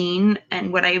seen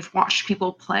and what I've watched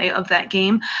people play of that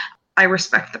game, I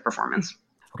respect the performance.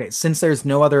 Okay, since there's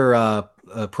no other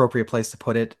appropriate place to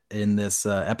put it in this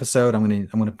episode, I'm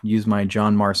gonna use my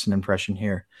John Marston impression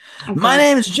here. Okay. My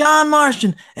name is John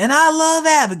Marston, and I love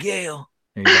Abigail.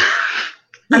 There you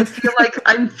go. I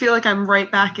feel like I'm right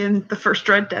back in the first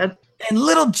Red Dead. And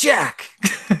Little Jack.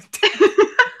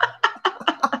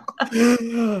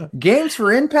 Games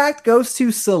for Impact goes to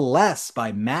Celeste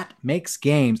by Matt Makes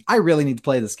Games. I really need to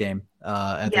play this game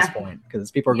at this point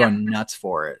because people are going nuts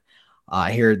for it.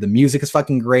 I hear the music is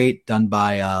fucking great, done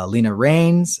by Lena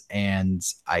Raines, and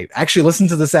I actually listened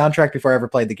to the soundtrack before I ever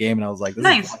played the game, and I was like, "This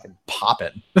is fucking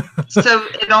poppin'." So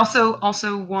it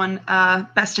also won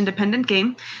Best Independent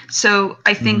Game. So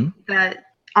I think that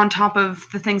on top of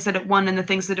the things that it won and the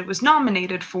things that it was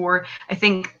nominated for, I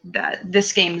think that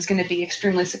this game is going to be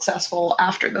extremely successful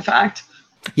after the fact.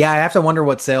 Yeah, I have to wonder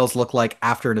what sales look like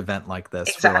after an event like this.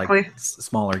 Exactly. For like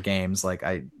smaller games. Like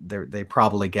they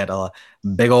probably get a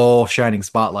big old shining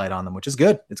spotlight on them, which is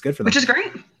good. It's good for them. Which is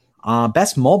great.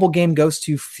 Best mobile game goes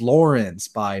to Florence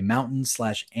by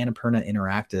Mountain/Annapurna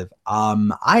Interactive.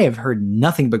 I have heard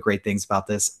nothing but great things about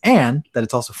this, and that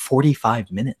it's also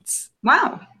 45 minutes.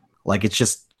 Wow. Like it's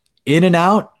just in and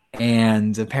out,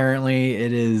 and apparently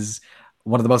it is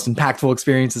one of the most impactful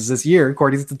experiences this year,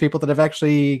 according to the people that have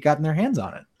actually gotten their hands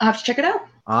on it. I'll have to check it out.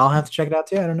 I'll have to check it out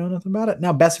too. I don't know nothing about it.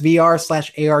 Now, best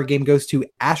VR/AR game goes to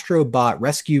Astrobot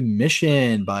Rescue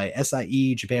Mission by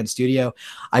SIE Japan Studio.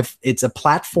 It's a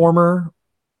platformer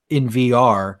in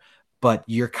VR, but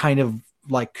you're kind of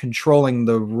like controlling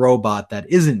the robot that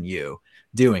isn't you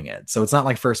doing it. So it's not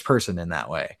like first person in that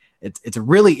way. It's a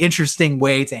really interesting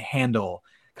way to handle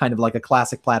kind of like a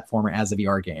classic platformer as a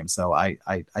VR game. So I've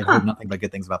heard nothing but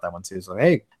good things about that one too. So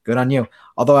hey, good on you.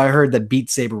 Although I heard that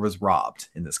Beat Saber was robbed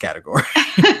in this category.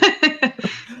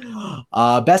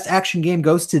 Best action game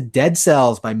goes to Dead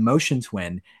Cells by Motion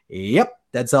Twin. Yep,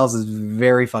 Dead Cells is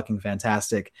very fucking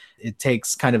fantastic. It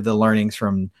takes kind of the learnings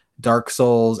from Dark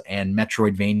Souls and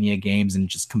Metroidvania games and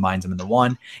just combines them into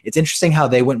one. It's interesting how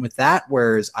they went with that,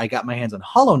 whereas I got my hands on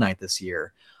Hollow Knight this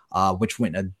year, which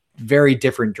went a very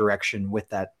different direction with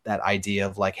that idea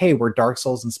of like, hey, we're Dark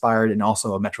Souls inspired and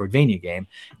also a Metroidvania game.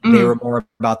 They were more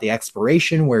about the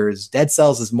exploration, whereas Dead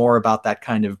Cells is more about that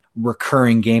kind of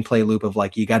recurring gameplay loop of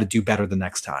like, you got to do better the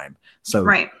next time. So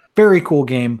very cool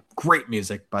game. Great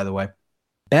music, by the way.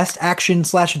 Best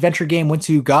action/adventure game went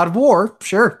to God of War.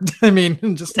 Sure. I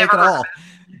mean, just take it all.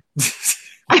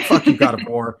 Fuck you, God of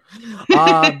War.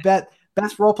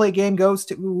 Best role-play game goes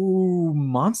to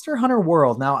Monster Hunter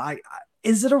World. Now,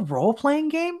 is it a role-playing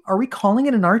game? Are we calling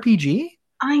it an RPG?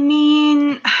 I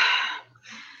mean,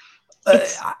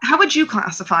 how would you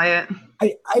classify it?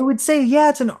 I would say, yeah,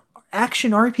 it's an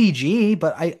action RPG,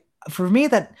 but for me,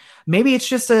 that maybe it's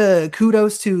just a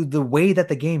kudos to the way that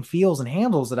the game feels and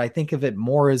handles it. I think of it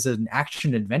more as an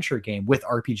action adventure game with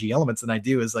RPG elements than I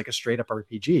do as like a straight up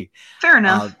RPG. Fair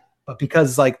enough. But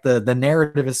because like the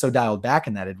narrative is so dialed back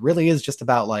in that, it really is just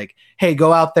about like, hey,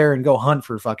 go out there and go hunt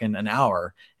for fucking an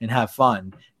hour and have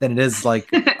fun. Then it is like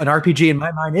an RPG in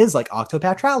my mind is like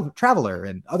Octopath Traveler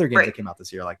and other games that came out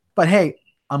this year. Like, but hey,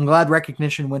 I'm glad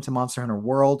recognition went to Monster Hunter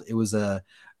World. It was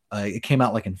it came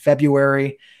out like in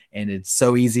February, and it's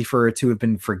so easy for it to have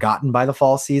been forgotten by the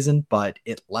fall season, but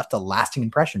it left a lasting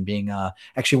impression, being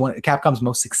actually one of Capcom's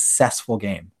most successful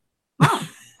game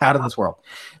out of this world.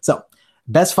 So.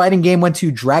 Best fighting game went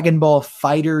to Dragon Ball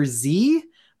Fighter Z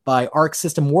by Arc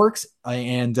System Works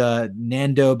and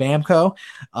Nando Bamco.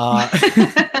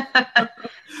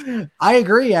 I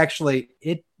agree, actually.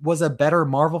 It was a better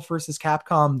Marvel vs.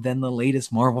 Capcom than the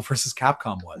latest Marvel vs.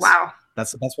 Capcom was. Wow.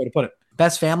 That's the best way to put it.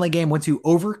 Best family game went to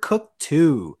Overcooked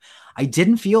 2. I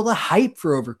didn't feel the hype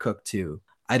for Overcooked 2.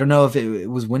 I don't know if it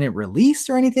was when it released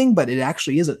or anything, but it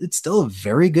actually is. It's still a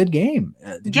very good game.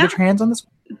 Did you get your hands on this?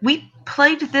 We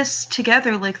played this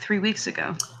together like 3 weeks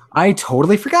ago. I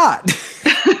totally forgot.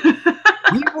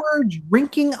 We were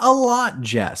drinking a lot,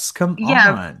 Jess. Come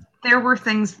on. There were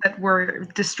things that were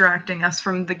distracting us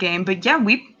from the game, but yeah,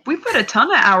 we put a ton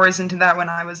of hours into that when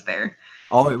I was there.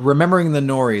 Oh, remembering the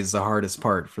nori is the hardest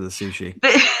part for the sushi.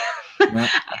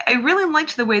 I really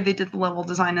liked the way they did the level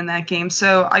design in that game,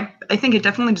 so I think it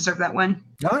definitely deserved that win.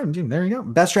 Oh, there you go.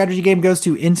 Best strategy game goes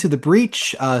to Into the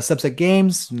Breach, Subset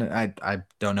Games. I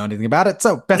don't know anything about it.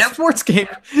 So best sports game,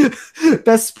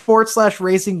 best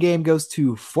sports/racing game goes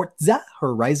to Forza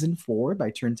Horizon 4 by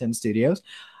Turn 10 Studios.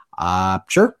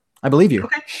 Sure. I believe you.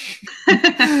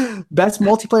 Okay. Best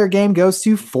multiplayer game goes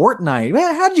to Fortnite.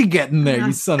 Man, how'd you get in there,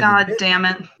 you son of a bitch? God damn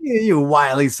it. You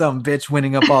wily son of a bitch,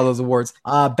 winning up all those awards.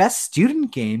 Best student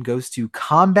game goes to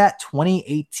Combat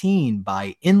 2018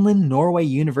 by Inland Norway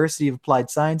University of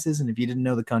Applied Sciences. And if you didn't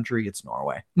know the country, it's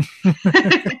Norway.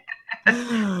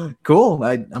 Cool.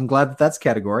 I'm glad that's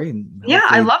category. And yeah,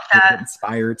 I love that.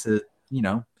 Inspired to,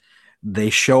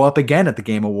 they show up again at the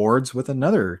Game Awards with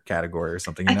another category or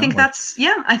something. I think that's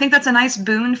a nice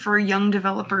boon for young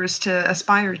developers to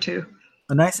aspire to.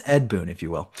 A nice Ed Boon, if you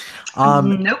will.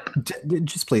 Nope.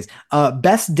 Just please.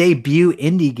 Best debut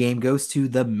indie game goes to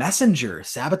The Messenger,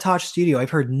 Sabotage Studio. I've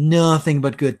heard nothing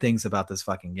but good things about this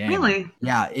fucking game. Really?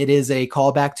 Yeah, it is a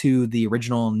callback to the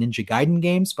original Ninja Gaiden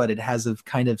games, but it has a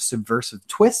kind of subversive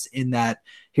twist in that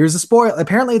here's a spoiler.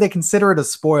 Apparently, they consider it a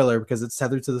spoiler because it's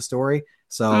tethered to the story.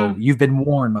 So you've been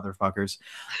warned, motherfuckers.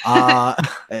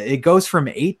 It goes from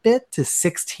 8-bit to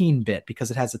 16-bit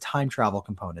because it has a time travel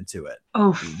component to it.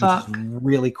 Oh, fuck. Which is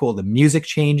really cool. The music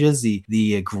changes. The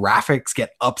graphics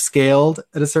get upscaled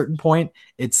at a certain point.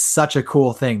 It's such a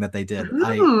cool thing that they did.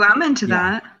 Ooh, I'm into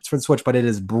that. It's for the Switch, but it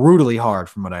is brutally hard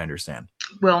from what I understand.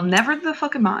 Well, never the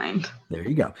fucking mind. There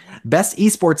you go. Best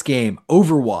esports game,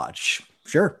 Overwatch.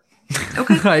 Sure.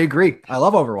 Okay. I agree. I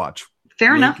love Overwatch.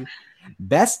 Fair enough.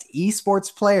 Best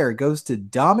esports player goes to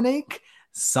Dominic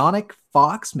Sonic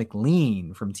Fox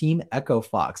McLean from Team Echo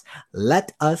Fox.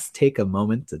 Let us take a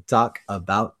moment to talk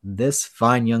about this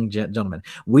fine young gentleman.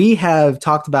 We have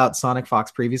talked about Sonic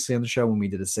Fox previously on the show when we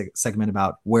did a segment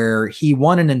about where he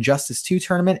won an Injustice 2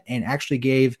 tournament and actually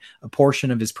gave a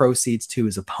portion of his proceeds to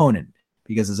his opponent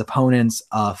because his opponent's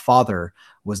father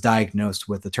was diagnosed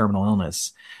with a terminal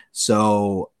illness.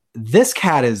 So this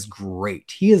cat is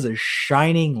great. He is a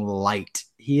shining light.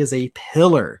 He is a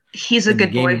pillar. He's a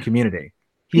good gaming boy. Community.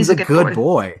 He's a good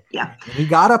boy. Yeah. And he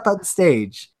got up on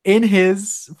stage in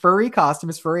his furry costume,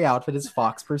 his furry outfit, his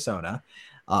fox persona,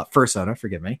 fursona,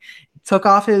 forgive me. Took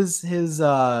off his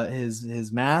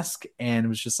mask and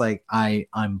was just like,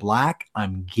 I'm black,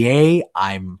 I'm gay,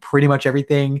 I'm pretty much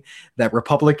everything that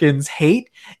Republicans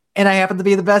hate, and I happen to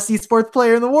be the best esports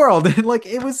player in the world. And like,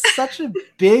 it was such a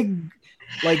big,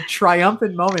 like,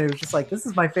 triumphant moment. It was just like, this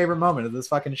is my favorite moment of this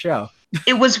fucking show.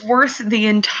 It was worth the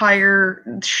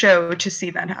entire show to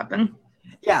see that happen.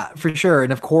 Yeah, for sure.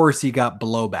 And of course, he got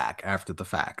blowback after the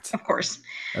fact. Of course.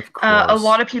 A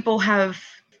lot of people have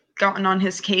gotten on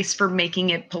his case for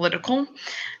making it political.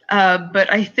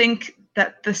 But I think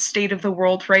that the state of the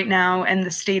world right now and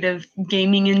the state of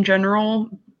gaming in general,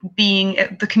 being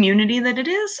the community that it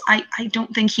is, I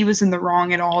don't think he was in the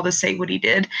wrong at all to say what he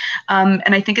did. And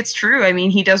I think it's true. I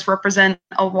mean, he does represent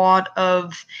a lot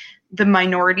of the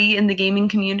minority in the gaming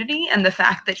community, and the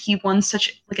fact that he won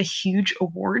such like a huge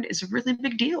award is a really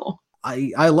big deal.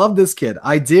 I love this kid.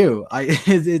 I do.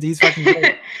 He's fucking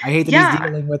great. I hate that he's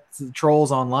dealing with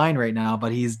trolls online right now,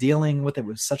 but he's dealing with it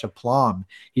with such aplomb.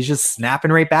 He's just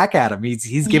snapping right back at him.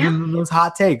 He's giving them those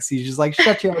hot takes. He's just like,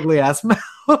 shut your ugly ass mouth.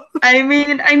 I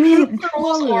mean,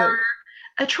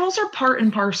 trolls are part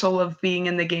and parcel of being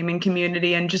in the gaming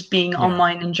community and just being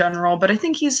online in general. But I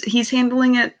think he's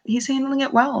handling it. He's handling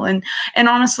it well. And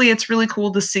honestly, it's really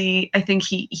cool to see. I think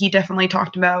he definitely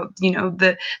talked about, you know,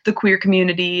 the queer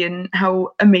community and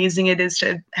how amazing it is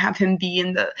to have him be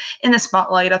in the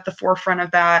spotlight at the forefront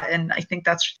of that. And I think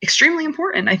that's extremely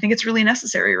important. I think it's really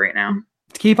necessary right now.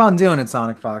 Keep on doing it,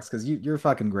 Sonic Fox, because you're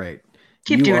fucking great.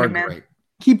 Keep doing it, man. Great.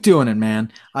 Keep doing it,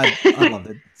 man. I loved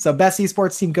it. So best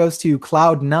esports team goes to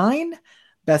Cloud9.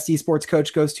 Best esports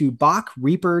coach goes to Bach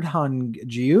Reaper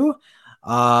Hongju.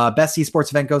 Best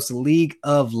esports event goes to League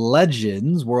of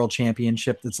Legends World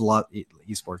Championship. That's a lot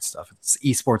esports stuff. It's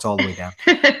esports all the way down.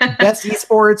 Best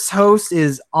esports host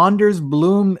is Anders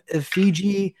Bloom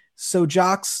Fiji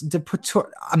Sojox de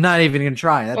Putor. I'm not even going to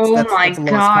try. That's my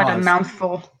God, a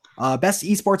mouthful. Best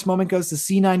esports moment goes to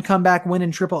C9 comeback win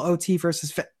in triple OT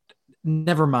versus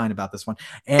never mind about this one.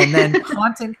 And then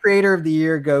content creator of the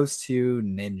year goes to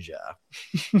Ninja.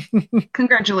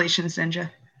 Congratulations, Ninja.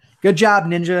 Good job,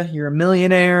 Ninja. You're a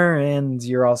millionaire and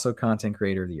you're also content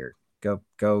creator of the year.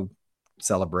 Go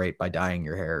celebrate by dyeing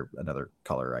your hair another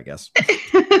color, I guess.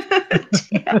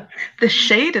 Yeah, the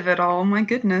shade of it all. My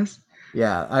goodness.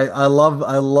 Yeah, I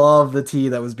love the tea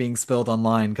that was being spilled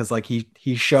online because like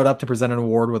he showed up to present an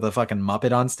award with a fucking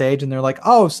Muppet on stage and they're like,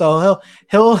 oh, so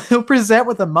he'll present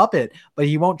with a Muppet, but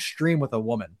he won't stream with a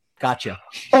woman. Gotcha.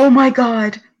 Oh my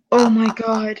God. Oh my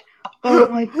God. Oh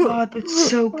my God. That's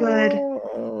so good.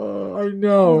 I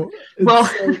know. Well,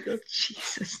 so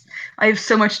Jesus, I have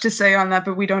so much to say on that,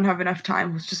 but we don't have enough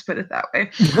time. Let's just put it that way.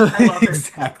 I love it.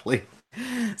 Exactly.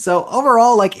 So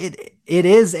overall, like it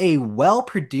is a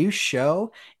well-produced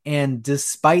show, and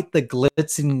despite the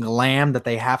glitz and glam that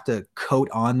they have to coat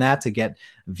on that to get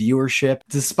viewership,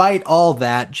 despite all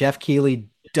that, Geoff Keighley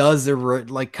does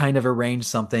kind of arrange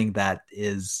something that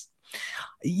is,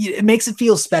 it makes it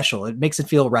feel special. It makes it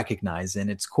feel recognized,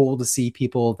 and it's cool to see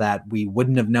people that we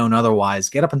wouldn't have known otherwise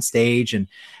get up on stage. And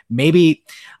maybe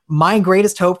my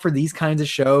greatest hope for these kinds of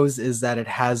shows is that it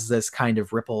has this kind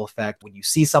of ripple effect when you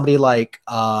see somebody like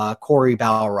Corey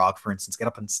Balrog, for instance, get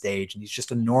up on stage and he's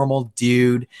just a normal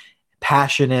dude,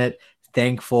 passionate,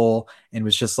 thankful and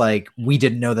was just like, we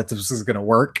didn't know that this was going to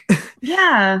work.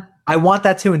 Yeah. I want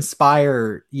that to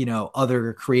inspire,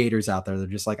 other creators out there. They're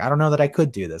just like, I don't know that I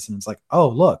could do this. And it's like, oh,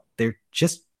 look, they're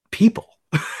just people.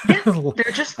 Yeah,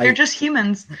 they're just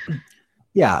humans.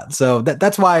 Yeah. So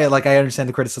that's why, like, I understand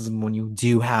the criticism when you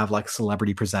do have like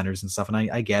celebrity presenters and stuff. And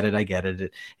I get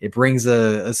it. It brings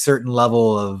a certain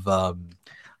level of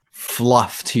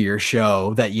fluff to your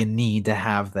show that you need to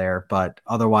have there. But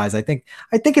otherwise, I think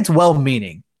it's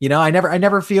well-meaning. I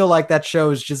never feel like that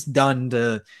show is just done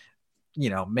to,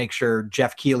 make sure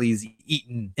Geoff Keighley's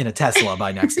eaten in a Tesla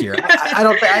by next year. I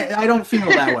don't feel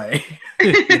that way.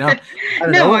 I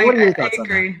don't know. What are your thoughts on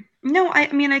that? No,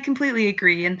 I mean, I completely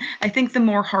agree, and I think the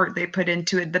more heart they put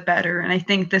into it, the better. And I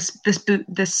think this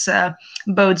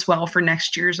bodes well for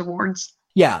next year's awards.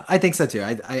 Yeah, I think so too.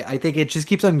 I think it just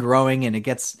keeps on growing, and it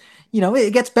gets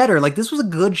better. Like, this was a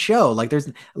good show. Like,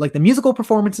 there's like the musical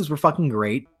performances were fucking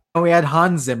great. We had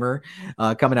Hans Zimmer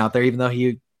coming out there, even though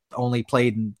he only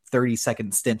played in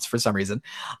 30-second stints for some reason.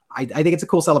 I think it's a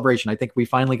cool celebration. I think we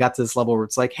finally got to this level where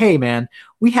it's like, hey man,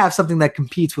 we have something that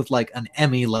competes with like an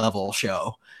Emmy level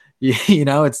show.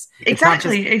 It's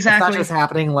exactly. It's not just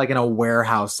happening like in a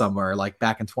warehouse somewhere, like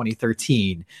back in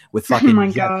 2013 with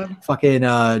fucking fucking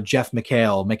Jeff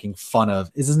McHale making fun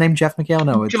of. Is his name Jeff McHale?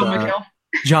 No, it's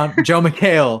Joe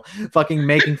McHale fucking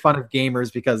making fun of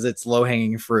gamers because it's low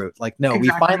hanging fruit. Like, no, we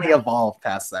finally evolved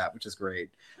past that, which is great.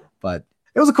 But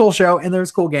it was a cool show, and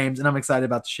there's cool games, and I'm excited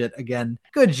about the shit again.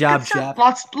 Good job, Jeff.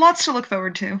 Lots to look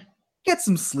forward to. Get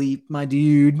some sleep, my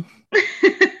dude.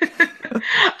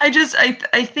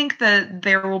 I think that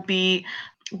there will be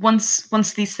once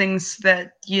these things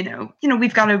that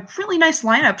we've got a really nice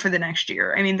lineup for the next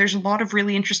year. I mean, there's a lot of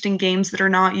really interesting games that are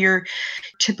not your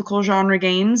typical genre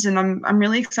games, and I'm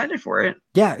really excited for it.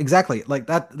 Yeah, exactly. Like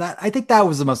that I think that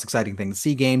was the most exciting thing, to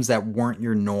see games that weren't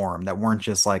your norm, that weren't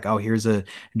just like, oh, here's a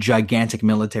gigantic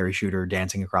military shooter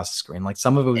dancing across the screen. Like,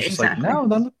 some of it was just like, no,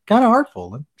 that looked kind of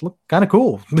artful. It looked kind of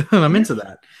cool. I'm into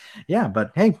that. Yeah,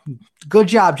 but hey, good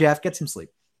job, Jeff. Get some sleep.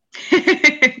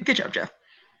 Good job, Jeff.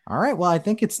 All right, well, I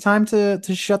think it's time to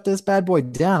shut this bad boy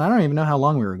down. I don't even know how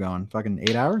long we were going. Fucking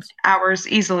 8 hours? Hours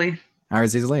easily.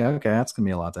 Okay, that's gonna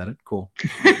be a lot to edit. Cool.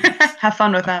 Have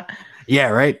fun with that. Yeah,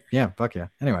 right. Yeah, fuck yeah.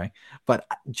 Anyway, but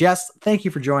Jess, thank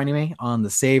you for joining me on the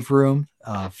save room,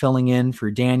 filling in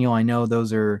for Daniel. I know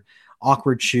those are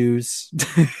awkward shoes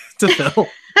to fill.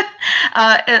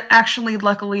 Actually,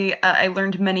 luckily, I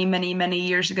learned many, many, many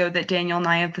years ago that Daniel and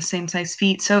I have the same size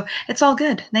feet, so it's all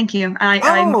good. Thank you.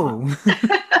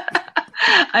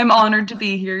 I'm honored to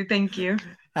be here. Thank you.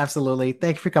 Absolutely.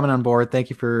 Thank you for coming on board. Thank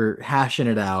you for hashing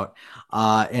it out.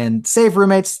 And Save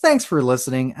Roommates, thanks for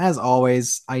listening. As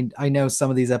always, I know some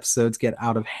of these episodes get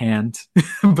out of hand,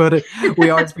 but we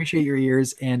always appreciate your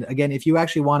ears. And again, if you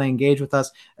actually want to engage with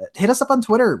us, hit us up on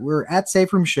Twitter. We're at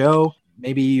Save Room Show.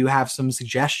 Maybe you have some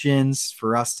suggestions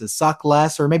for us to suck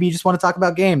less, or maybe you just want to talk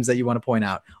about games that you want to point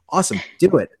out. Awesome.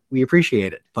 Do it. We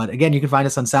appreciate it. But again, you can find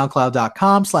us on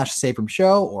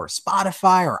soundcloud.com/SaveRoomShow or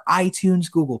Spotify or iTunes,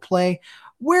 Google Play,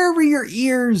 wherever your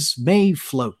ears may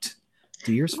float.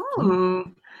 Do yours float?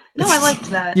 No, I liked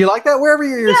that. You like that? Wherever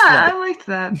your ears float. Yeah, I liked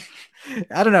that.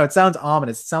 I don't know. It sounds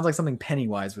ominous. It sounds like something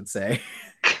Pennywise would say.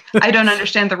 I don't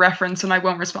understand the reference, and I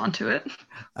won't respond to it.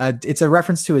 It's a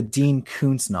reference to a Dean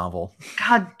Koontz novel.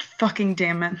 God fucking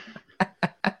damn it.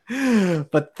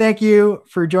 But thank you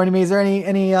for joining me. Is there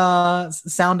any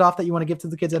sound off that you want to give to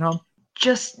the kids at home?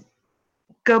 Just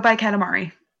go buy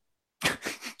Katamari.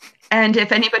 And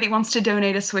if anybody wants to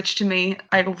donate a Switch to me,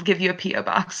 I will give you a P.O.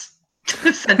 box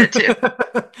to send it to.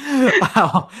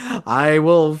 I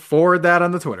will forward that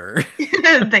on the Twitter.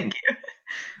 Thank you.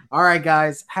 All right,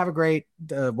 guys. Have a great,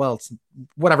 it's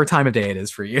whatever time of day it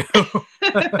is for you.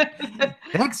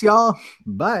 Thanks, y'all.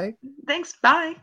 Bye. Thanks. Bye.